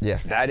day. Yeah.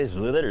 That is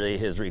literally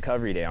his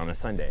recovery day on a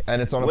Sunday.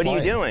 And it's on a plane. What are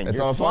you doing? It's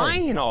you're on a plane.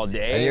 flying all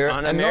day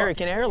on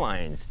American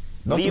Airlines.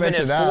 Not leaving to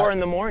mention at that, 4 in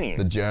the morning.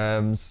 The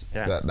germs.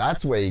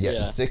 That's where you're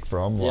getting sick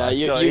from. Like.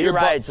 Yeah, you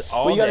ride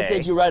all day. You got to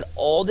think, you ride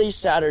all day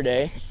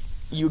Saturday.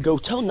 You go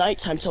till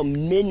nighttime, till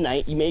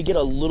midnight. You may get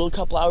a little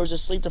couple hours of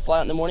sleep to fly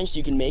out in the morning so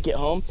you can make it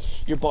home.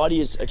 Your body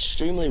is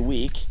extremely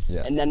weak.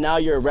 Yeah. And then now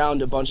you're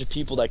around a bunch of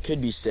people that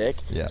could be sick.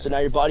 Yeah. So now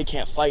your body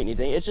can't fight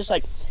anything. It's just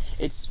like,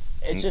 it's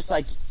just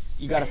like,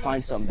 you got to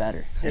find something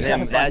better. And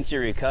then that's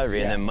your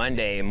recovery. And then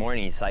Monday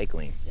morning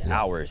cycling.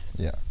 Hours.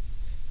 Yeah.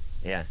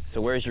 Yeah. So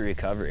where's your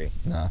recovery?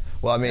 Nah.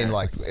 Well, I mean,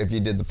 like, if you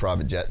did the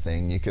private jet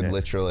thing, you could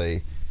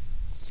literally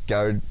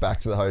go back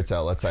to the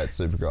hotel. Let's say it's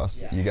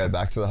Supercross. You go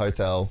back to the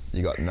hotel.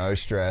 You got no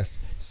stress.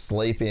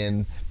 Sleep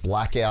in.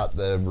 Black out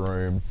the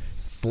room.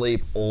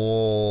 Sleep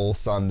all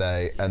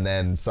Sunday, and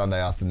then Sunday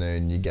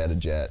afternoon you get a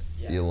jet.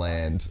 You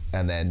land,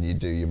 and then you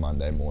do your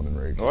Monday morning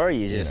routine. Or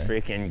you just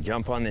freaking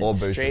jump on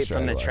the straight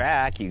from the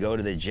track. You go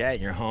to the jet,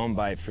 and you're home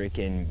by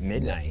freaking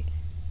midnight.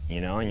 You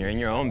know, and you're in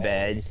your own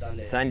bed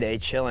Sunday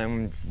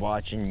chilling,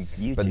 watching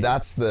YouTube. But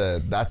that's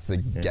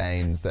the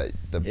gains that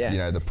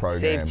the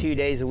program. Save 2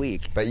 days a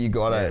week. But you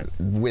gotta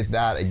with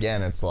that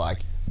again. It's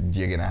like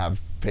you're gonna have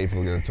people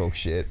who are gonna talk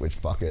shit, which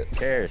fuck it. Who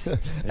cares?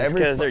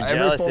 Because they're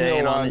jealous they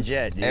ain't on the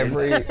jet, dude.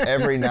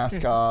 Every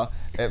NASCAR.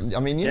 I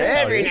mean,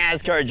 every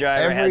NASCAR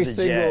driver has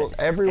a jet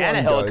everyone and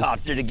a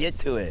helicopter to get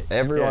to it.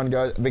 Everyone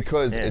goes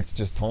because it's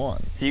just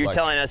time. So you're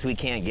telling us we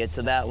can't get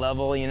to that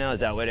level? You know,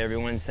 is that what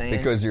everyone's saying?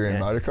 Because you're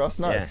in motocross?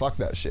 No, fuck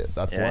that shit.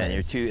 That's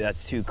lame.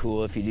 That's too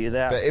cool if you do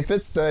that. But if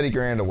it's 30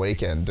 grand a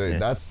weekend,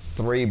 dude, that's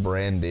 3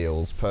 brand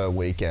deals per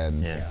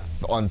weekend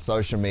on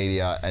social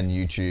media and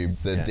YouTube.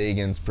 The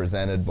Deegan's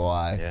presented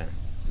by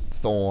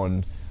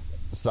Thorn.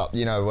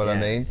 You know what I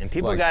mean? And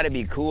people got to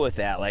be cool with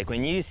that. Like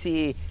when you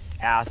see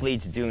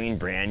athletes doing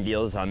brand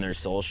deals on their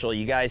social,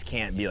 you guys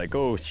can't be like,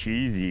 oh,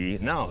 cheesy.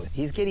 No,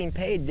 he's getting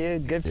paid,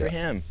 dude. Good for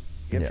him.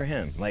 Good for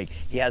him. Like,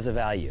 he has a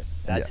value.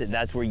 That's it.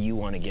 That's where you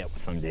want to get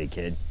someday,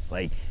 kid.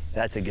 Like,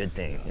 that's a good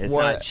thing. It's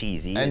not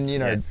cheesy. And,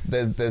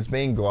 there's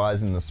been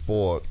guys in the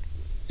sport,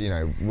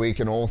 we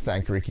can all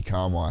thank Ricky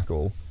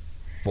Carmichael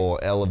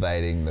for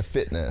elevating the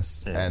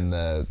fitness and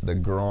the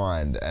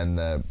grind and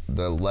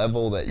the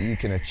level that you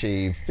can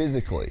achieve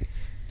physically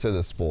to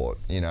the sport,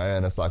 you know,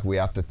 and it's like we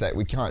have to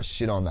we can't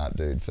shit on that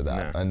dude for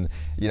that. No. And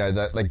you know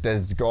that like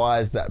there's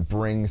guys that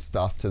bring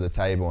stuff to the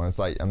table, and it's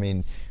like, I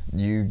mean,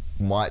 you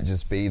might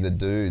just be the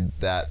dude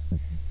that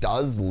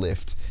does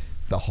lift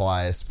the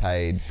highest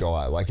paid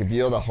guy. Like if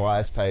you're the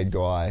highest paid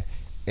guy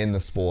in the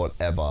sport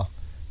ever,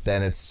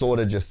 then it sort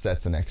of just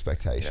sets an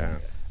expectation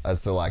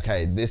as to like,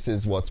 hey, this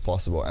is what's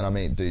possible. And I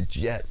mean, dude,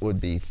 Jet would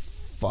be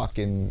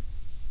fucking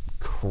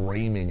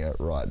creaming it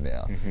right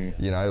now.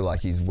 You know,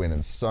 like he's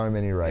winning so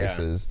many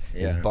races.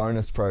 His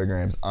bonus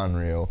program's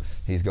unreal.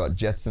 He's got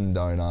Jets and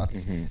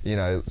Donuts. You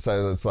know,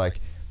 so it's like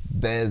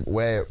there's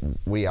where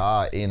we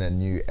are in a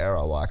new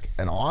era. Like,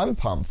 and I'm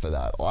pumped for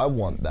that. I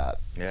want that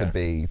to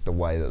be the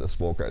way that the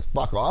sport goes.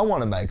 Fuck, I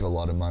want to make a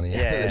lot of money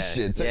out of this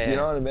shit too. You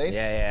know what I mean?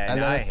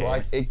 And then it's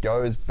like it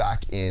goes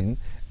back in,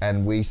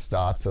 and we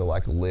start to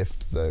like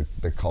lift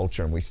the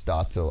culture, and we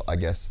start to, I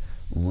guess,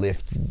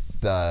 lift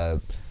the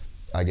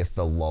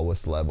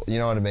lowest level. You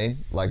know what I mean?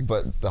 Like,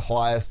 but the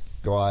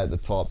highest guy at the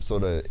top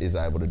sort of is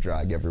able to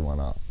drag everyone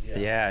up.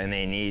 And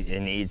it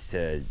needs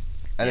to.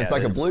 And it's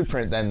like a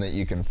blueprint then that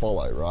you can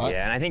follow, right?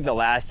 Yeah, and I think the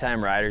last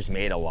time riders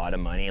made a lot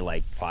of money,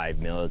 like 5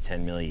 mil,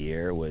 10 mil a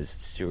year, was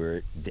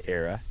Stewart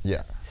era.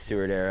 Yeah.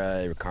 Stewart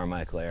era,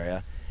 Carmichael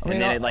era. And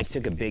then it like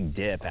took a big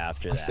dip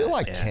after that. I feel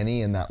like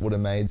Kenny and that would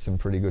have made some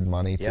pretty good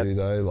money too,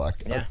 though.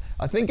 Like,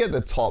 I think at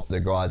the top, the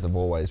guys have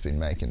always been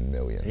making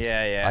millions.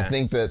 I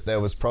think that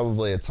there was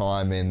probably a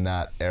time in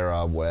that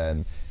era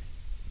when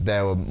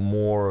there were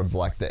more of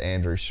like the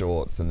Andrew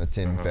Shorts and the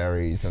Tim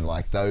Ferries, and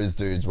like those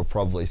dudes were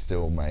probably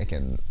still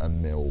making a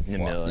mil. You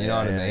know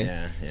what I mean?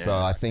 So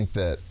I think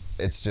that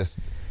it's just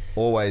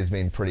always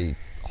been pretty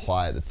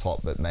high at the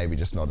top, but maybe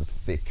just not as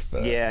thick for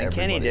everybody and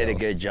Kenny did else. a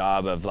good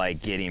job of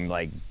like getting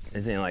like,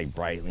 isn't it like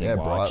Breitling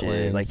watch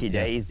Breitling. it? Like he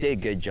did a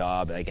good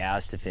job. Like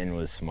Astafin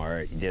was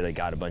smart. He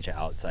got a bunch of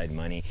outside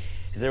money.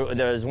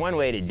 There's one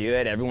way to do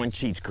it. Everyone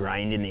keeps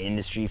grinding the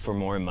industry for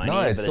more money.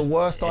 No, it's the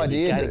worst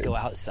idea, You got to dude. go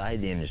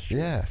outside the industry.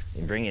 Yeah.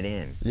 And bring it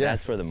in. Yeah.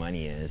 That's where the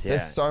money is.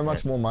 There's so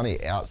much more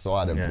money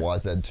outside of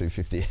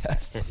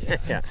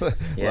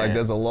YZ250Fs. Like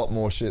there's a lot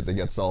more shit that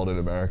gets sold in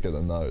America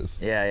than those.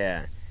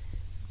 Yeah.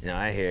 No,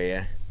 I hear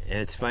you. And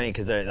it's funny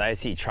because I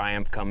see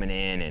Triumph coming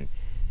in, and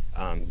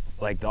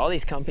like all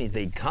these companies,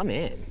 they come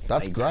in.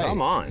 That's like, great.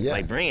 Come on, Yeah.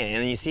 like bring it.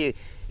 And then you see,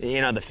 you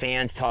know, the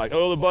fans talk,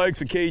 oh, the bike's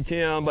a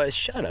KTM, but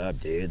shut up,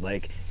 dude.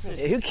 Like,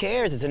 who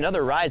cares? It's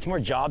another ride. It's more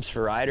jobs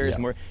for riders.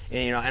 More,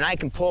 you know. And I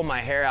can pull my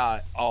hair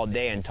out all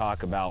day and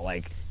talk about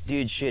like,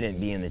 dude shouldn't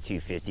be in the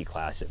 250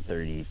 class at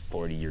 30,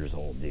 40 years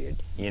old, dude.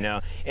 You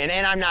know. And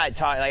I'm not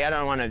talking like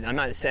I'm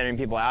not setting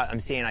people out. I'm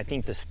saying I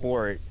think the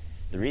sport.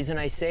 The reason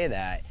I say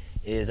that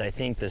is I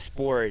think the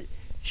sport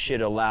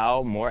should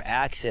allow more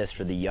access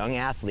for the young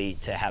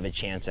athlete to have a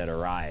chance at a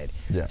ride.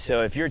 Yeah.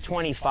 So if you're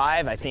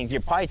 25, I think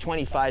you're probably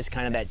 25 is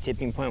kind of that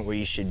tipping point where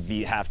you should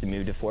have to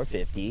move to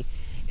 450.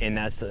 And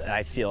that's,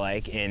 I feel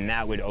like, and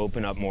that would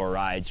open up more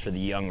rides for the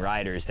young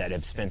riders that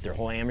have spent their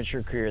whole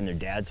amateur career in their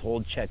dad's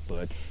whole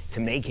checkbook to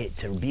make it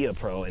to be a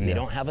pro, and they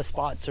don't have a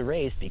spot to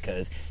race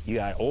because you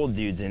got old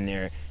dudes in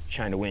there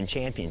trying to win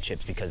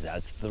championships because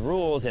that's the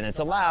rules and it's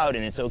allowed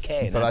and it's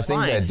okay. But I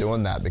think they're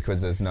doing that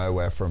because there's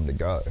nowhere for them to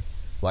go.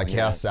 Like,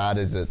 how sad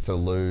is it to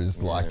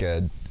lose like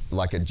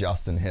a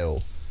Justin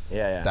Hill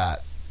that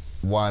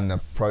won a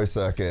pro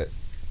circuit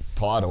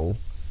title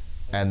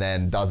and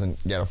then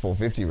doesn't get a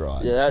 450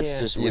 ride? Yeah, that's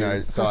just weird. You know,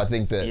 so I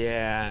think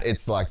that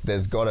it's like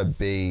there's got to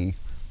be,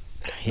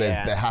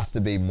 there has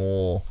to be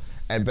more,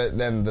 but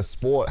then the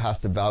sport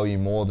has to value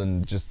more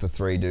than just the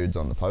three dudes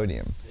on the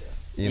podium.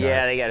 You know?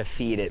 Yeah, they got to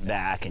feed it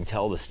back and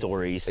tell the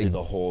stories through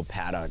the whole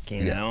paddock,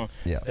 you know?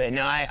 Yeah. But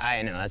no,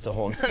 I know that's a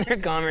whole other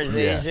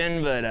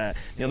conversation, but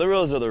you know, the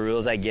rules are the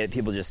rules. I get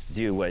people just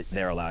do what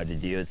they're allowed to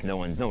do. It's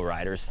no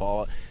rider's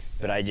fault.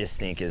 But I just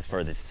think is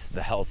for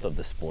the health of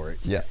the sport.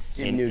 Yeah.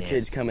 Getting new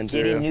kids coming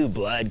through. Getting new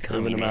blood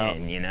coming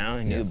in, you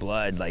know? New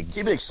blood. Like,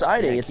 keep it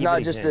exciting. It's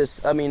not just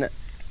this, I mean,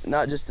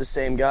 not just the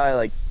same guy,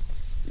 like,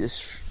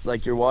 it's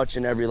like you're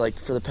watching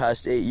for the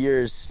past 8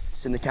 years,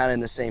 it's kind of in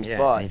the same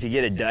spot. And if you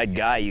get a dud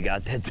guy, you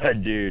got that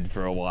dud dude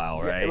for a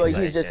while, right? Well,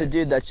 he's just a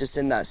dude that's just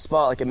in that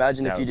spot. Like,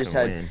 imagine if you just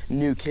had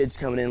new kids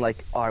coming in, like,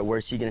 all right,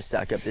 where's he going to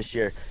stack up this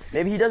year?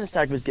 Maybe he doesn't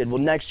stack up as good. Well,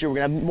 next year we're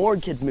going to have more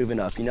kids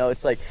moving up, you know?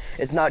 It's like,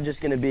 it's not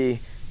just going to be,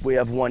 we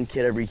have one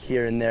kid every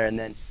here and there, and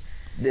then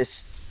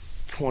this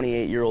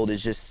 28-year-old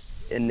is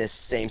just in this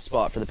same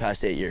spot for the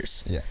past 8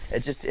 years. Yeah.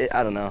 It's just,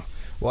 I don't know.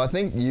 Well, I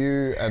think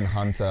you and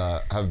Hunter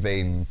have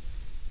been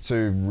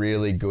two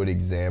really good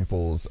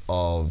examples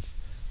of,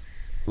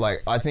 like,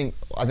 I think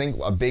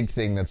a big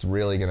thing that's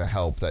really going to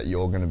help that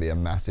you're going to be a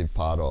massive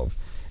part of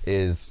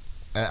is,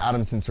 and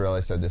Adam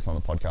Cincerelli said this on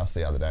the podcast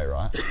the other day,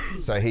 right?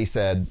 So he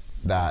said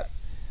that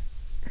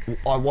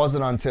I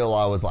wasn't until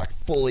I was like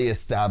fully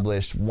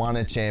established, won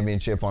a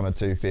championship on a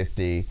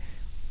 250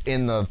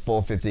 in the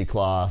 450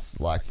 class,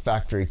 like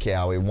factory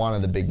Cowie, one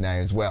of the big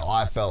names, where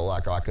I felt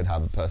like I could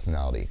have a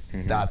personality.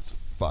 Mm-hmm. That's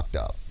fucked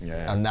up.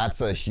 Yeah. And that's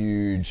a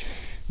huge,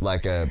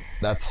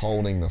 that's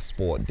holding the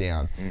sport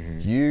down.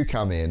 You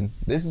come in,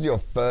 this is your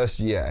first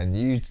year, and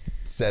you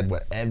said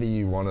whatever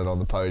you wanted on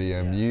the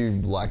podium. You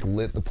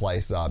lit the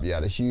place up. You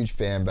had a huge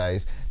fan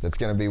base that's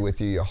going to be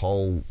with you your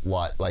whole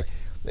life. Like,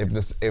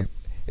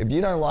 if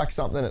you don't like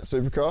something at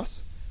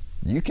Supercross,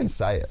 you can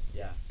say it.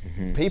 Yeah.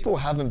 People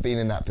haven't been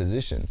in that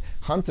position.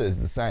 Hunter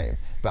is the same,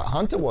 but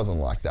Hunter wasn't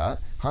like that.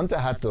 Hunter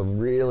had to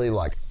really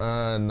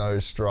earn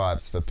those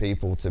stripes for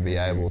people to be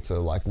able to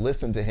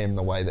listen to him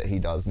the way that he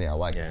does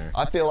now.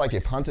 I feel like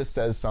if Hunter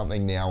says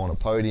something now on a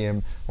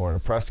podium or in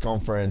a press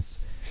conference,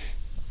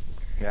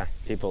 yeah,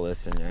 people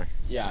listen.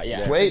 Yeah.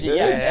 Sweet, dude.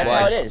 Yeah, that's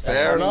how it is.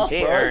 Fair enough,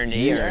 He bro. earned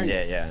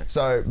it. Yeah.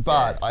 So,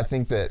 but I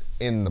think that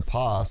in the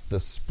past, the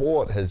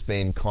sport has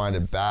been kind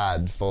of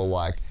bad for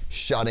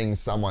shutting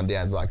someone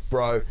down. It's like,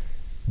 bro,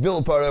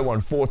 Villapoto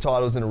won 4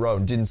 titles in a row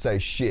and didn't say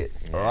shit.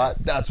 All right,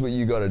 that's what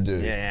you got to do.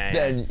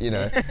 Then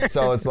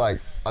so it's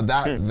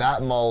that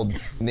mold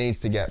needs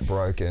to get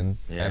broken.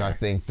 And I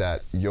think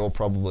that you're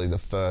probably the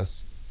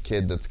first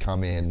kid that's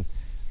come in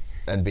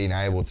and been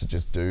able to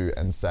just do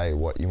and say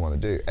what you want to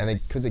do. And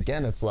because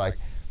again, it's like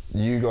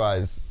you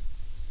guys,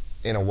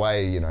 in a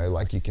way,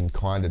 you can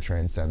kind of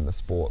transcend the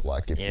sport.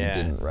 If you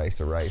didn't race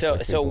a race.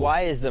 So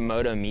why is the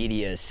moto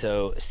media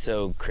so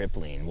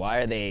crippling? Why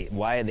are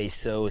they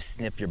so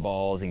snip your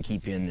balls and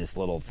keep you in this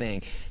little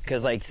thing?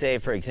 Because say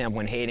for example,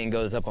 when Haiden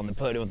goes up on the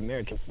podium with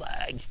American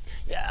flags,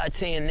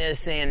 saying this,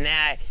 saying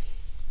that,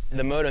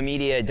 the moto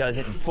media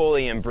doesn't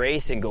fully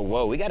embrace and go,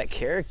 whoa, we got a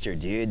character,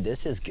 dude.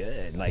 This is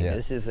good.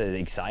 This is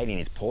exciting.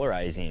 It's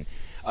polarizing.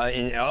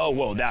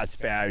 Well, that's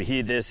bad.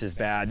 This is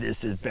bad.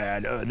 This is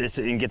bad.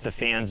 And get the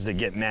fans to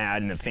get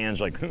mad, and the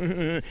fans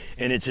and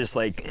it's just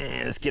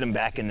let's get them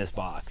back in this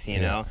box, you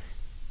know?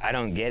 I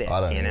don't get it.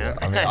 I don't know.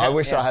 I mean, I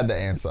wish I had the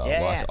answer.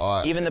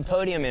 Even the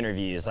podium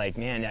interviews,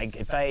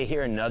 if I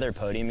hear another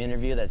podium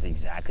interview that's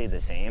exactly the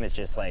same, it's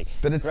just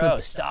bro,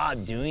 stop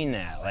doing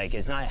that.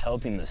 It's not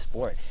helping the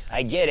sport.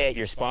 I get it.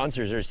 Your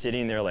sponsors are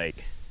sitting there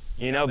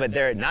but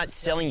they're not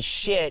selling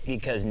shit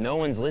because no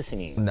one's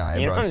listening. No,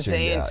 you know what I'm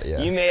saying?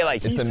 You may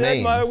he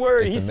said my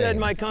word, he said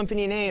my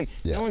company name.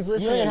 No one's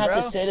listening, You don't even bro.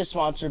 have to say the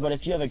sponsor, but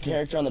if you have a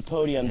character on the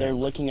podium, they're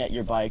looking at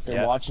your bike,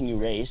 they're watching you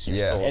race.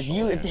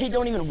 If they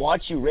don't even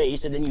watch you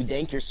race and then you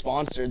thank your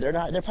sponsor, they're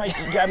probably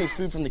grabbing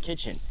food from the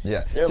kitchen.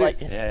 Yeah. They're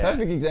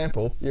perfect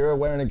example, you're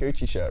wearing a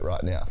Gucci shirt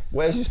right now.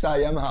 Where's your Star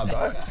Yamaha,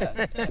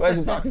 bro? Where's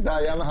your fucking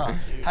Star Yamaha?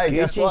 Hey,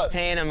 guess what? Gucci's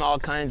paying him all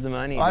kinds of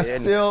money, I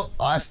dude.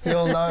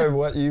 still know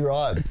what you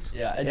ride.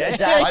 Yeah,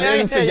 exactly. I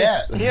didn't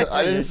forget.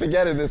 I didn't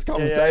forget in this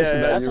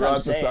conversation that That's you what ride I'm the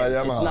saying. Star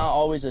Yamaha. It's not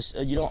always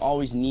you don't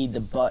always need the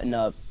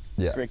button-up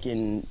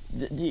freaking...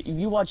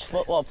 You watch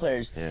football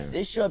players,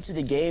 they show up to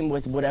the game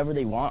with whatever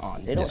they want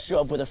on. They don't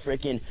show up with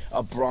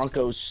a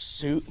Broncos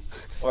suit.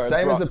 Or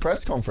same as the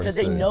press conference.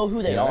 Because they know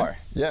who they are.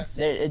 Yeah.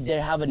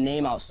 They have a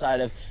name outside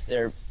of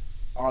their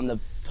on the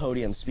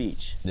podium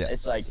speech. Yeah.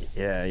 It's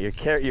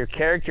your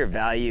character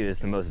value is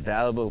the most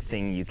valuable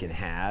thing you can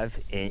have,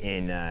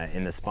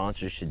 and the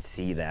sponsor should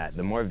see that.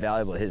 The more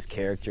valuable his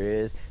character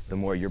is, the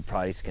more your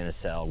product's gonna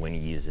sell when he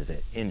uses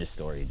it. End of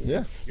story, dude.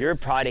 Yeah. Your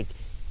product,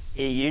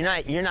 you're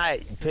not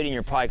putting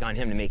your product on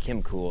him to make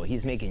him cool.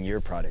 He's making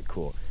your product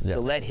cool. Yeah.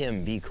 So let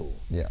him be cool.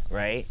 Yeah.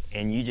 Right?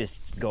 And you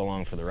just go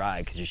along for the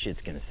ride because your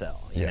shit's gonna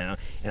sell. You know?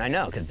 And I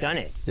know, because I've done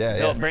it. Yeah.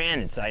 Built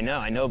brands. I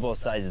know both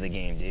sides of the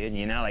game,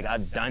 dude.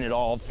 I've done it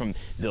all from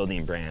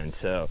building brands.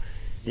 So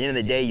at the end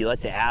of the day, you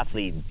let the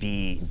athlete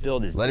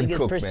build as big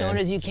a persona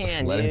as you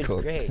can, let dude. him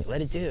cook. Great.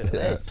 Let it do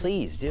it.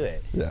 Please do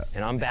it. Yeah.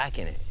 And I'm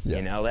backing it.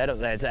 Yeah.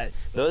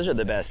 Those are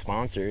the best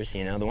sponsors,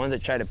 the ones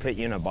that try to put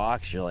you in a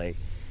box, you're like,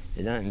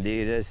 it doesn't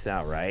do this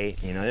out right.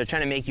 They're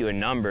trying to make you a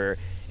number,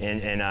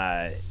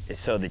 and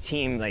so the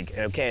team,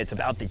 it's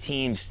about the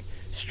team's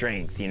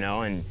strength,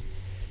 and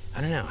I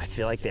don't know. I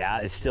feel like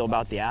it's still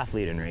about the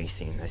athlete in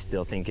racing. I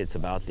still think it's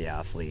about the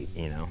athlete.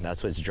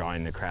 That's what's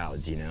drawing the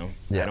crowds.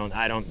 Yeah.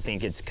 I don't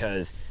think it's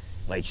because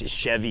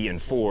Chevy and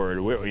Ford.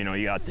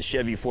 You got the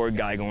Chevy Ford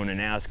guy going to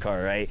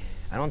NASCAR, right?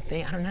 I don't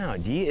know.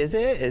 Is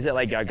it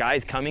like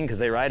guys coming because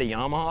they ride a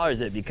Yamaha, or is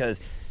it because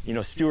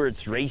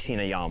Stewart's racing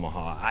a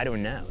Yamaha? I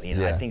don't know.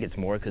 I think it's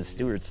more because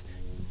Stewart's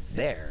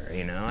there.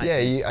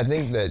 I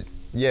think that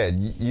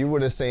you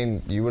would have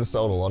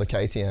sold a lot of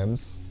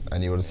KTMs.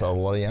 And you would have sold a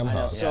lot of Yamahas. I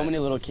know, so many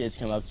little kids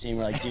come up to me and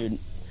we're like, dude,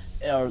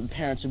 or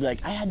parents would be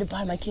like, I had to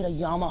buy my kid a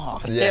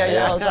Yamaha.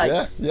 I was like,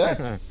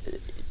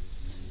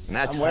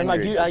 I'm wearing my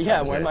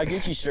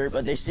Gucci shirt,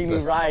 but they see me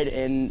ride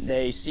and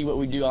they see what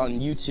we do on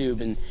YouTube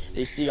and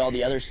they see all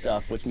the other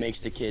stuff, which makes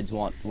the kids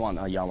want a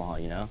Yamaha,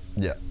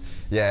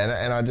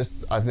 Yeah, and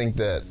I think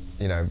that,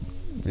 you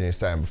were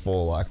saying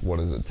before, what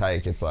does it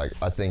take? It's I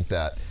think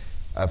that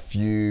a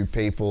few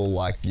people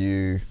like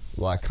you,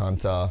 like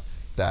Hunter,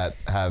 that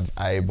have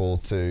able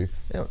to,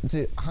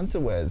 dude, Hunter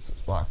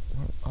wears I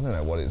don't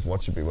know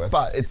what should be worth,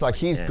 but it's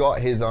he's got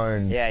his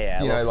own,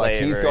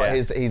 he's got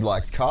he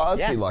likes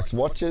cars, he likes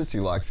watches, he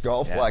likes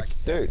golf,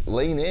 dude,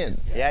 lean in,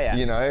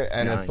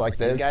 and it's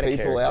there's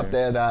people out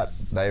there that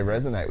they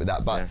resonate with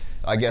that. But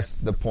I guess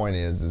the point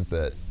is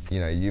that, you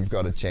know, you've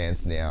got a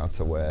chance now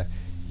to where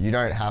you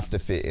don't have to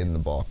fit in the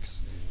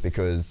box,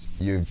 because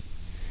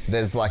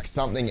there's like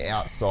something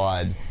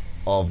outside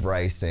of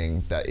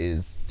racing that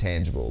is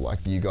tangible. Like,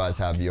 you guys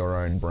have your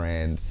own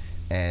brand,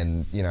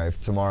 and, you know,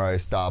 if tomorrow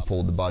Star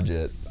pulled the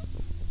budget,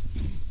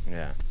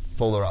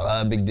 pull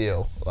the big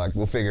deal. Like,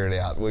 we'll figure it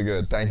out. We're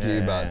good. Thank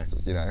you, but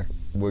you know,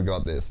 we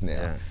got this now.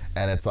 Yeah.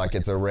 And it's like,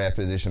 it's a rare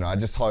position. I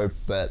just hope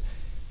that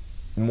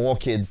more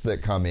kids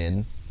that come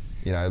in,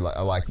 you know,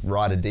 like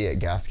Ryder D at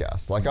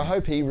Gas. Like, I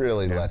hope he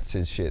really lets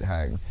his shit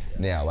hang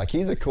now. Like,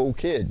 he's a cool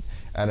kid,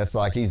 and it's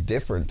like, he's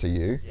different to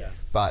you,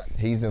 but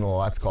he's in the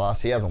lights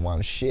class. He hasn't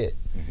won shit.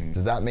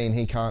 Does that mean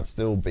he can't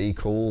still be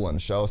cool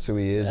and show us who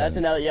he is? That's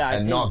and, another,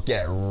 and not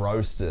get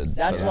roasted.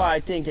 That's why I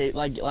think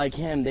like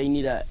him, they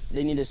need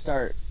to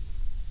start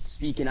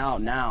speaking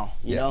out now.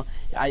 You know,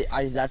 I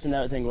that's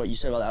another thing. What you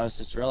said about Alex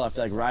Cicerello, I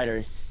feel like Ryder,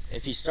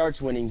 if he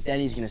starts winning, then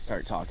he's gonna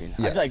start talking.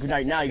 I feel like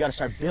right now you got to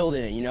start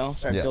building it. You know,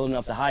 start building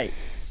up the hype.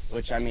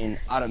 Which, I mean,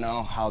 I don't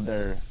know what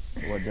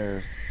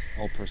their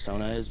whole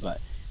persona is,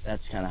 but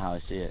that's kind of how I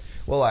see it.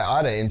 Well, I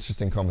had an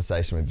interesting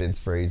conversation with Vince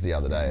Freeze the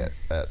other day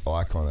at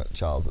Icon at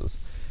Charles's.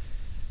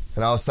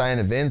 And I was saying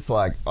to Vince,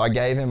 like, I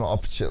gave him an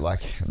opportunity,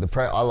 like,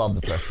 I love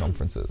the press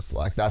conferences.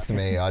 Like, that to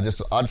me, I'd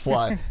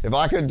fly, if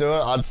I could do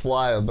it, I'd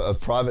fly a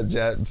private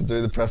jet to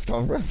do the press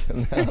conference,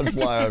 and then I'd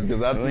fly over,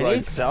 because that's we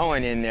need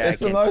someone in there. It's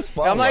the most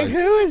fun. I'm like,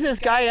 who is this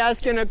guy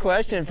asking a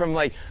question from,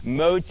 like,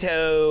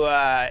 Moto,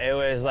 it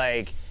was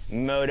like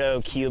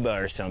Moto Cuba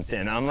or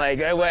something. I'm like,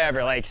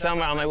 whatever, like, I'm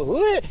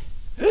like,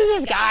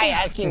 who's this guy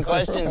asking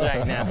questions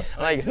right now?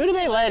 I'm like, who do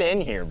they let in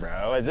here,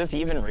 bro? Is this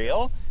even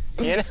real?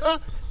 You know?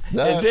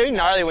 It's very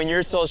gnarly when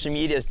your social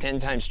media is 10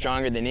 times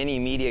stronger than any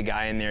media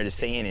guy in there to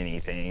saying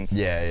anything.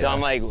 So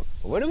I'm like,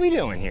 what are we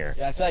doing here?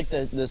 Yeah, I feel like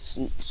the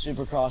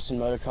Supercross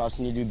and motocross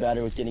need to do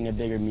better with getting a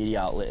bigger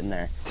media outlet in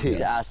there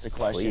to ask the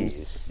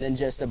questions than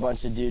just a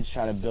bunch of dudes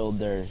trying to build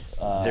their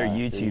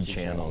YouTube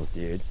channels,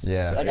 dude.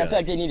 Yeah. Like, I feel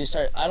like they need to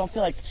start. I don't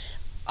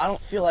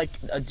feel like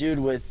a dude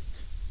with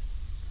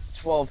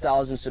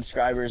 12,000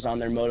 subscribers on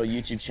their Moto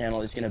YouTube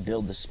channel is going to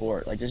build the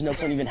sport. Like, there's no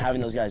point even having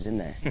those guys in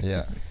there.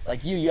 Yeah.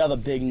 Like, you have a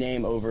big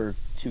name over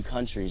 2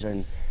 countries,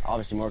 and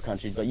obviously more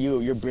countries, but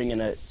you're bringing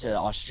it to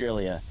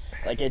Australia.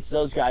 Like, it's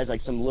those guys, like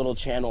some little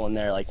channel in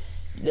there, like,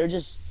 they're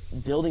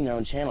just building their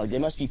own channel. Like, they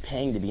must be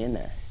paying to be in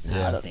there.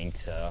 Yeah. I don't think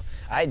so.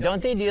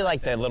 Don't they do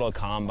like the little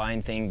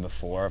combine thing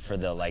before for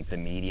the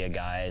media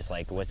guys?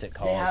 Like, what's it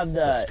called? They have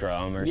the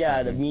scrum or something?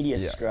 Yeah, the media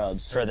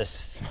scrubs. For the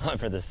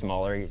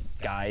smaller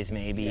guys,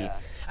 maybe. Yeah.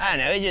 I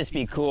don't know. It'd just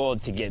be cool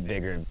to get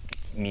bigger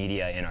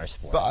media in our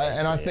sport. But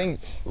I think,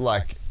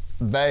 like,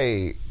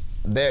 there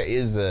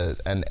is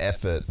an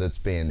effort that's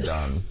being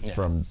done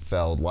from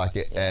Feld, like,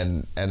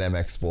 and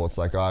MX Sports.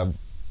 Like, at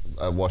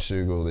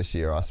Washougal this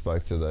year, I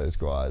spoke to those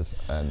guys,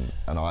 and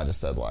I just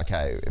said, like,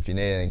 hey, if you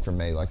need anything from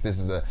me, like,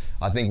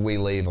 I think we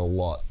leave a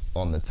lot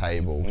on the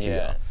table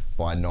here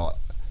by not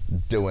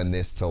doing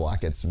this to,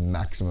 like, its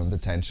maximum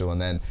potential.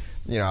 And then,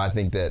 you know, I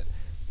think that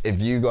if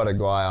you got a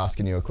guy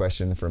asking you a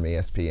question from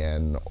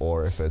ESPN,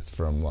 or if it's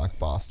from, like,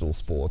 Barstool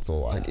Sports,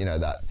 or, like, you know,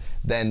 that,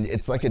 then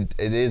it's like it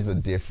is a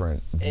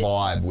different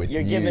vibe with you.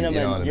 You're giving them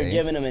you're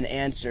giving them an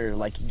answer,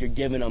 like, you're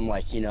giving them,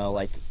 like, you know,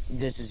 like,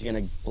 this is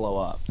gonna blow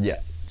up. Yeah.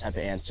 Type of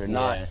answer,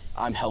 not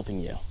I'm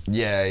helping you.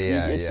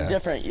 It's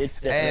different.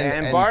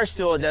 And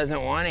Barstool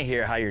doesn't want to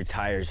hear how your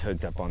tire's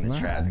hooked up on the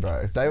track,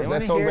 bro. They're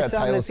talking about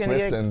Taylor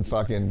Swift and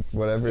fucking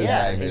whatever his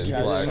name is.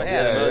 Like,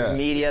 the most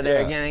media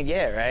they're gonna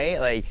get, right?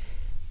 Like,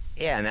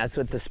 and that's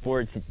what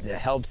it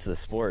helps the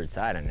sports.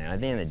 I don't know.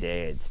 At the end of the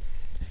day,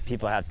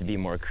 people have to be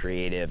more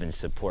creative and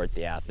support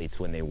the athletes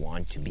when they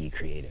want to be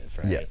creative,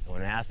 right? Yeah.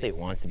 When an athlete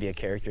wants to be a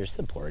character,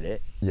 support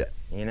it. Yeah.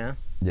 You know?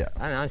 Yeah.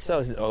 I don't know. I'm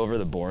so over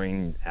the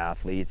boring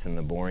athletes and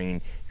the boring,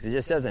 because it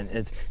just doesn't.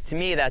 To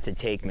me, that's a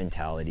take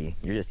mentality.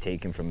 You're just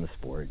taking from the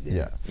sport, dude.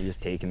 Yeah. You're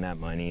just taking that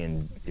money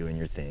and doing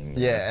your thing.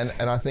 Yeah,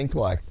 and I think,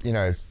 like, you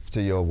know,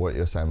 to what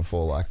you're saying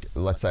before, like,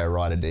 let's say a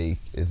Ryder D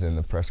is in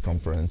the press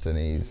conference and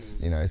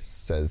he's, you know,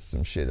 says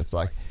some shit. It's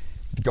like,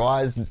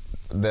 guys,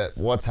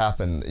 what's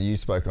happened, you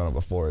spoke on it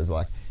before, is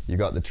like, you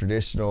got the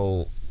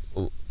traditional,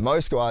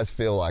 most guys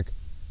feel like,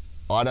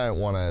 I don't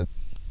want to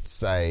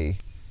say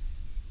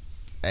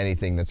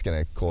anything that's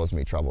going to cause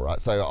me trouble, right?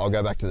 So I'll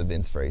go back to the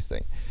Vince Freeze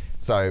thing.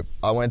 So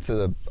I went to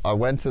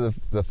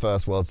the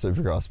first World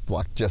Supercross,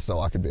 like, just so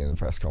I could be in the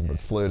press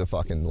conference. Flew to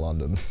fucking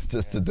London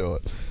just to do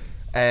it.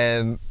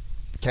 And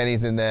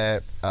Kenny's in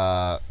there.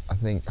 I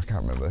can't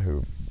remember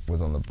who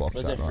was on the box.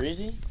 Was it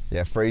Freezy?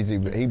 Yeah,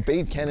 Freezy. He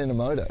beat Ken in a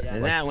moto. Yeah.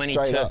 Isn't that when he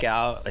took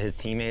out his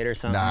teammate or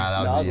something?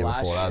 Nah, that was the year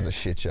before. That was a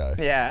shit show.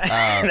 Yeah,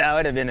 that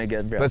would have been a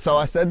good bro. But so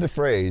I said to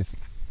Freeze,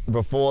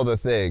 before the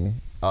thing,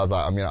 I was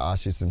like, I'm going to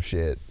ask you some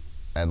shit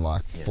and,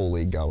 like,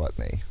 fully go at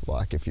me,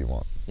 like, if you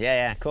want.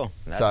 Yeah, cool.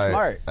 That's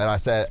smart. And I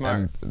said,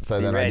 and so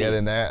then I get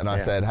in there and I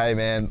said, hey,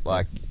 man,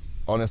 like,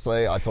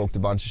 honestly, I talked a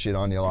bunch of shit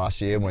on you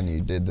last year when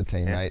you did the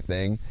teammate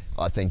thing.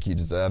 I think you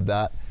deserve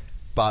that.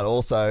 But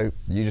also,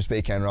 you just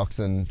beat Ken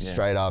Roxon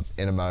straight up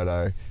in a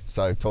moto.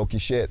 So talk your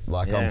shit.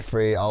 Like, I'm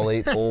free. I'll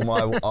eat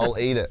I'll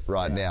eat it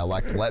right now.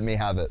 Like, let me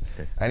have it.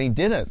 And he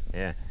didn't.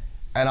 Yeah.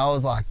 And I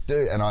was like,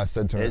 dude, and I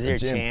said to him at the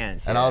gym,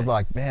 chance, and I was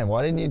like, man,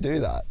 why didn't you do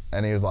that?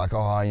 And he was like,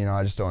 oh, you know,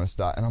 I just don't want to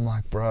start. And I'm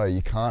like, bro,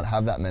 you can't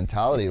have that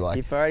mentality. Like,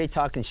 You're already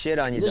talking shit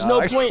on you, There's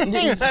dog. no point.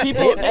 These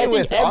people,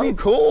 I'm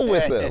cool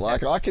with it.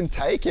 Like, I can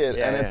take it.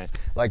 And it's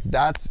like,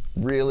 that's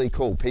really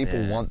cool.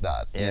 People want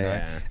that, you know?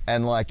 Yeah.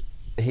 And like,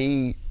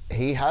 he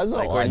has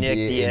like an where idea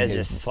Nick Diaz in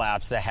his... just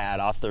slaps the hat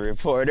off the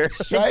reporter.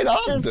 Straight up,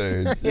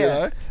 dude. You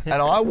know? And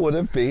I would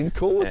have been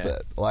cool with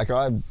it. Like,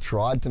 I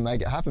tried to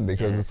make it happen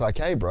because it's like,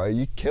 hey, bro,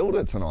 you killed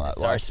it tonight. It's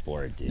like, our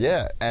sport, dude.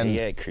 Yeah. And you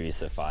get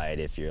crucified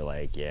if you're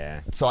like,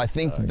 So I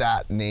think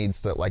that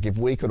needs to, like, if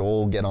we could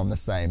all get on the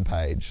same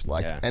page,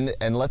 like,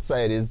 and let's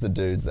say it is the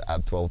dudes that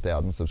have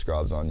 12,000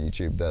 subscribers on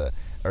YouTube that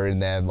are in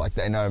there, like,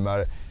 they know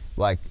motor,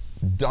 like,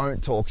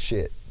 don't talk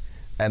shit.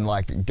 And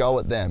like, go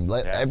at them.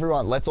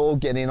 Let's all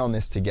get in on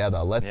this together.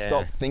 Let's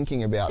stop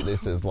thinking about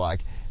this as like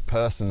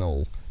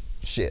personal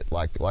shit.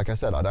 Like I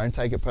said, I don't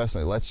take it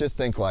personally. Let's just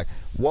think like,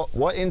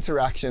 what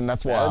interaction?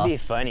 That's why that would be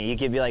funny. You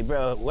could be like,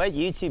 bro, what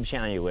YouTube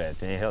channel you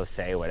with? And he'll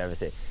say whatever.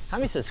 Say, how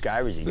many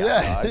subscribers you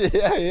got, dog?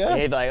 Yeah. And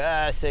he'd be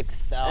like,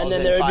 6,000. And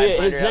then there would be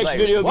his next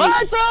video would be,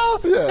 what, bro?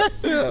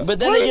 Yeah. But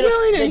then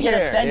they get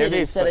offended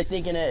instead of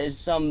thinking it is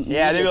some.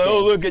 Yeah, they go,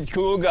 oh, look at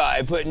cool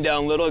guy putting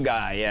down little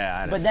guy.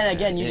 Yeah. But then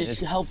again, you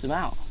just helped him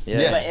out.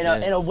 Yeah.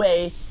 But in a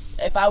way,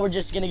 if I were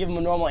just gonna give him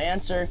a normal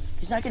answer,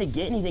 he's not gonna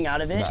get anything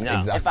out of it. No,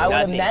 exactly. If I would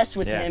have messed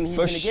with him, he's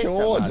For gonna get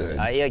something out of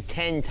it. Like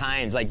 10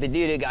 times. Like the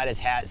dude who got his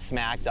hat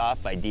smacked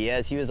off by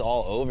Diaz, he was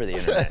all over the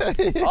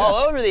internet. All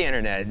over the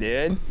internet,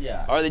 dude.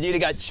 Yeah. Or the dude who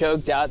got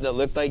choked out that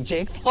looked like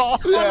Jake Paul.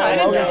 Yeah, I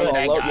didn't know who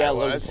that Logan guy Paul.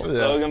 was. Yeah.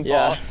 Logan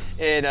Paul.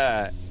 Yeah.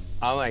 And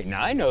I'm like,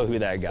 nah, I know who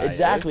that guy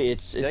Exactly.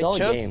 is. It's like, all a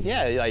game.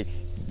 Yeah, like,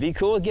 be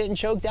cool with getting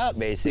choked out,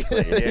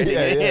 basically. Dude.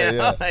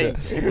 Yeah. Like,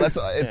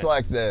 It's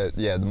like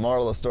the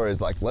moral of the story is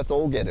like, let's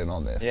all get in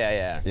on this.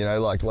 Yeah. You know,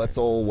 like, let's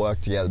all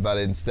work together. But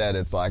instead,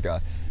 it's like,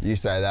 you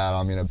say that,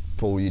 I'm going to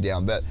pull you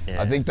down. But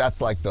I think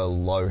that's like the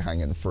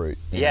low-hanging fruit.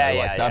 You know?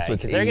 Like, that's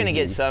what's easy. They're going to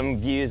get some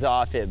views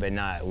off it, but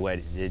not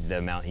the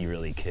amount you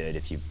really could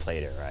if you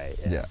played it right.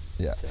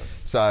 Yeah.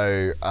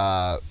 So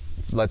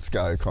let's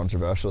go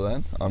controversial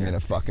then. I'm going to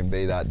fucking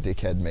be that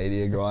dickhead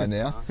media guy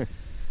now.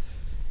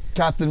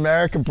 Captain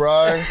America,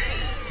 bro.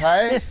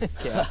 Hey?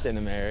 Captain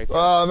America.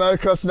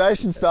 Motocross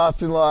Nation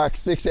starts in like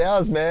 6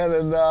 hours, man,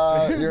 and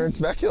you're in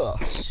Temecula.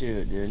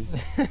 Shoot, dude.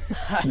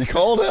 You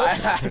called it?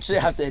 I actually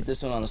have to hit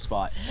this one on the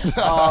spot.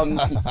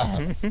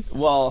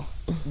 Well,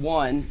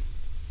 one,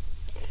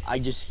 I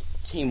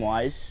just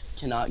team-wise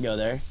cannot go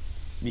there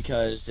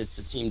because it's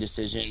a team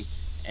decision.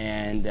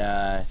 And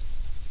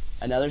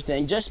another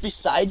thing, just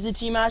besides the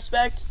team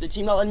aspect, the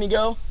team not letting me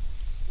go,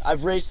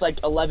 I've raced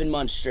like 11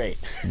 months straight.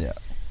 Yeah.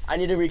 I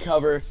need to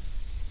recover,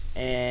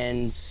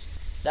 and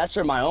that's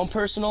for my own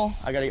personal.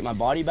 I gotta get my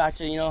body back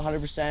to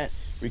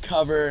 100%,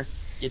 recover,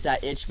 get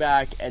that itch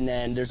back, and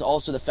then there's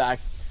also the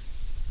fact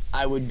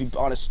I would be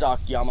on a stock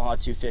Yamaha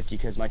 250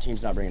 because my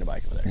team's not bringing a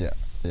bike over there.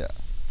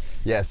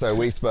 Yeah. So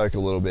we spoke a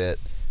little bit,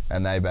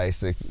 and they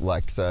so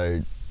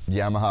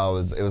Yamaha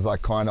was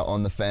like kind of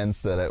on the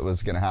fence that it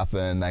was gonna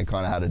happen. They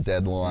kind of had a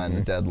deadline.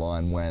 The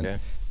deadline went,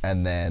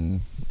 and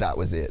then that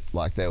was it.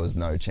 Like, there was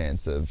no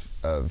chance of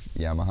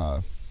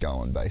Yamaha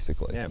going,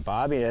 basically. Yeah,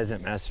 Bobby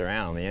doesn't mess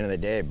around. At the end of the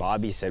day,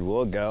 Bobby said,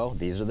 we'll go.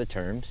 These are the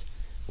terms.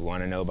 We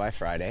want to know by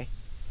Friday.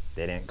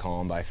 They didn't call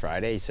him by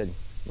Friday. He said,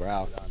 we're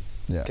out.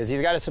 Yeah. Because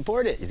he's got to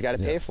support it. He's got to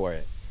pay for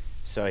it.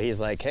 So he's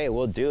like, hey,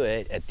 we'll do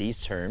it at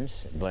these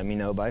terms. Let me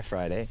know by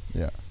Friday.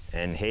 Yeah.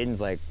 And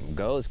Hayden's like,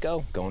 let's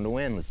go. Going to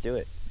win. Let's do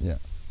it. Yeah.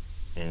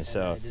 And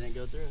so... it didn't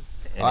go through.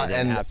 And it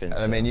didn't happen.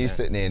 I mean, you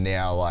sitting here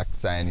now, like,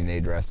 saying you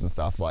need rest and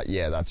stuff, like,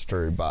 yeah, that's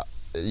true, but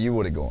you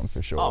would have gone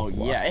for sure. Oh, like,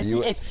 yeah.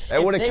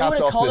 It would have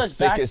capped off the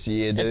sickest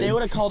year, dude. If they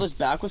would have called us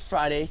back with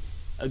Friday,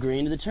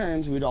 agreeing to the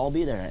terms, we'd all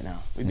be there right now.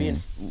 We'd be in,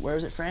 where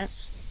is it,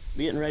 France?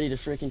 Be getting ready to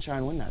freaking try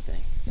and win that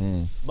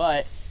thing.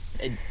 But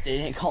they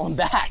didn't call him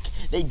back.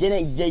 They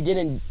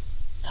didn't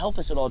help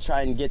us at all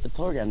try and get the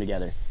program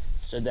together.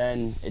 So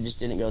then it just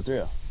didn't go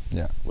through.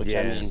 Yeah. Which,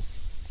 I mean...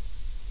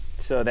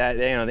 So that,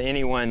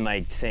 anyone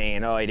like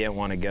saying, oh, I didn't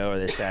want to go or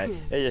this, that,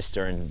 they're just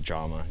stirring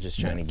drama, just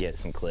trying to get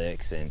some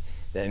clicks. And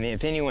I mean,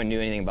 if anyone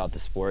knew anything about the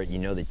sport,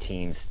 the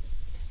teams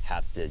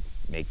have to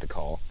make the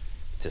call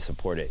to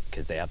support it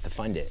because they have to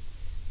fund it.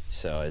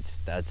 So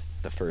that's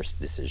the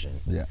first decision.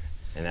 Yeah.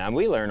 And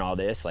we learn all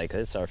this, like,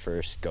 it's our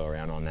first go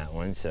around on that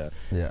one. So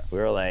we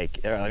were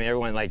like,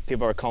 everyone, like,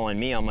 people are calling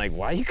me. I'm like,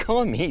 why are you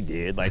calling me,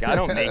 dude? Like, I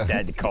don't make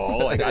that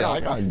call. Like, I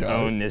don't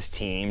own this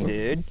team,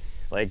 dude.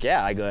 Like,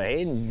 I go,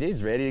 hey,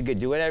 dude's ready to go.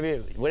 Do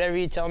whatever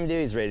you tell him to do,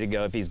 he's ready to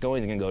go. If he's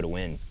going, he's going to go to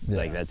win. Yeah.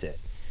 Like, that's it.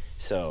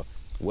 So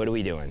what are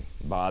we doing?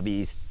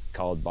 Bobby's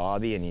called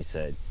Bobby, and he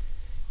said,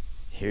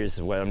 here's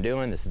what I'm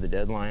doing. This is the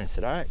deadline. I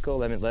said, all right, cool.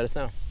 Let us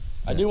know.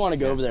 I do want to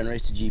go over there and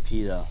race the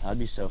GP, though. That'd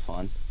be so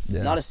fun.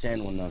 Yeah. Not a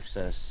sand one, though,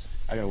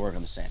 because I got to work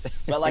on the sand.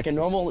 But like a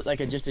normal,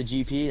 just a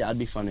GP, that'd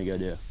be fun to go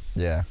do.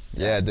 Yeah,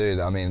 dude.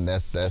 I mean, they're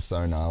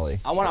so gnarly.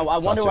 I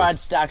wonder where I'd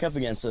stack up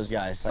against those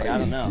guys. Like, I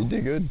don't know. You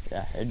do good.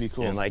 Yeah, it'd be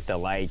cool. And like the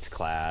lights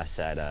class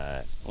at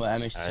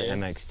MX2?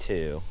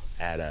 MX2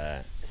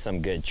 at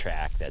some good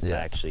track that's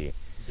actually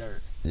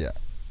dirt. Yeah.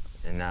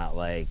 And not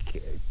like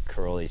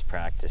Caroli's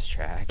practice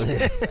track. Well,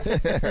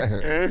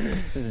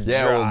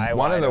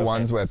 one of the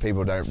ones where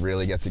people don't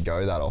really get to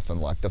go that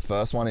often, like the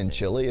first one in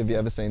Chile. Have you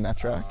ever seen that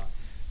track?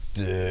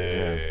 Dude,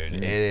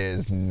 it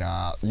is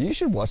not. You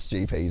should watch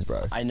GPs, bro.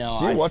 I know.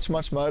 Do you watch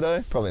much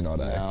moto? Probably not,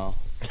 No.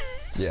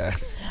 Yeah.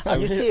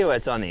 You see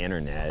what's on the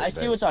internet. I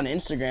see what's on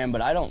Instagram,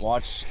 but I don't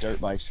watch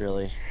dirt bikes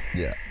really.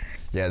 Yeah.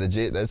 Yeah,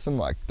 there's some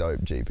like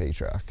dope GP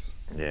tracks.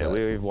 Yeah,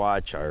 we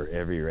watch our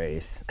every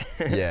race.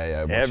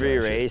 Yeah. Every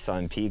race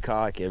on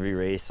Peacock, every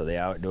race of the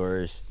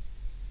outdoors.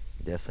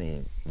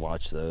 Definitely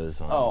watch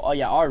those. Oh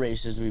yeah, our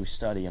races we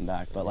study them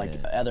back, but like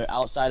other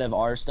outside of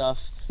our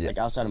stuff, like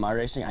outside of my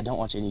racing, I don't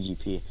watch any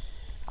GP.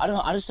 I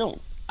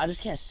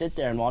just can't sit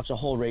there and watch a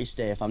whole race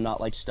day if I'm not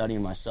like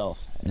studying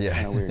myself. It's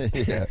kind of weird.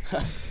 Yeah.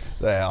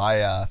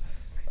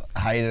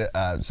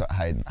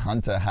 Haiden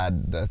Hunter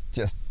had the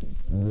just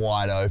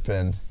wide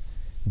open.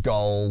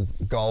 Goal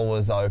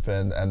was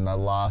open, and the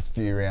last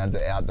few rounds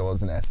of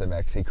outdoors and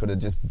SMX, he could have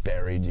just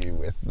buried you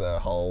with the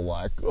whole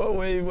like, oh,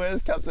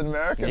 where's Captain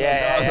America?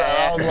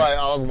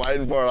 I was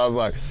waiting for it. I was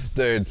like,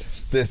 dude,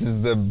 this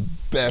is the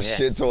best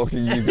shit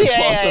talking you could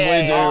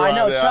possibly do. I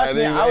know. Now. Trust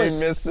me, I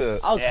missed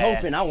it. I was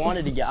hoping.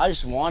 I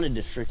just wanted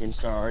to freaking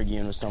start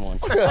arguing with someone.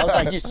 I was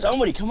like, dude,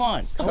 somebody, come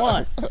on.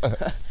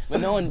 But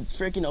no one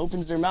freaking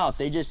opens their mouth.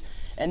 They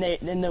just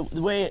the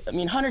way. I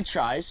mean, Hunter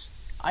tries.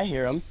 I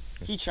hear him.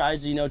 He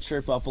tries to,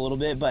 chirp up a little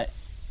bit, but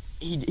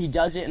he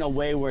does it in a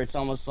way where it's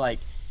almost like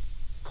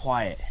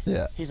quiet.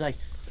 Yeah. He's like,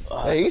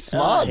 he's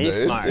smart, dude.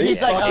 He's smart.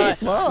 He's like,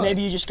 smart.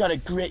 Maybe you just gotta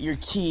grit your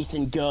teeth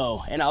and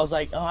go. And I was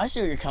like, I see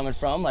where you're coming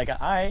from. Like, all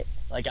right.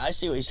 Like, I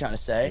see what he's trying to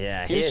say.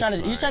 Yeah, he was trying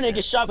to take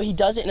a shot, but he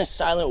does it in a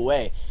silent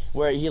way,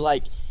 where he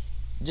like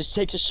just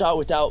takes a shot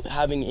without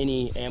having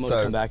any ammo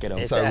to come back at him.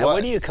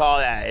 What do you call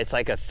that? It's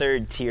like a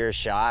third tier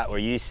shot where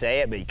you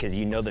say it, but because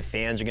you know the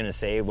fans are gonna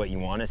say what you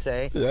want to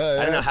say. Yeah.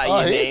 I don't know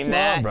how you name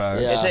that. Bro.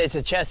 Yeah. It's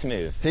a chess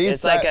move.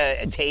 It's like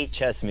a Tate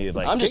chess move.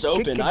 Like, I'm just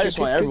open. I just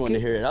want everyone to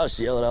hear it. I'll just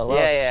yell it out loud.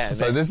 Yeah.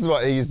 So this is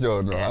what he's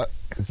doing, right?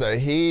 So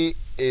he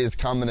is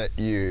coming at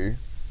you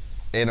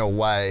in a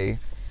way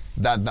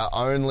that the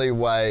only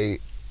way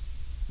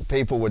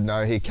people would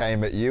know he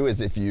came at you is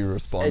if you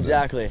responded.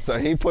 Exactly. So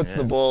he puts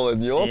the ball in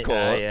your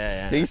court.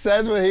 He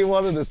said what he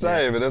wanted to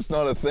say, but it's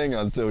not a thing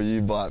until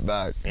you bite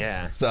back.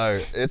 Yeah. So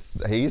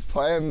he's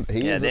playing.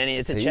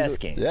 It's a chess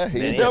game. Yeah,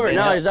 He's over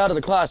now. He's out of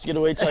the class. You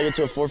gotta wait till I get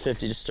to a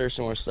 450 to stir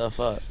some more stuff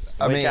up.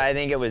 I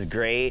think it was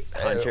great.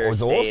 Hunter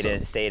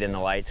stayed in the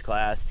lights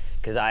class,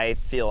 because I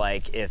feel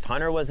like if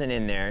Hunter wasn't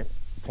in there,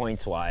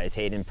 points wise,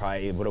 Haiden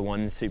probably would have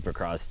won the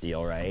Supercross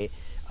deal, right?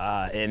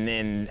 And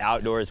then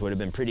outdoors would have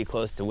been pretty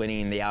close to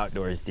winning the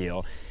outdoors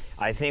deal.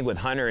 I think with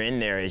Hunter in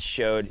there, it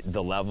showed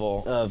the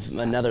level of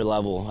another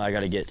level I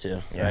got to get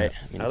to, right?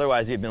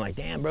 Otherwise, you'd been like,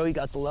 "Damn, bro, you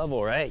got the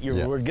level, right?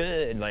 We're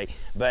good."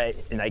 But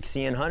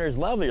seeing Hunter's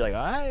level, you're like,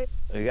 "All right,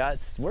 we got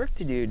work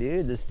to do,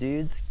 dude. This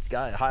dude's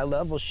got high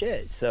level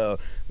shit, so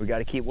we got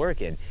to keep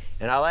working."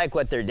 And I like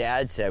what their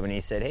dad said when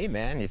he said, "Hey,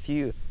 man, if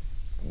you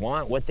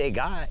want what they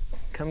got,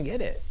 come get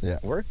it. Yeah.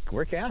 Work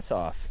your ass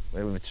off.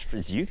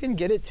 You can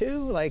get it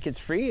too. Like, it's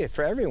free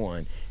for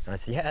everyone." And I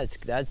said, "Yeah,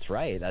 that's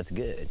right. That's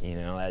good.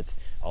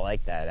 I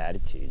like that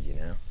attitude.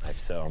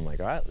 So I'm like,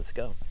 all right, let's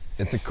go."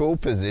 It's a cool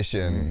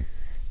position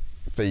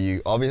for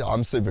you. Obviously,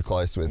 I'm super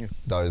close with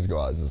those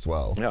guys as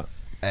well. Yeah.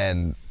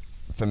 And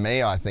for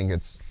me, I think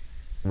it's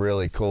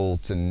really cool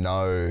to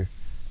know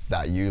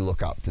that you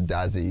look up to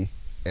Dazzy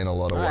in a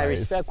lot of ways. I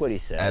respect what he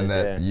says. And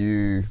that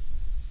you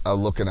are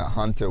looking at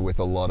Hunter with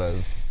a lot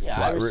of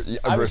I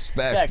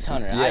respect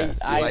Hunter.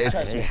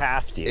 You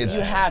have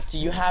to.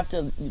 You have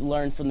to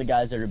learn from the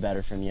guys that are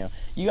better from you.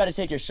 You got to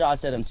take your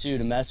shots at him too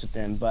to mess with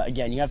them. But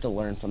again, you have to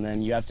learn from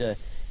them. You got to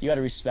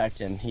respect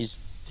him. He's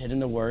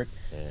hitting the work.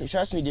 Yeah.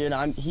 Trust me, dude.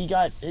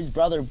 His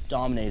brother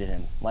dominated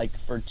him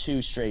for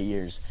 2 straight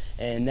years,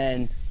 and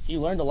then he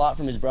learned a lot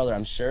from his brother,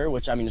 I'm sure.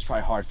 Which is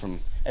probably hard from.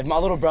 If my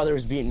little brother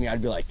was beating me,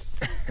 I'd be like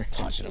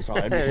punching him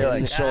probably. I'd be hitting him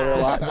in the shoulder a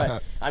lot.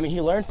 But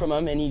he learned from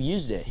him and he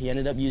used it. He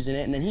ended up using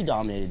it, and then he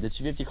dominated the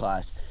 250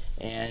 class.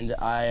 And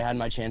I had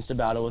my chance to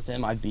battle with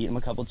him. I beat him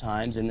a couple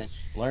times and then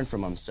learned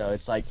from him. So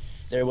it's like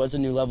there was a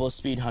new level of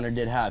speed Hunter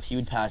did have. He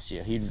would pass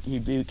you.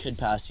 He could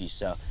pass you.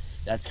 So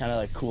that's kind of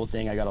like a cool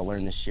thing I got to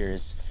learn this year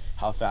is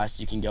how fast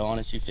you can go on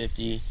a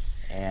 250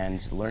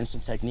 and learn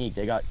some technique.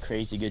 They got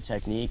crazy good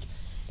technique.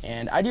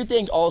 And I do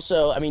think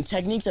also,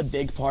 technique's a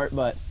big part,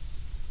 but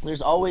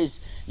there's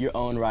always your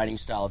own riding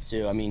style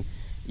too.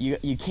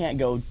 You can't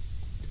go,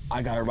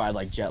 I gotta ride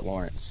like Jet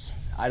Lawrence.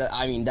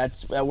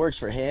 That works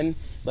for him,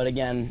 but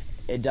again,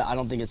 I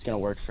don't think it's gonna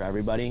work for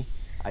everybody.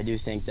 I do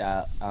think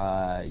that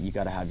you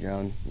gotta have your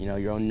own,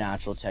 your own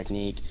natural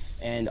technique,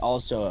 and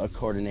also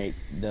coordinate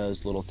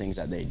those little things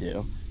that they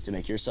do to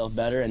make yourself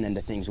better, and then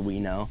the things we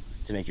know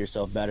to make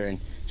yourself better, and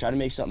try to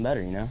make something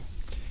better.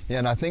 Yeah,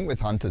 and I think with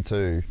Hunter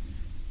too,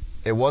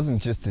 it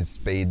wasn't just his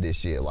speed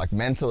this year. Like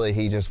mentally,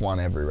 he just won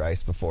every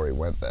race before he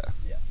went there.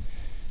 Yeah.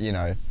 You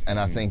know, and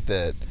I think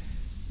that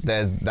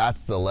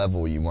that's the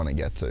level you want to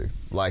get to.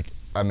 Like,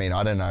 I mean,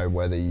 I don't know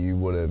whether you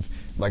would have,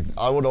 like,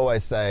 I would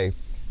always say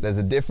there's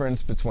a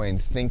difference between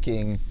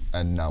thinking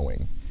and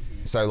knowing.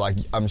 So, like,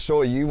 I'm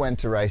sure you went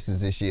to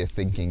races this year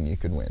thinking you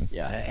could win.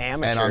 Yeah.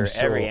 Amateur, And I'm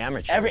sure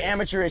every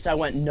amateur race I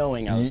went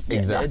knowing I was...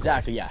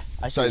 Exactly. Yeah.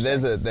 So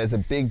there's a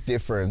big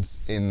difference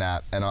in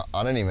that, and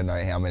I don't even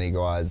know how many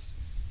guys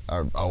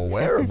are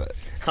aware of it.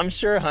 I'm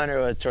sure Hunter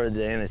was toward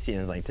the end of the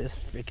season was like, this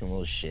freaking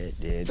little shit,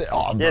 dude.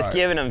 Oh, just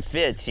giving him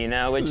fits, you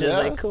know, which is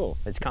like cool.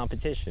 It's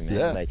competition, man.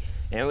 Yeah. Like,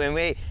 and when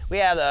we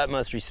have the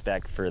utmost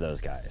respect for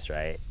those guys,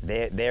 right?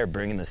 They're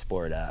bringing the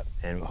sport up,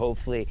 and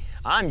hopefully,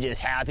 I'm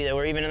just happy that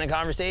we're even in the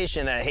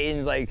conversation. That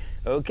Hayden's like,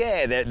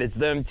 okay, that it's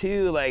them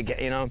too. Like,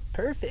 you know,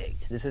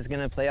 perfect. This is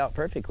gonna play out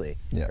perfectly,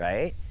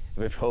 right?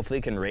 We hopefully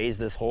can raise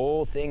this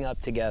whole thing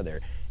up together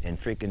and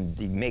freaking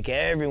make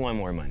everyone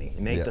more money,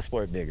 make the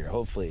sport bigger.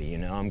 Hopefully, you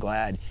know, I'm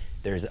glad.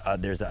 There's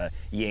a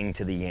yin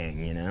to the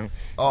yang, you know?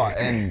 Oh,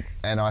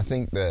 and I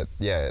think that,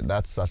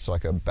 that's such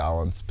like a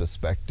balanced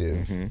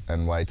perspective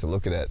and way to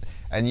look at it.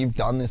 And you've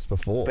done this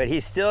before. But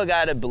he's still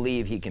got to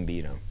believe he can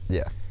beat him.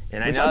 Yeah.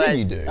 And Which I know I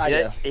think you do. I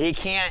do. He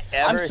can't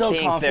ever I'm so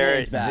think confident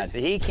it's bad.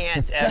 He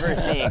can't ever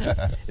think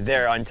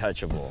they're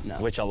untouchable. No.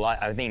 Which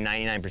I think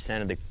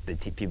 99% of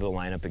the people who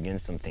line up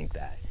against him think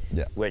that.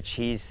 Yeah. Which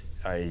he's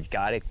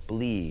got to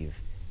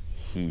believe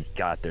he's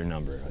got their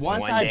number.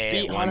 Once I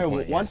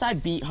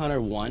beat Hunter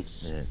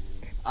once,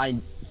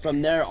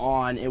 from there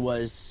on it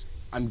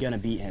was I'm gonna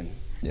beat him.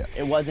 Yeah.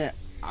 It wasn't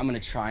I'm gonna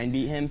try and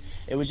beat him.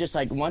 It was just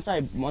like once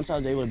I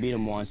was able to beat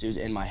him once, it was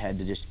in my head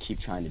to just keep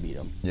trying to beat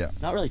him. Yeah.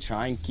 Not really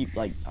trying, keep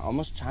like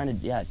almost trying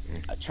to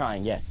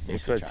trying.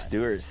 That's what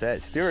Stewart said.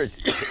 Stewart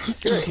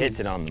hits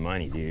it on the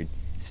money, dude.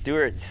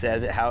 Stewart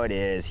says it how it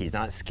is. He's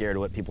not scared of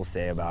what people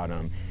say about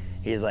him.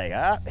 He's like,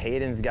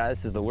 Hayden's got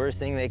this is the worst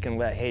thing they can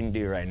let Hayden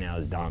do right now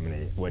is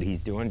dominate. What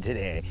he's doing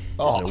today is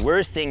the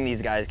worst thing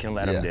these guys can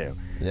let him do.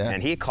 Yeah.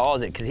 And he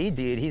calls it because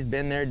he's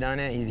been there, done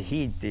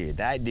it.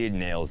 That dude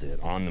nails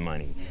it on the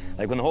money.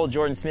 Like when the whole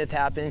Jordan Smith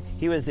happened,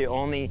 he was the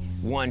only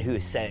one who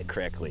said it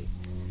correctly.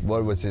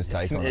 What was his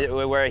take on it?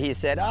 Where he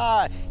said,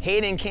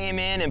 Hayden came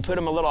in and put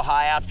him a little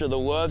high after the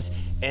whoops,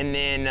 and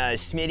then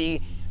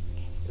Smitty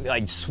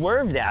like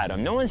swerved at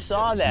him. No one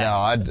saw that. No,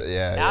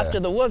 After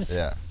the whoops.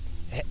 Yeah.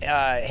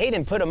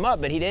 Hayden put him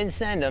up, but he didn't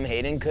send him.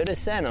 Hayden could have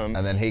sent him.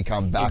 And then he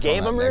come back. He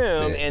gave on him that next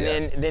room,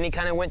 bit, and then he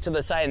kind of went to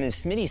the side, and then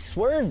Smitty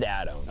swerved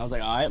at him. I was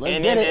like, all right, let's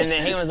get it. And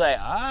then he was like,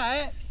 all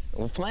right,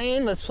 we're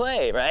playing, let's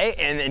play, right?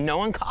 And then no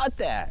one caught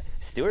that.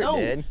 Stewart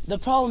did. The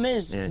problem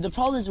is what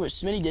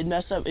Smitty did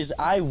mess up is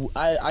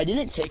I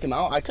didn't take him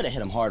out. I could have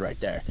hit him hard right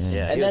there.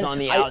 Yeah, and he then was on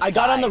the outside. I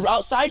got on the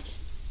outside,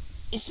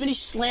 and Smitty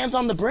slams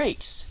on the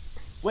brakes.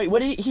 Wait,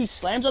 what did he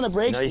slams on the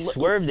brakes? No, he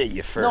swerved at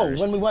you first. No,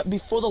 when we went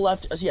before the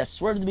left,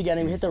 swerved at the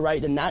beginning, we hit the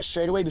right, then that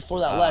straightaway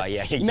before that left.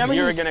 Yeah, Remember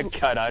you were going to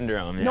cut under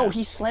him. Yeah. No,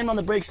 he slammed on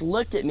the brakes,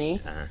 looked at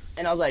me,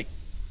 and I was like,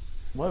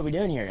 what are we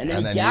doing here? And then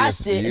he then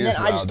gassed it, and then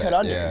I just cut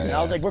under. Yeah, and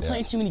I was like, we're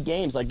playing too many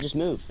games, like, just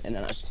move. And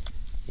then I just...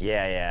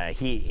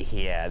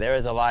 there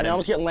was a lot I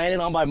almost get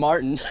landed on by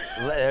Martin.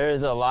 There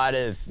was a lot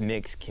of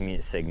mixed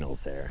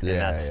signals there.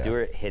 And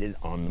Stewart hit it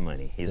on the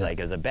money. He's like,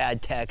 it was a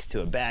bad text to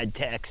a bad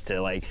text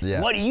to like,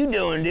 what are you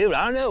doing, dude?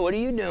 I don't know. What are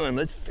you doing?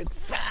 Let's,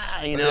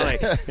 and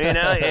that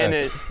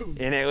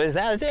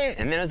was it.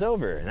 And then it was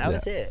over. And that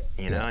was it,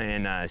 you know?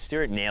 And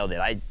Stewart nailed it.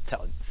 I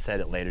said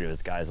it later to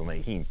his guys. I'm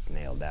like, he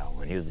nailed that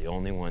one. He was the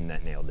only one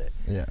that nailed it.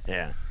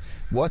 Yeah.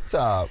 What,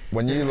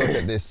 when you look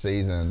at this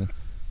season,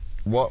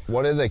 what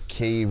are the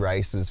key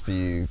races for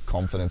you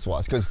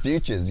confidence-wise? Because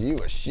Futures, you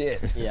were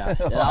shit. Yeah,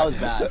 that was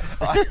bad.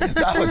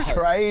 That was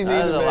crazy.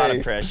 That was a lot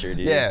of pressure,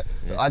 dude. Yeah,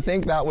 I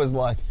think that was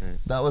like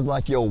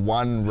your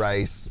one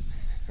race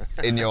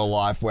in your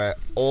life where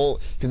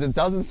because it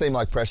doesn't seem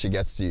like pressure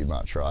gets to you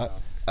much, right?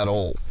 At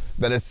all.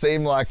 But it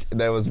seemed like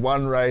there was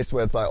one race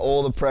where it's like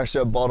all the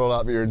pressure bottled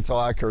up your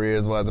entire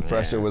careers where the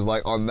pressure was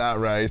like on that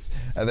race,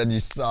 and then you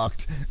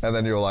sucked, and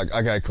then you were like,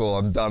 okay, cool,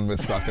 I'm done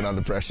with sucking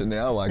under pressure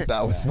now. Like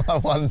that was my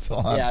one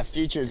time. Yeah,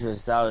 Futures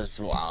was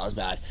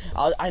bad.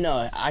 I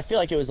know. I feel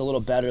like it was a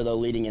little better though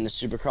leading into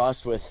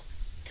Supercross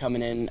with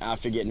coming in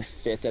after getting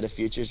fifth at a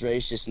Futures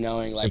race, just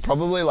knowing like... It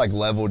probably like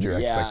leveled your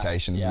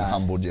expectations and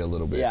humbled you a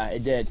little bit. Yeah,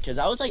 it did. Because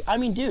I was like,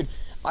 dude,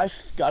 I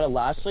got a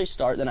last place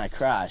start, then I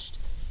crashed.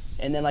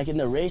 And then, like, in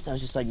the race, I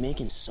was just, like,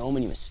 making so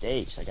many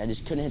mistakes. Like, I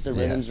just couldn't hit the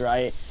rhythms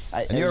right.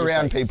 And you're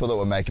around people that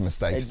were making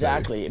mistakes,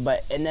 exactly. too.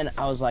 And then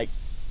I was like,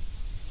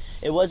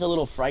 it was a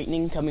little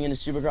frightening coming into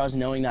Supercross,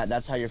 knowing that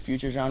that's how your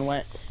Futures round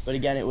went. But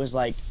again, it was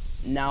like,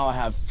 now I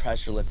have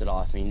pressure lifted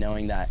off me,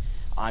 knowing that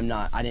I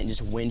didn't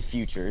just win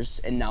Futures.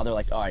 And now they're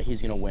like, all right,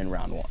 he's going to win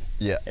round one.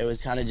 Yeah. It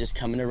was kind of just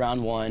coming to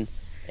round one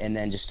and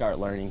then just start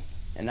learning.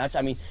 And that's,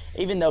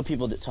 even though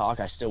people did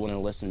talk, I still wouldn't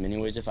have listened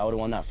anyways if I would have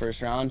won that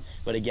first round.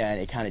 But again,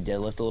 it kind of did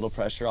lift a little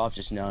pressure off,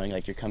 just knowing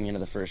like you're coming into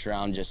the first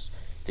round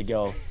just to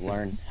go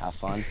learn, have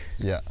fun.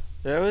 Yeah.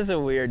 That was a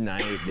weird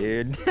night,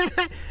 dude.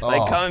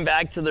 Like coming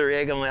back to the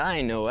rig, I'm like, I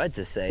didn't know what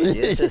to say. Dude.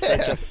 It's just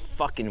such a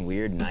fucking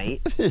weird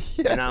night.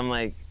 And I'm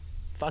like,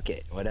 fuck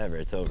it, whatever,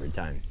 it's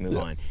overtime, move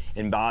on.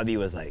 And Bobby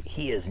was like,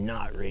 he is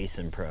not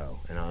racing pro.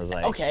 And I was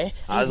like, okay,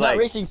 he's not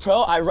racing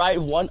pro. I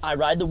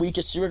ride the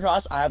weekest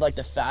Supercross. I have like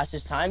the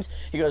fastest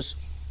times. He goes,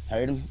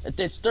 Haiden,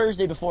 it's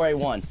Thursday before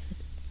A1.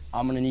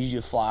 I'm gonna need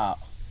you to fly out.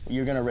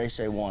 You're gonna race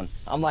A1.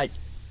 I'm like,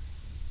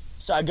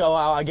 so I go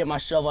out, I get my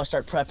shovel, I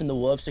start prepping the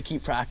whoops to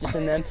keep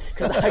practicing them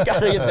because I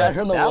gotta get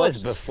better on the whoops. That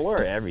was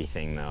before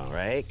everything though,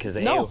 right? Because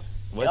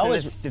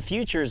the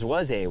Futures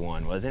was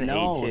A1, wasn't it?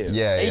 No. A2.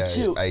 Yeah,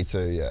 A2.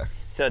 A2, yeah.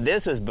 So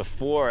this was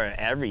before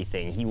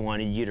everything. He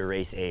wanted you to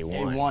race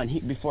A1.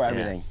 A1, before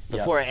everything. Yeah.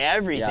 Before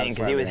everything,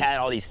 because he had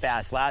all these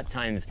fast lap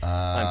times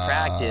on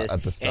practice.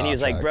 At the start and he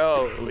was track. like,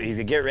 bro, he's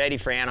like, get ready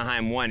for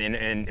Anaheim 1.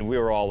 And we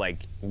were all like,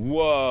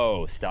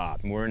 whoa, stop.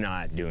 We're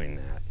not doing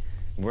that.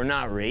 We're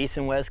not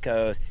racing West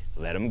Coast.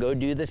 Let him go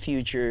do the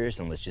Futures,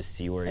 and let's just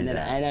see where he's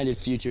at. And I did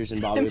Futures,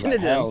 and Bobby was like,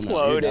 hell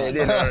no. And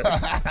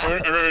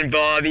then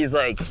Bobby's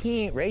like,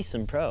 he ain't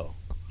racing pro.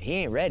 He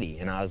ain't ready.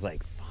 And I was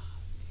like, fuck.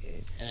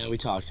 And then we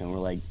talked to him. We're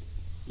like,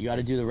 you got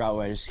to do the route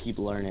where I just keep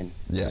learning.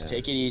 Yeah. Just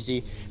take it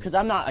easy. Because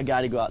I'm not a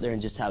guy to go out there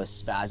and just have a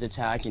spaz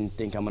attack and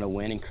think I'm going to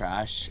win and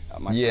crash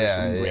my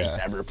first race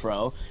ever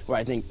pro, where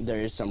I think there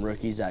is some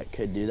rookies that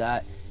could do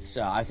that.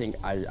 So I think,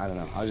 I don't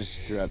know, I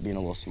just grew up being a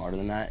little smarter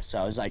than that. So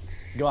I was like,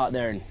 go out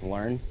there and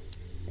learn.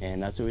 And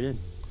that's what we did.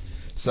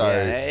 So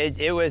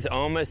it was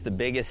almost the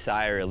biggest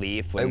sigh of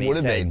relief when they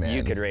said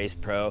you could race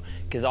pro,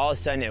 because all of a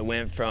sudden it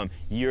went from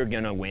you're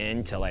gonna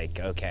win to like,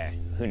 okay,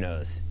 who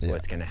knows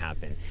what's gonna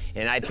happen.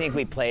 And I think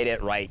we played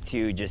it right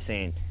too, just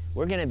saying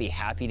we're gonna be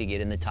happy to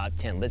get in the top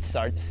 10. Let's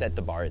set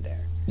the bar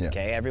there. Yeah.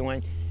 Okay,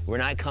 everyone, we're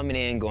not coming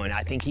in going,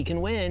 I think he can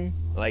win.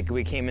 Like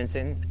we came in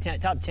saying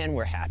top 10,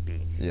 we're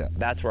happy. Yeah.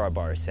 That's where our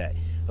bar is set.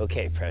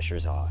 Okay,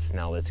 pressure's off.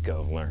 Now let's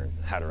go learn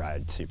how to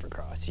ride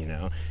Supercross,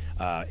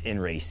 in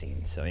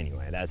racing. So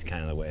anyway, that's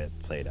kind of the way it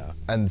played out.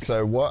 And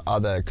so what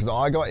other, because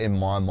I got in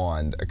my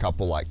mind a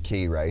couple like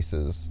key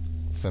races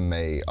for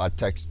me. I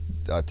text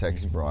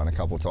Brian a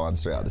couple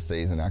times throughout the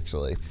season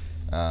actually,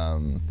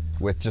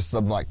 with just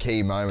some like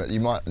key moments. You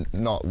might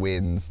not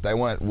wins, they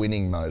weren't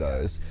winning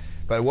motos,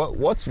 but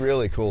what's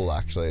really cool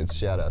actually, and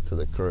shout out to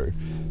the crew,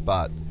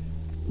 but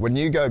when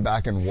you go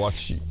back and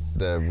watch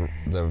the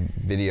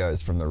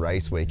videos from the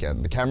race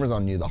weekend, the camera's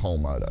on you the whole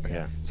moto.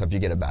 Yeah. So if you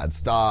get a bad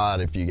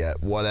start, if you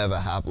get whatever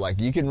happen, like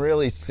you can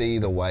really see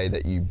the way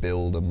that you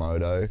build a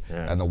moto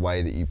and the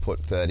way that you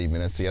put 30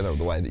 minutes together, or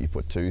the way that you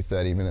put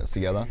 30 minutes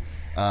together.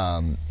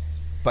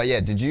 But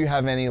yeah, did you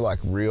have any like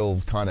real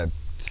kind of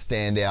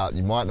standout?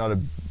 You might not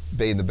have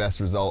been the best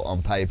result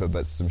on paper,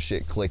 but some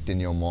shit clicked in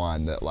your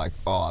mind that like,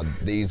 oh,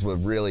 these were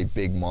really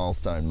big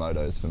milestone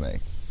motos for me.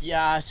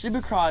 Yeah,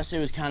 Supercross, I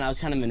was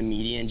kind of in a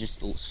median,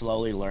 just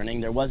slowly learning.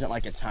 There wasn't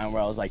like a time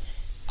where I was like,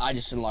 I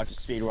just unlocked a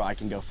speed where I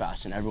can go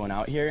faster than everyone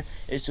out here.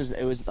 It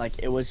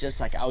was just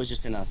like I was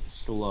just in a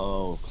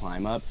slow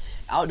climb up.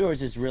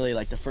 Outdoors is really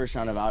like the first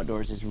round of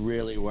outdoors is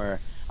really where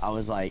I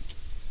was like,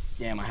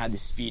 damn, I had the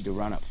speed to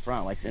run up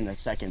front. Like in the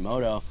second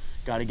moto,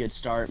 got a good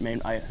start,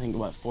 made I think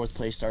fourth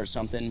place start or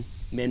something,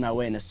 made my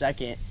way in the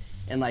second,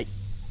 and like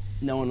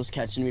no one was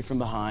catching me from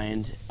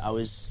behind.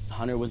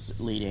 Hunter was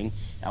leading.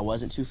 I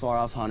wasn't too far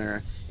off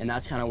Hunter, and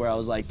that's kind of where I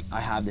was like, I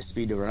have the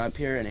speed to run up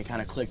here, and it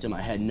kind of clicked in my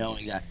head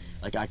knowing that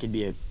like I could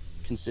be a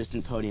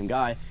consistent podium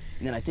guy.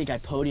 And then I think I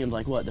podiumed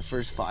like the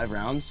first 5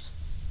 rounds.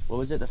 What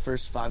was it? The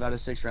first 5 out of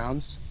 6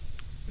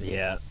 rounds?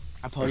 Yeah.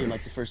 I podiumed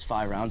like the first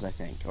 5 rounds, I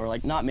think, or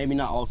like maybe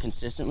not all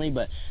consistently,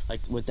 but like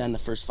within the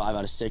first 5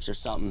 out of 6 or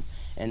something.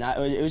 And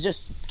it was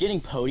just getting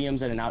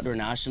podiums at an outdoor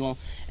national.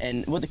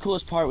 And what the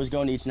coolest part was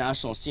going to each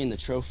national and seeing the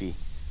trophy.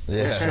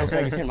 Yeah. The trophy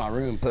I could put in my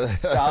room.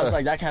 So I was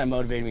like, that kind of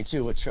motivated me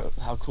too.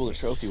 How cool the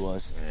trophy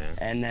was.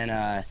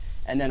 Yeah.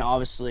 And then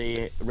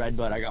obviously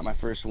Redbud, I got my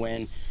first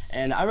win,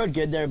 and I rode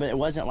good there, but it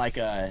wasn't like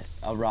a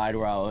ride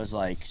where I was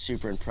like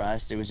super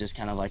impressed. It was just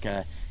kind of like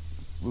the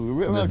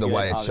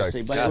way it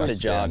obviously, but got the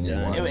job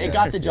done. It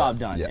got the job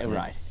done. Yeah.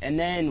 Right. And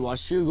then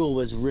Washougal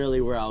was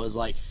really where I was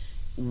like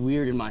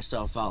weirding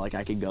myself out, like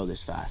I could go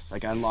this fast.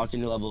 Like I unlocked a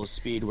new level of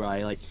speed where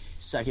I like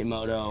second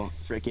moto,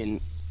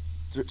 freaking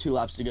 2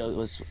 laps to go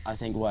was I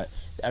think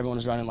everyone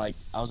was running like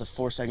I was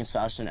 4 seconds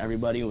faster than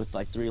everybody with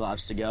like 3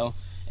 laps to go,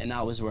 and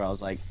that was where I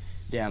was like,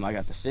 damn, I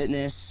got the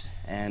fitness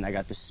and I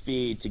got the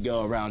speed to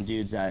go around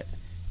dudes that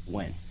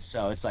win.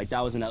 So it's like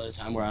that was another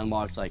time where I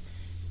unlocked like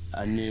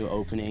a new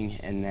opening,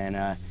 and then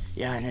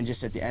and then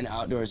just at the end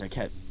outdoors I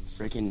kept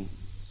freaking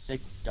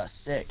got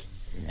sick.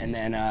 And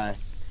then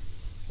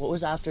what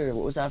was after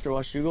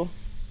Washougal?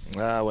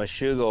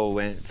 Washougal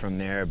went from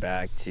there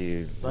back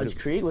to Bud's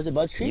Creek. Was it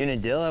Bud's Creek?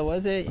 Unadilla,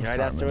 was it? Right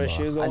after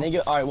Washougal? I think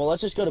all right, well,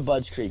 let's just go to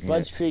Bud's Creek.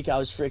 Bud's Creek, I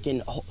was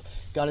freaking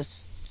got a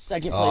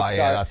second place start,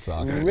 yeah, that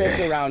sucked. ripped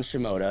around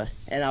Shimoda,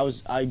 and I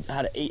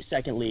had an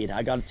 8-second lead.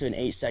 I got to an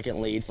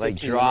 8-second lead. Like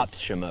dropped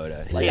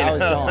Shimoda. Like I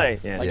was gone.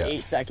 Like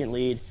 8-second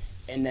lead,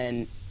 and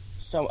then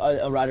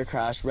a rider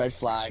crashed, red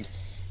flag,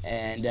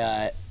 and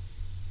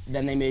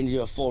then they made me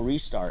do a full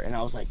restart, and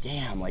I was like,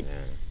 damn, like,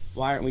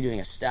 why aren't we doing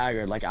a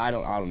staggered? Like, I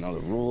don't know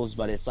the rules,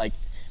 but it's like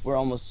we're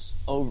a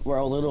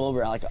little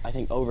over, like, I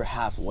think over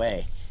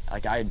halfway.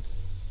 Like,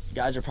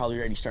 guys are probably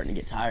already starting to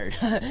get tired.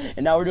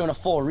 And now we're doing a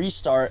full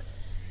restart,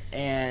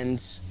 and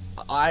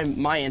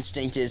my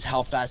instinct is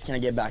how fast can I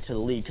get back to the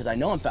lead, because I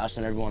know I'm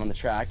faster than everyone on the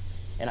track,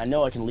 and I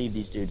know I can lead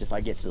these dudes if I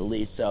get to the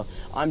lead. So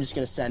I'm just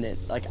gonna send it.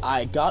 Like,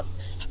 I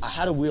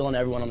had a wheel on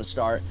everyone on the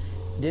start,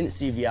 didn't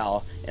see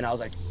Vial, and I was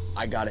like,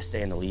 I gotta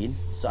stay in the lead.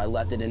 So I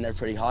left it in there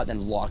pretty hot,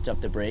 then locked up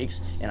the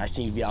brakes, and I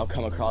seen Vial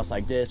come across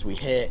like this. We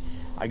hit,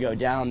 I go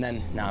down,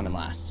 then now I'm in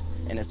last.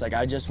 And it's like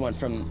I just went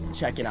from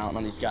checking out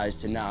on these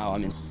guys to now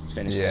I'm in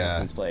finished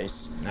 17th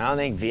place. I don't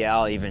think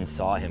Vial even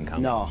saw him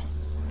coming. No.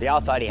 Vial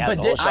thought he had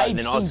the whole shot. I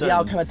seen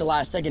Vial come at the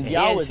last second.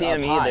 Vial was up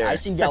high. Either. I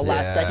seen Vial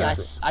last second.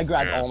 I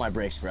grabbed all my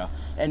brakes, bro.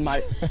 And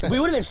we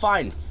would have been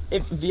fine.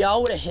 If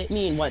Vial would have hit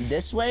me and went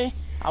this way,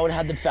 I would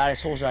have had the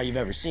fattest hole shot you've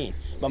ever seen.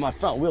 But my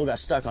front wheel got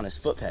stuck on his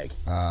foot peg.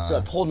 So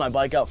it pulled my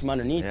bike out from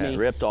underneath me. It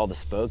ripped all the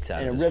spokes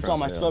out. And it ripped all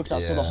my spokes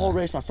out. So the whole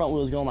race, my front wheel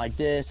was going like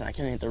this, and I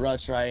couldn't hit the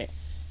ruts right.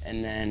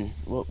 And then,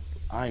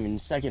 I'm in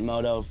second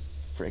moto,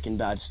 freaking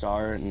bad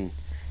start, and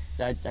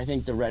I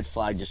think the red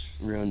flag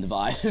just ruined the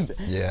vibe.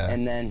 Yeah.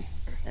 And then,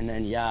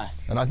 yeah.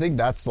 And I think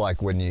that's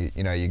like when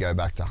you go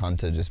back to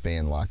Hunter just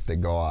being like the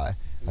guy.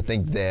 I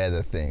think they're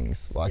the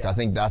things. Like, I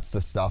think that's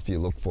the stuff you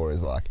look for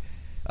is like,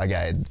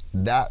 okay,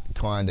 that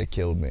kind of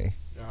killed me.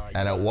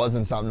 And it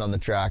wasn't something on the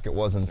track. It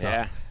wasn't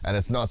something, and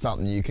it's not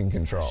something you can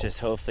control. It's just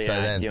hopefully you're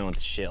not dealing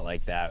with shit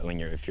like that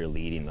if you're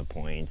leading the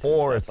points.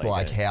 Or it's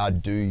like how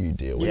do you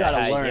deal with it? You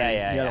gotta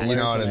learn. You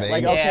know what I mean?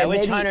 Like, okay,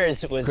 which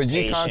Hunters was because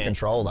you can't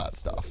control that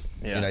stuff.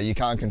 Yeah. You know, you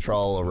can't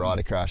control a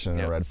rider crashing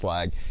and a red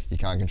flag. You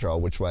can't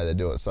control which way they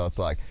do it. So it's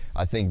like,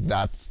 I think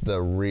that's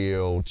the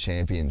real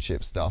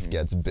championship stuff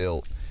gets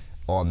built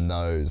on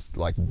those.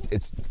 Like,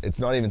 it's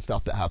not even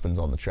stuff that happens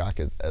on the track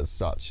as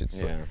such.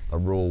 It's a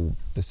rule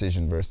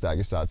decision versus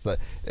stagger starts. That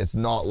it's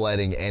not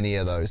letting any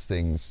of those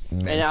things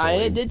mentally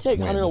And it did take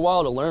Hunter a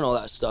while to learn all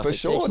that stuff. It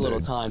takes a little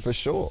time. For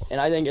sure. And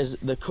I think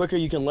the quicker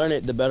you can learn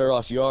it, the better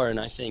off you are. And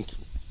I think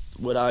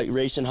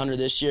racing Hunter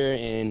this year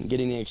and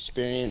getting the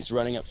experience,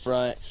 running up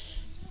front,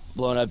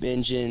 blowing up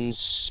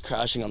engines,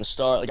 crashing on the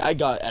start. Like, I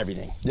got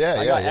everything.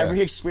 I got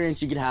every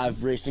experience you could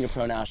have racing a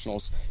Pro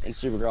Nationals and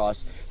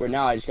Supercross, where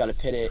now I just got to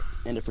put it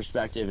into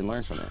perspective and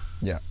learn from it.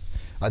 Yeah.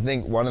 I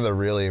think one of the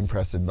really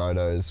impressive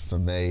motos for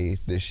me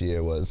this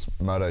year was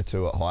Moto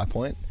 2 at High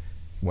Point.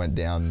 Went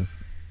down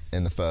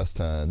in the first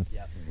turn.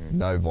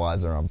 No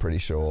visor, I'm pretty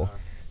sure.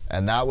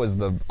 And that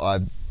was I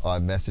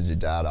messaged your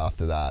dad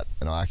after that,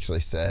 and I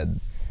actually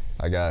said,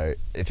 I go,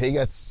 if he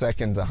gets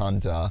second to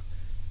Hunter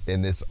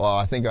in this,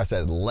 I think I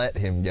said, let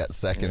him get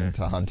second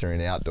to Hunter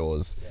in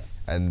outdoors,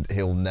 and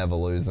he'll never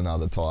lose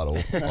another title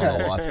on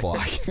a lights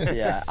bike.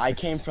 I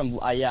came from,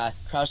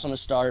 crashed on the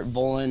start,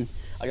 Volan.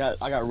 I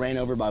got ran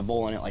over by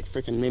Volan. It like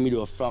freaking made me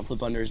do a front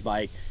flip under his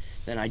bike.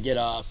 Then I get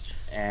up,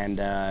 and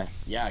I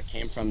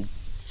came from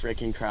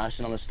freaking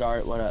crashing on the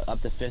start. Up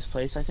to 5th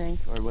place, I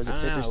think, or was it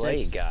 5th or 6th? What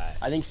you got?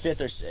 I think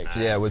 5th or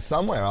 6th. Yeah, it was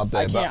somewhere up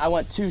there. I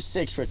went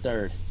 2-6 for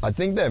 3rd. I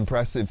think the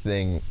impressive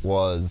thing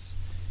was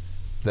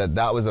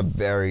that was a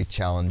very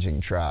challenging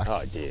track.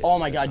 Oh, dude. Oh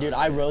my God, dude!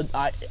 I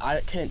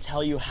couldn't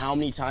tell you how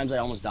many times I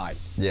almost died.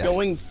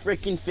 Going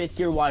freaking 5th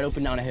gear wide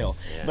open down a hill.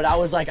 But I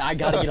was like, I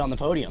gotta get on the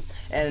podium,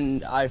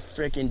 and I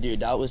freaking, dude,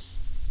 there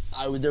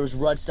was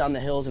ruts down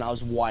the hills, and I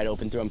was wide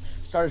open through them.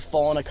 Started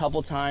falling a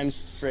couple times,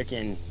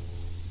 freaking,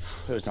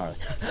 it was gnarly.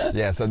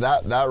 Yeah, so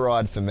that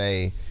ride for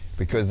me,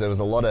 because there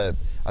was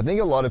I think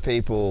a lot of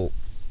people,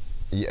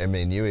 I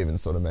mean, you even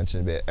sort of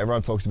mentioned a bit,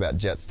 everyone talks about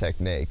Jet's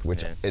technique,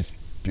 which it's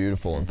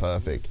beautiful and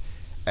perfect.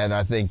 And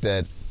I think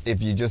that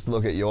if you just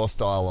look at your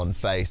style on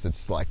face,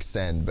 it's like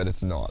send, but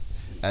it's not.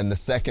 And the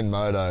second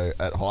moto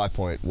at High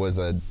Point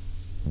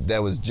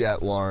there was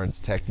Jet Lawrence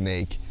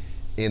technique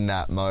in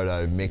that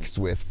moto mixed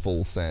with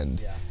full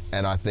send.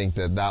 And I think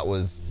that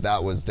was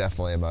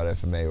definitely a moto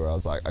for me where I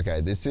was like,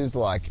 okay, this is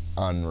like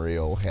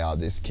unreal how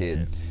this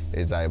kid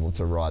is able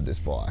to ride this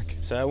bike.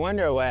 So I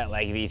wonder what,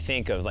 like, if you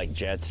think of like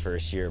Jet's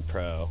first year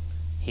pro,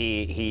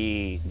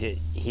 he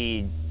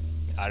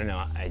I don't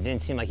know, it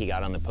didn't seem like he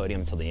got on the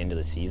podium until the end of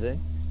the season.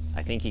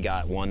 I think he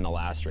won the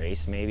last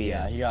race, maybe.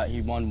 Yeah,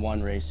 he won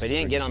one race. But he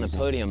didn't get on the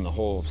podium the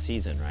whole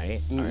season, right?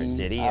 Or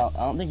did he? I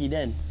don't think he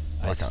did.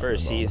 His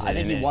first season. I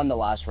think he won the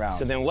last round.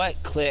 So then what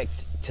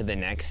clicked to the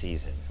next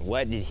season?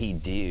 What did he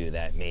do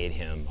that made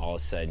him all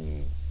of a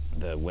sudden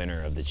the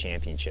winner of the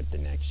championship the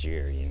next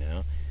year, you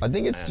know? I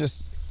think it's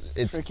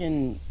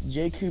freaking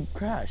J-Coop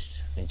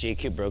crashed. And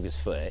J-Coop broke his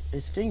foot.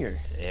 His finger.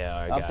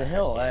 Yeah, up the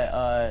hill.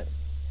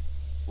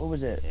 What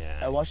was it?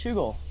 At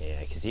Washougal. Yeah,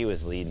 because he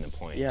was leading the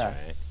points,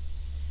 right?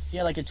 He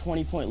had like a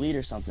 20-point lead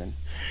or something.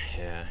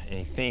 Yeah, and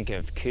you think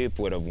if Coop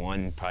would have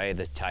won probably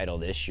the title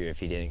this year if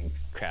he didn't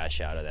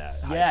crash out of that.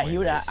 Yeah, he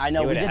would have. I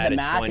know, we did the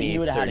math, and he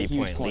would have had a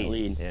huge point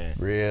lead. Yeah.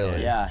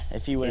 Really? Yeah,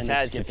 if he wouldn't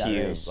have skipped that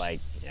race.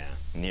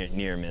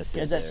 near misses.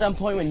 Because at some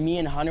point when me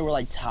and Hunter were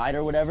like tied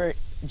or whatever,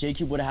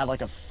 J-Cube would have had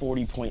like a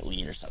 40-point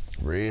lead or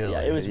something. Really?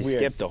 Yeah, it was he weird.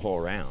 skipped the whole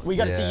round. We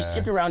got to think he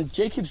skipped around.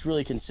 J-Cube's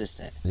really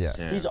consistent. Yeah.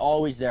 He's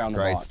always there on the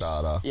Great box.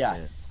 starter. Yeah.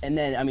 And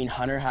then, I mean,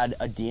 Hunter had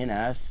a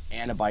DNF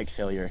and a bike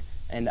failure.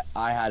 And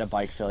I had a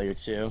bike failure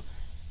too.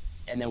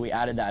 And then we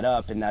added that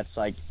up, and that's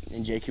like,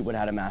 and J-Cube would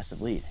have had a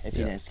massive lead if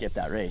he didn't skip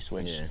that race,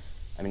 which,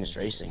 I mean, it's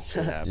racing.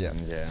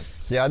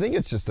 Yeah, I think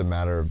it's just a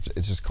matter of,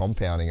 it's just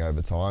compounding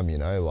over time, you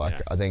know?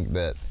 Like, I think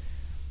that,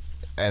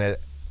 and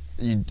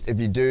if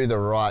you do the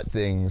right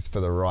things for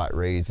the right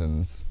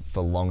reasons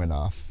for long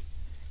enough,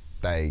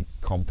 they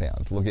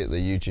compound. Look at the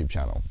YouTube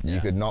channel. You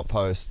could not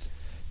post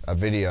a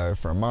video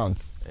for a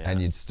month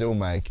and you'd still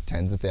make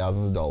tens of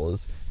thousands of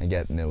dollars and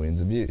get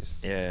millions of views.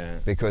 Yeah.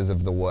 Because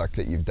of the work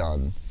that you've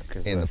done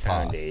in the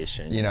past.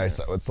 You know,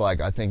 so it's like,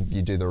 I think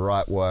you do the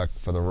right work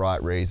for the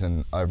right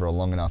reason over a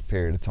long enough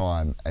period of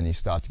time and you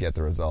start to get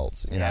the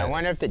results. You know? I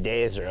wonder if the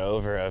days are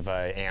over of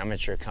an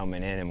amateur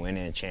coming in and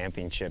winning a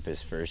championship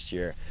his first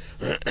year.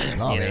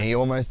 I mean, he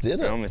almost did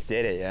it. He almost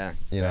did it, yeah.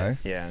 You know?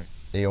 Yeah.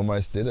 He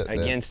almost did it.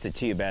 Against the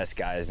two best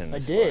guys in the I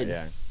sport. did.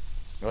 Yeah.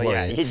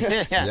 Well, he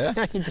did.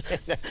 Yeah. He did.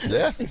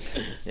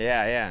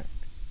 Yeah. Yeah.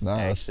 No,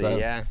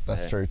 Actually,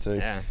 that's true too.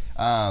 Yeah.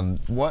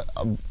 What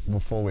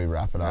before we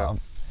wrap it up,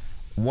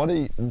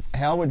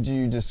 how would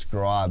you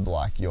describe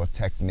like your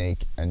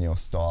technique and your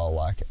style,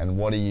 like, and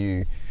what are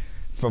you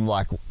from,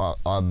 like,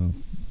 I'm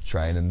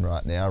training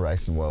right now,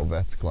 racing World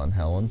Vets Glen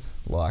Helen,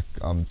 like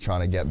I'm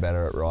trying to get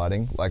better at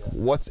riding. Like,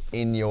 what's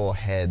in your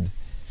head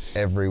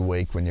every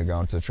week when you're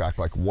going to the track?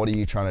 Like, what are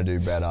you trying to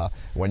do better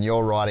when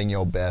you're riding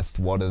your best?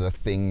 What are the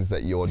things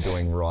that you're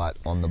doing right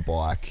on the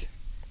bike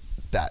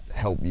that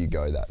help you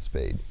go that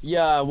speed?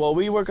 Yeah, well,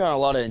 we work on a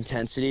lot of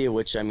intensity,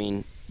 which, I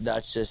mean,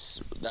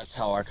 that's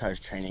how our kind of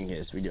training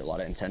is. We do a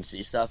lot of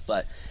intensity stuff,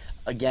 but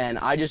again,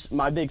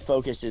 my big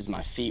focus is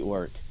my feet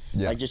work.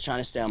 Like, just trying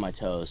to stay on my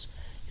toes.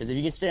 Because if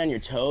you can stay on your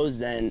toes,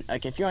 then,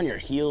 like, if you're on your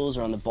heels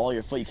or on the ball of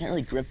your foot, you can't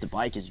really grip the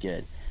bike as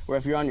good. Where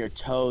if you're on your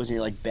toes and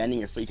you're, like, bending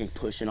your foot, you can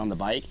push it on the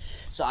bike.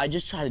 So I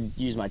just try to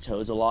use my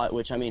toes a lot,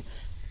 which, I mean,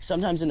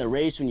 sometimes in the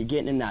race when you're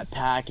getting in that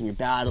pack and you're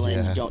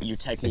battling, your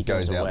technique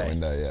goes out away. the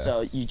window,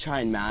 So you try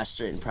and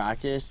master it in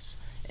practice.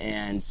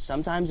 And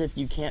sometimes if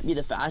you can't be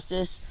the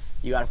fastest,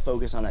 you got to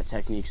focus on that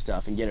technique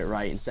stuff and get it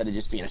right instead of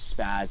just being a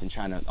spaz and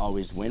trying to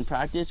always win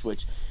practice,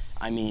 which,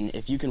 I mean,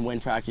 if you can win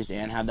practice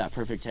and have that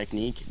perfect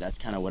technique, that's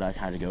kind of what I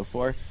had to go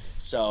for.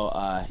 So,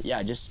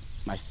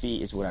 just my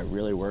feet is what I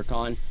really work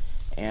on.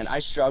 And I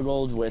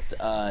struggled with,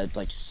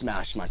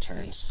 smash my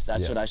turns.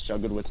 That's what I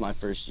struggled with my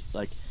first,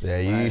 Yeah,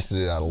 you used to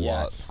do that a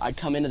lot. I'd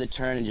come into the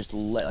turn and just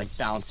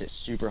bounce it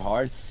super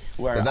hard.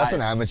 But that's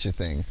an amateur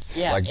thing.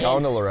 Yeah. Like,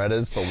 going to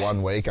Loretta's for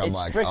 1 week, I'm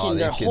like, oh,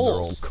 these kids are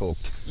all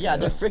cooked. Yeah,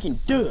 they're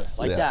freaking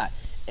that.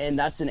 And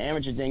that's an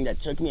amateur thing that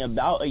took me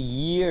about a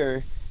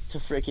year to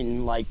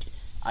freaking,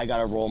 I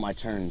gotta roll my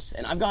turns.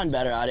 And I've gotten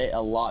better at it,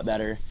 a lot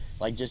better.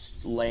 Like,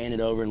 just laying it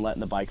over and letting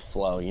the bike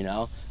flow, you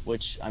know?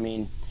 Which, I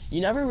mean,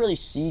 you never really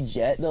see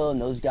Jet, though, and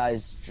those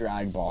guys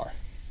drag bar.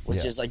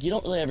 Which is, you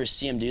don't really ever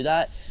see them do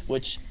that,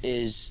 which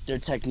is their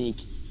technique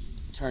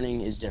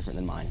turning is different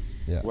than mine.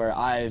 Yeah. Where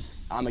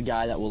I'm a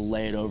guy that will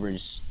lay it over and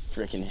just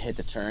freaking hit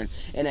the turn,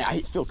 and I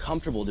feel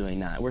comfortable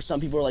doing that. Where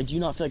some people are like, do you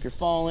not feel like you're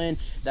falling?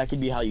 That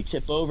could be how you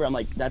tip over. I'm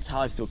like, that's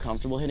how I feel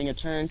comfortable hitting a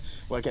turn.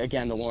 Where,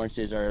 again, the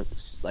Lawrences are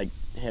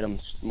hit them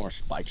more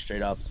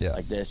straight up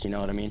like this, you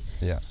know what I mean?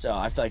 Yeah. So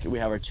I feel like we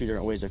have our two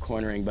different ways of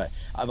cornering, but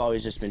I've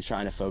always just been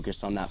trying to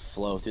focus on that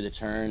flow through the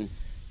turn,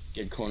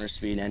 good corner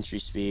speed, entry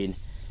speed.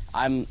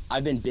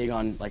 I've been big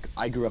on,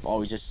 I grew up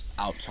always just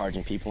out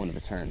charging people into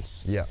the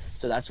turns. Yeah.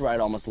 So that's where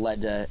I'd almost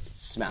led to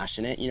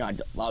smashing it. You know,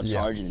 I'd loud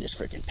charge and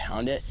just freaking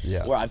pound it.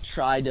 Yeah. Where I've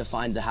tried to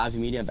find the happy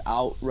medium of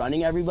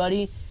outrunning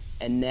everybody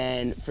and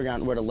then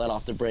figuring out where to let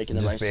off the brake in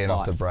the right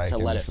spot to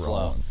let it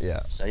flow.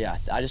 Yeah. So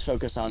I just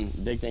focus on,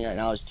 big thing right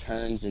now is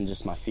turns and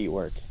just my feet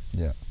work.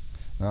 Yeah.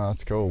 No,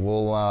 that's cool.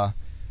 We'll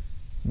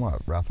might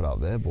wrap it up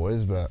there,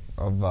 boys, but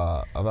I've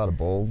had a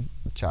ball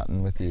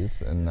chatting with you,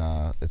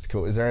 and it's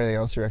cool. Is there anything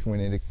else you reckon we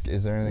need to?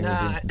 Is there anything we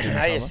didn't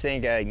I cover? just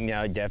think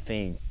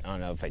definitely, I don't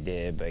know if I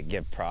did, but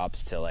give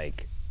props to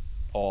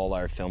all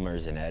our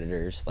filmers and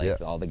editors,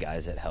 all the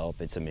guys that help.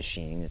 It's a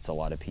machine. It's a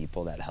lot of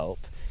people that help.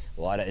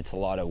 It's a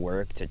lot of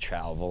work to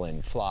travel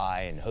and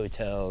fly and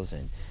hotels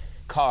and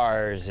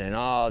cars and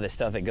all the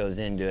stuff that goes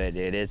into it.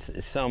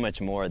 It's so much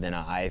more than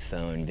an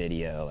iPhone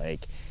video.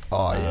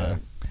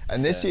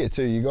 And this year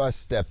too, you guys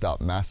stepped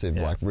up massive,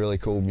 really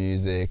cool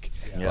music.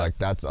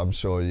 That's, I'm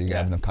sure you're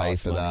having to pay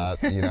for that,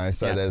 you know.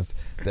 So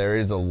there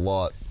is a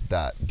lot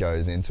that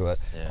goes into it.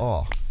 Yeah.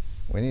 Oh,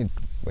 we need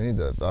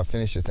to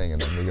finish your thing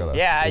and then we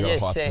gotta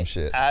hype some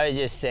shit. I was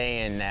just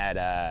saying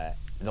that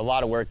a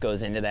lot of work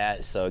goes into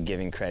that. So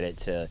giving credit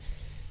to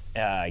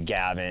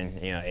Gavin,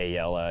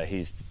 Ayala,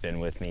 who's been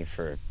with me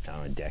for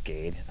a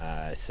decade.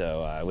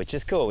 Which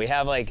is cool. We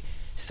have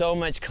so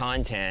much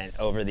content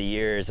over the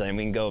years, and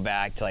we can go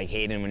back to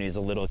Haiden when he was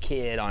a little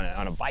kid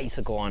on a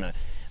bicycle on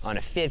on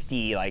a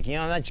 50, like, you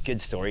know, that's good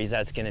stories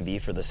that's going to be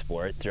for the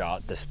sport,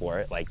 throughout the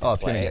sport. Like,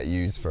 it's going to get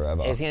used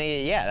forever. It's going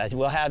to get,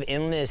 we'll have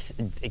endless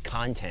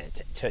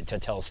content to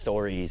tell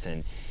stories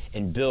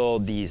and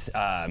build these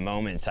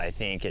moments. I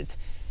think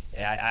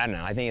I don't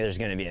know, I think there's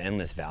going to be an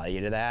endless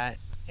value to that.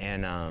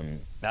 And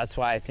that's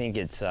why I think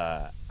it's,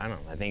 I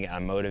think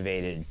I'm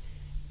motivated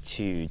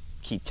to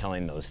keep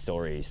telling those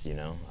stories, you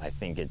know. I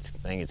think it's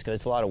good.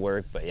 It's a lot of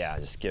work, but yeah,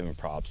 just giving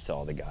props to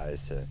all the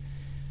guys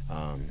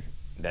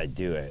that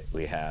do it.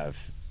 We have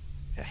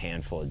a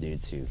handful of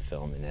dudes who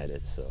film and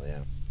edit, so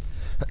yeah.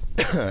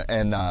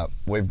 And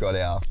we've got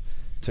our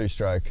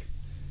 2-stroke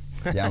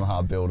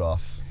Yamaha build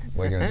off.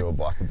 We're going to do a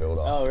biker build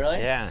off. Oh, really?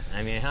 Yeah.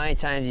 I mean, how many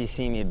times do you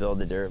see me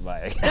build a dirt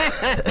bike?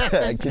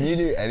 Can you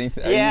do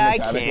anything? Yeah, I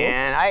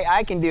can.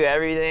 I can do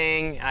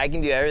everything. I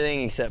can do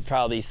everything except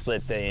probably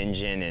split the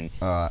engine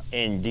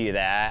and do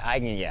that. I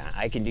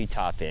can do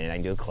top end. I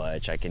can do a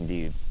clutch. I can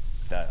do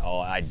that.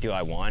 Do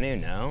I want to?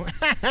 No.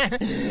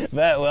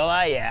 But will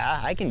I? Yeah,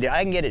 I can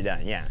get it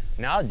done. Yeah.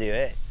 No, I'll do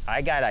it.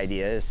 I got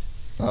ideas.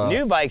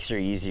 New bikes are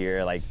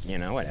easier, like, you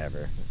know,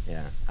 whatever.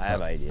 Yeah, I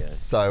have ideas.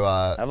 So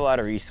I have a lot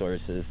of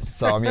resources.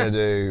 So I'm gonna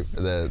do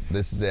the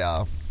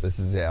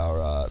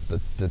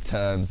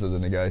terms of the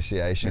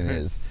negotiation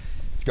is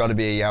it's got to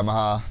be a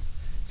Yamaha,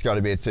 it's got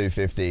to be a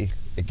 250.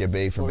 It could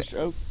be from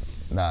 4-stroke?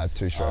 No,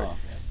 2-stroke. Oh, okay.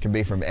 It can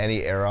be from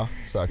any era,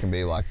 so it can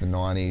be like the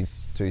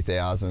 90s,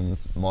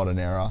 2000s, modern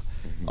era.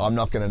 I'm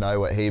not gonna know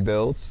what he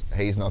builds.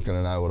 He's not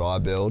gonna know what I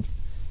build.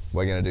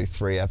 We're gonna do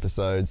 3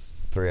 episodes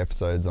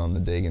on the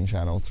Deegan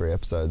channel, 3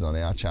 episodes on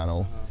our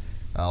channel.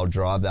 I'll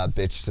drive that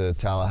bitch to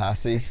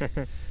Tallahassee.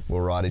 We'll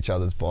ride each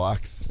other's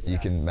bikes. You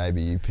can,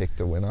 maybe you pick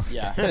the winner.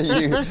 Yeah.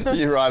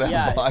 you ride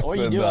our bikes. Or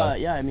you do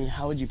I mean,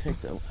 how would you pick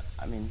though?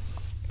 I mean,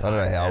 I don't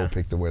know how we'll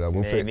pick the winner.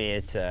 Maybe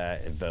it's a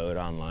vote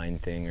online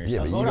thing or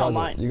something.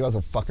 But you guys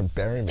will fucking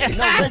bury me.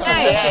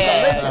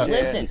 No,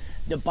 listen.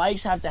 The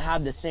bikes have to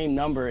have the same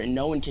number and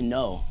no one can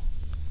know.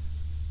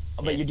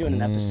 But you're doing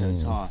an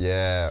episodes, huh?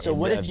 Yeah. So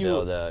what if you...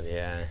 build up,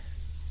 yeah.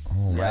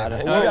 Oh, man.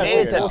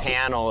 Maybe it's a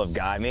panel of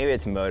guys. Maybe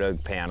it's moto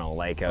panel,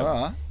 like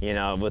you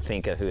know, we'll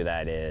think of who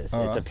that is.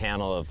 It's a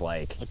panel of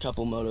like a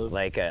couple moto,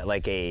 like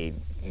a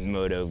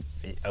moto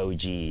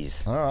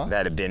OGs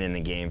that have been in the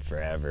game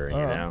forever. You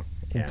know,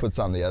 we'll put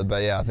something together.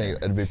 But yeah, I think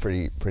it'd be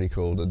pretty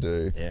cool to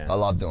do. Yeah. I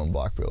love doing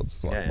bike builds.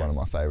 It's like one of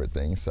my favorite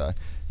things. So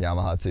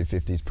Yamaha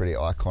 250 is pretty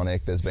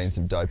iconic. There's been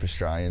some dope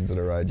Australians that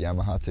have rode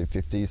Yamaha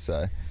 250s,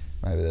 so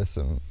maybe there's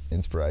some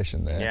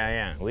inspiration there.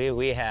 Yeah.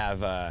 We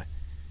have.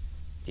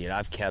 Dude,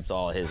 I've kept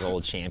all his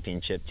old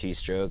championship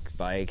 2-stroke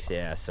bikes.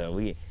 Yeah, so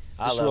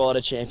roll out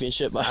a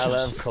championship bike. I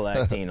love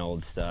collecting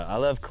old stuff. I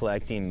love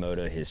collecting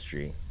moto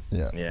history.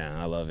 Yeah. Yeah,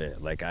 I love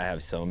it. Like, I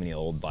have so many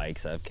old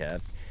bikes I've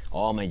kept.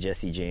 All my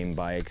Jesse James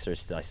bikes I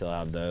still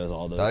have those.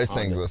 All those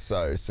things were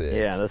so sick.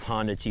 Yeah, those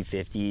Honda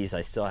 250s.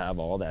 I still have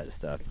all that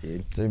stuff,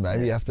 dude. Dude,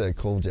 maybe you have to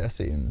call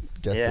Jesse and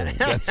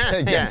get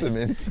some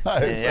inspo.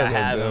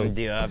 Have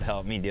him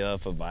help me do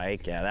up a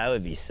bike. Yeah, that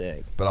would be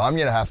sick. But I'm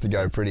gonna have to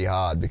go pretty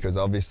hard because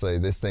obviously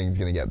this thing's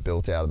gonna get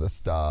built out of the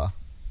Star.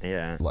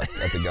 Yeah. Like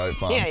at the goat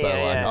farm.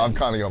 I've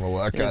kind of got my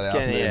work cut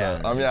out for me, but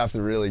I'm gonna have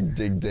to really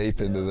dig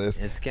deep into this.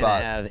 It's gonna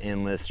have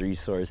endless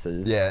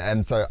resources. Yeah,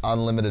 and so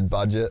unlimited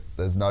budget.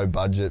 There's no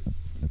budget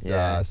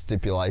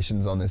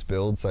stipulations on this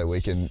build, so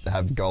we can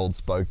have gold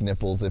spoke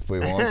nipples if we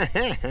want.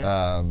 But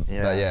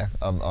yeah,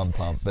 I'm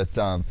pumped. But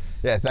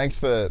thanks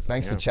for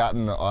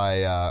chatting.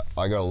 I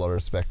got a lot of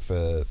respect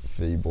for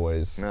you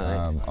boys.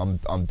 No,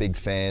 I'm big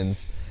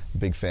fans.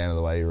 Big fan of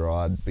the way you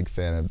ride. Big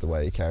fan of the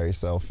way you carry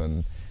yourself,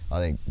 and I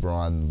think,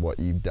 Brian, what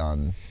you've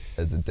done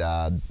as a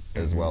dad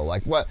as well.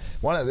 Like, one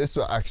of the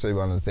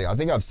things, I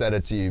think I've said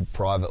it to you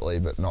privately,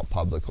 but not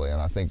publicly, and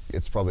I think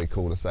it's probably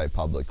cool to say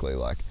publicly,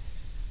 like,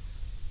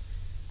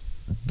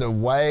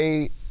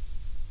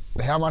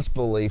 how much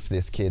belief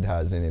this kid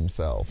has in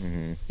himself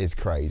is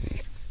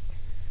crazy.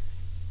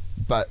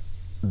 But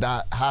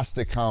that has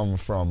to come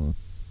from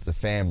the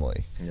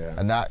family. Yeah.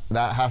 And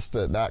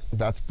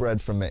that's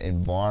bred from an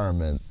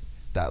environment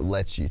that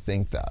lets you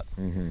think that.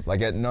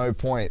 Like, at no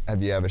point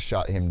have you ever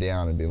shut him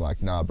down and been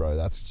like, nah, bro,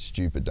 that's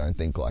stupid, don't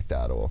think like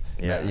that, or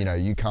you know,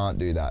 you can't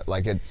do that.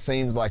 Like, it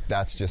seems like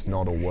that's just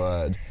not a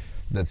word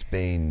that's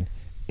been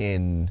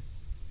in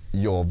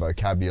your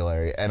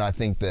vocabulary. And I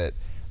think that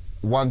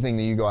one thing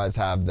that you guys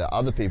have that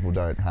other people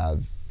don't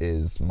have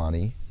is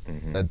money.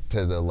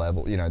 To the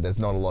level, you know, there's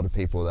not a lot of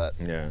people that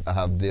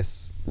have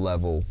this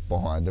level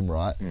behind them,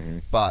 right?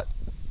 But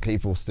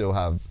people still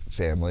have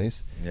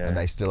families, and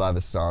they still have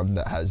a son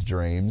that has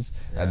dreams,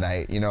 and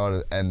they, you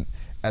know, and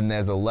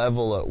there's a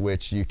level at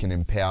which you can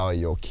empower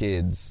your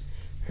kids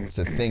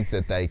to think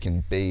that they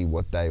can be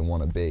what they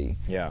want to be.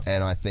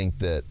 And I think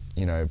that,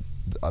 you know,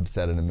 I've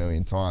said it a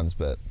million times,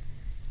 but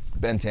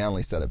Ben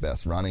Townley said it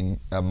best: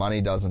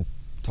 money doesn't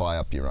tie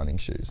up your running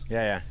shoes.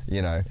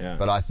 You know,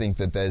 but I think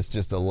that there's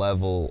just a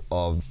level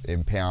of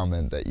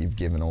empowerment that you've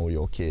given all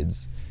your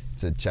kids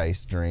to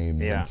chase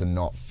dreams and to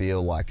not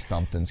feel like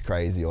something's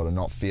crazy or to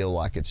not feel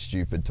like it's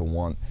stupid to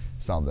want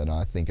something.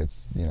 I think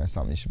it's, you know,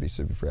 something you should be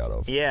super proud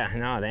of. Yeah,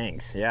 no,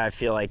 thanks. Yeah, I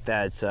feel like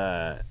that's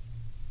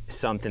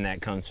something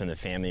that comes from the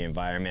family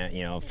environment,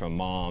 you know, from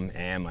mom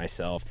and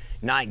myself,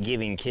 not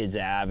giving kids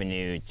an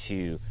avenue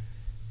to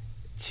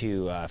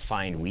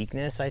find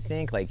weakness. I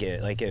think like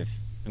if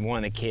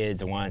one of the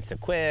kids wants to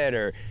quit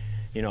or,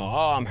 you know,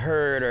 oh, I'm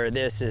hurt or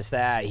this is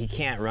that, he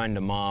can't run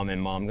to mom and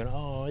mom going,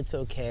 oh, it's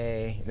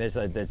okay. There's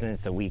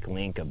a weak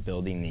link of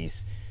building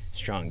these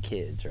strong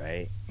kids,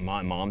 right?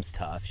 Mom's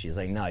tough. She's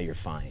like, no, you're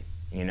fine.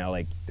 You know,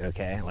 like,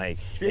 okay, like...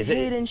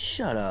 Haiden,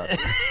 shut up.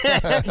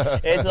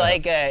 It's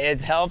like,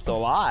 it's helped a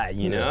lot,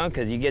 you know,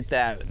 because you get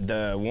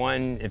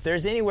if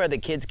there's anywhere the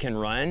kids can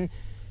run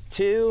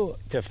to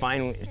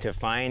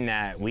find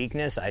that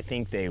weakness, I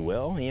think they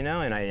will, you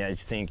know, and I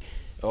just think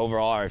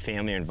overall our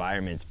family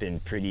environment's been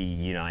pretty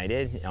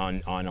united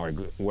on our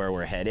where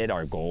we're headed,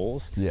 our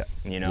goals,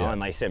 you know,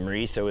 and like I said,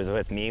 Marisa was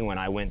with me when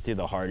I went through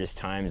the hardest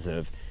times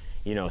of,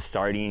 you know,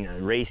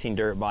 starting racing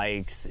dirt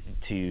bikes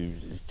to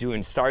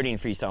starting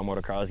freestyle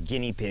motocross,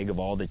 guinea pig of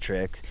all the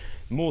tricks,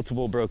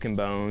 multiple broken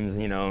bones,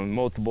 you know,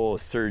 multiple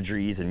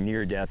surgeries and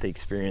near-death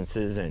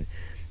experiences, and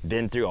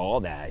been through all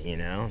that, you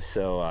know.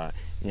 So,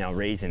 you know,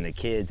 raising the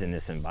kids in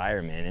this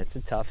environment, it's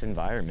a tough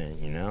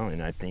environment, you know,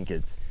 and I think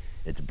it's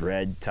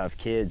bred tough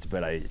kids,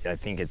 but I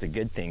think it's a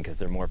good thing because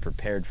they're more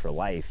prepared for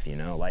life, you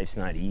know. Life's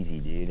not easy,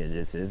 dude. It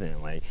just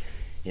isn't. Like,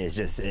 it's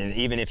just, and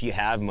even if you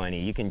have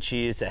money, you can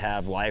choose to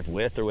have life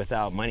with or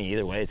without money.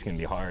 Either way, it's going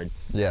to be hard.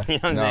 Yeah. You know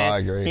what I'm no, saying? I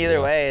agree.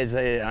 Either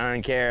way, I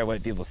don't care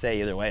what people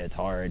say. Either way, it's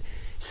hard.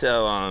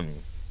 So,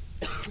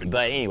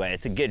 but anyway,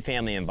 it's a good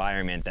family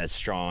environment that's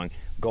strong,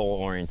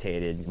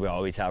 goal-orientated. We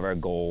always have our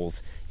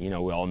goals. You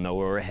know, we all know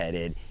where we're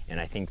headed, and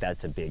I think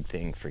that's a big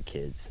thing for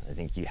kids. I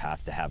think you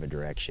have to have a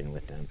direction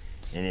with them.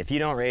 And if you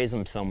don't raise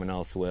them, someone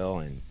else will,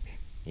 and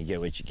you get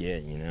what you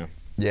get, you know?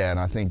 Yeah, and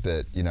I think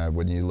that, you know,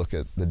 when you look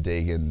at the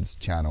Deegan's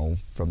channel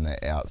from the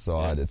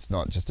outside, it's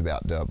not just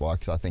about dirt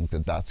bikes. I think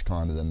that that's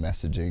kind of the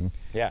messaging,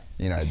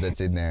 you know,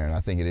 that's in there. And I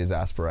think it is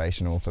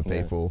aspirational for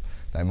people.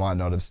 They might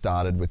not have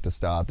started with the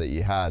start that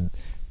you had,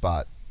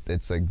 but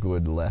it's a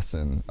good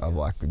lesson of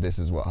like, this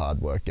is what hard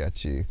work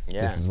gets you.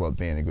 This is what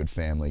being a good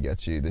family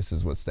gets you. This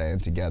is what staying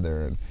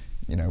together and,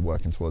 you know,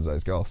 working towards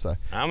those goals. So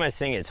I almost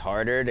think it's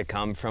harder to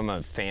come from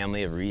a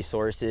family of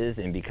resources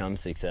and become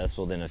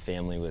successful than a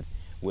family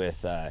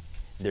with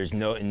there's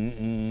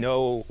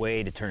no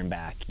way to turn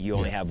back. You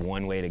only have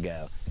one way to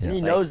go. And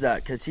he knows that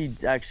because he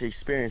actually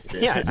experienced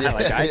it.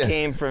 I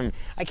came from,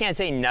 I can't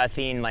say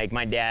nothing. Like,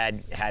 my dad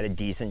had a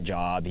decent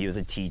job. He was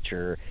a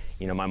teacher.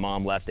 You know, my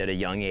mom left at a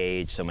young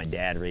age, so my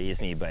dad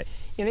raised me. But,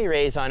 you know, he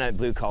raised on a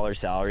blue-collar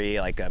salary,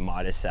 like a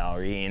modest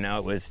salary. You know,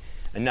 it was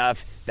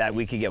enough that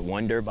we could get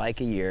one dirt bike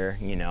a year.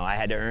 You know, I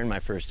had to earn my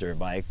first dirt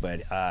bike,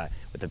 but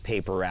with a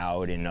paper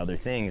route and other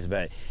things.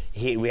 But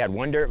we had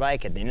one dirt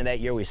bike. At the end of that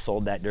year, we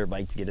sold that dirt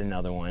bike to get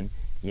another one.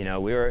 You know,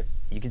 we were,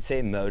 you could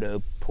say,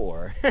 moto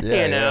poor. I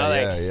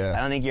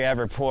don't think you're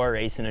ever poor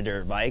racing a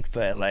dirt bike,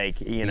 but like,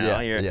 you know,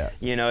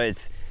 you know,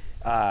 it's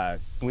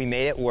we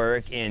made it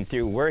work, and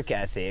through work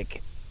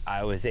ethic,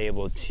 I was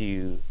able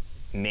to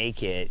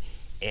make it,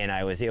 and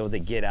I was able to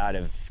get out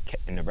of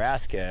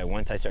Nebraska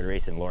once I started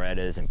racing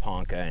Loretta's and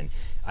Ponca, and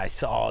I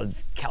saw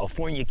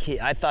California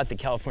kids. I thought the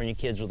California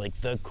kids were like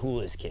the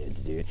coolest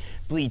kids, dude.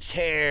 Bleached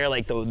hair,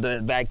 like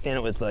the back then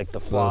it was like the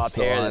flop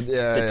hair,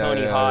 the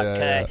Tony Hawk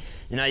cut.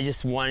 And I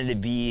just wanted to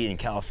be in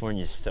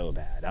California so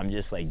bad. I'm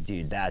just like,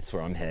 dude, that's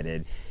where I'm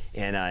headed.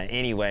 And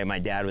anyway, my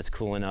dad was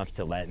cool enough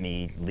to let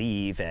me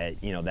leave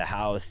at, you know, the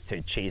house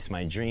to chase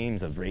my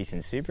dreams of racing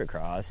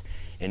Supercross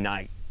and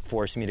not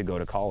force me to go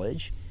to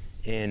college.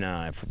 And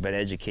but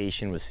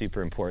education was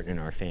super important in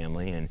our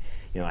family, and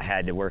you know, I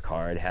had to work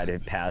hard, had to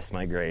pass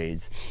my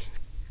grades.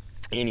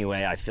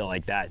 Anyway, I feel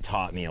like that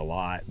taught me a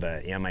lot.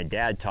 But yeah, my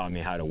dad taught me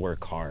how to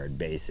work hard,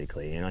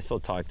 basically, and I still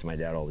talk to my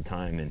dad all the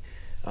time.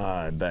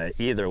 And but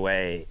either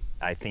way,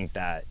 I think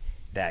that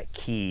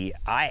key.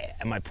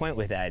 My point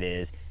with that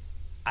is,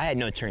 I had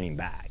no turning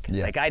back.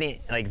 Like, I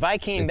didn't, like, if I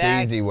came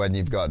back. It's easy when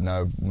you've got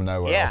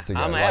nowhere else to go.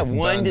 I have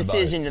one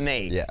decision to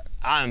make. Yeah.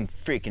 I'm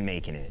freaking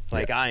making it.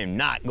 Like, I am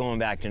not going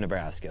back to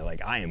Nebraska.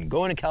 Like, I am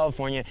going to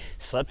California,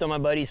 slept on my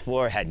buddy's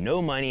floor, had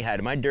no money, had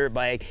my dirt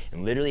bike,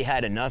 and literally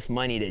had enough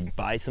money to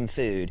buy some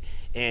food.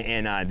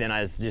 And then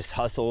I just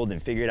hustled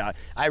and figured out.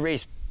 I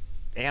raced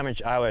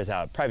amateur. I was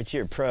a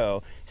privateer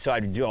pro, so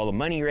I'd do all the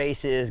money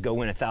races, go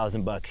win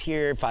 $1,000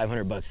 here,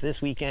 $500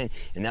 this weekend,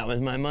 and that was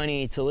my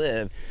money to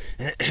live.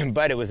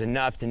 But it was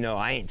enough to know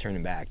I ain't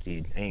turning back,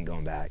 dude. I ain't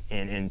going back.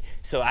 And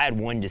so I had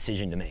one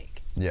decision to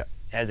make. Yeah.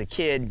 As a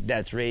kid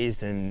that's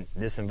raised in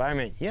this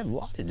environment, you have a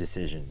lot of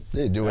decisions.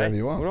 Yeah, do whatever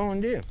you want. What do I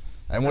want to do?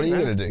 And what are you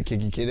going to do?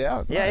 Kick your kid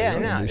out? No,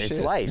 it's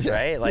shit. Life,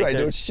 right? Like, you ain't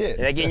doing shit.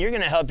 Again, you're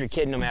going to help your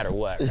kid no matter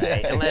what,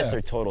 right? Unless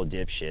they're total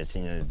dipshits,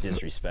 you know,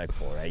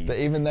 disrespectful, right? But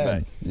even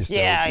then, you're still,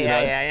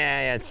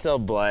 it's still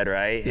blood,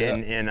 right? Yeah.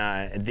 And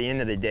at the end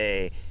of the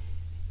day,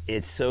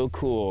 it's so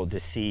cool to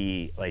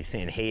see, like,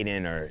 saying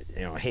Haiden or,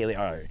 you know, Haley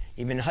or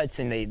even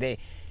Hudson,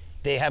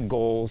 they have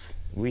goals.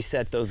 We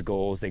set those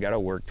goals. They got to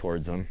work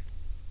towards them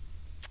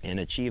and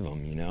achieve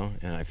them, you know?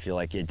 And I feel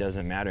like it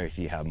doesn't matter if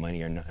you have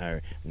money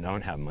or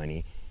don't have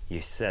money.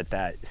 You set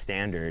that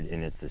standard,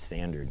 and it's the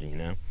standard, you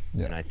know?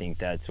 Yeah. And I think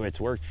that's what's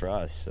worked for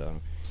us,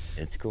 so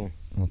it's cool.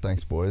 Well,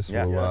 thanks, boys.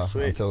 Yeah. We'll,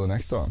 sweet. until the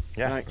next time.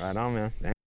 Yeah, Thanks. right on, man.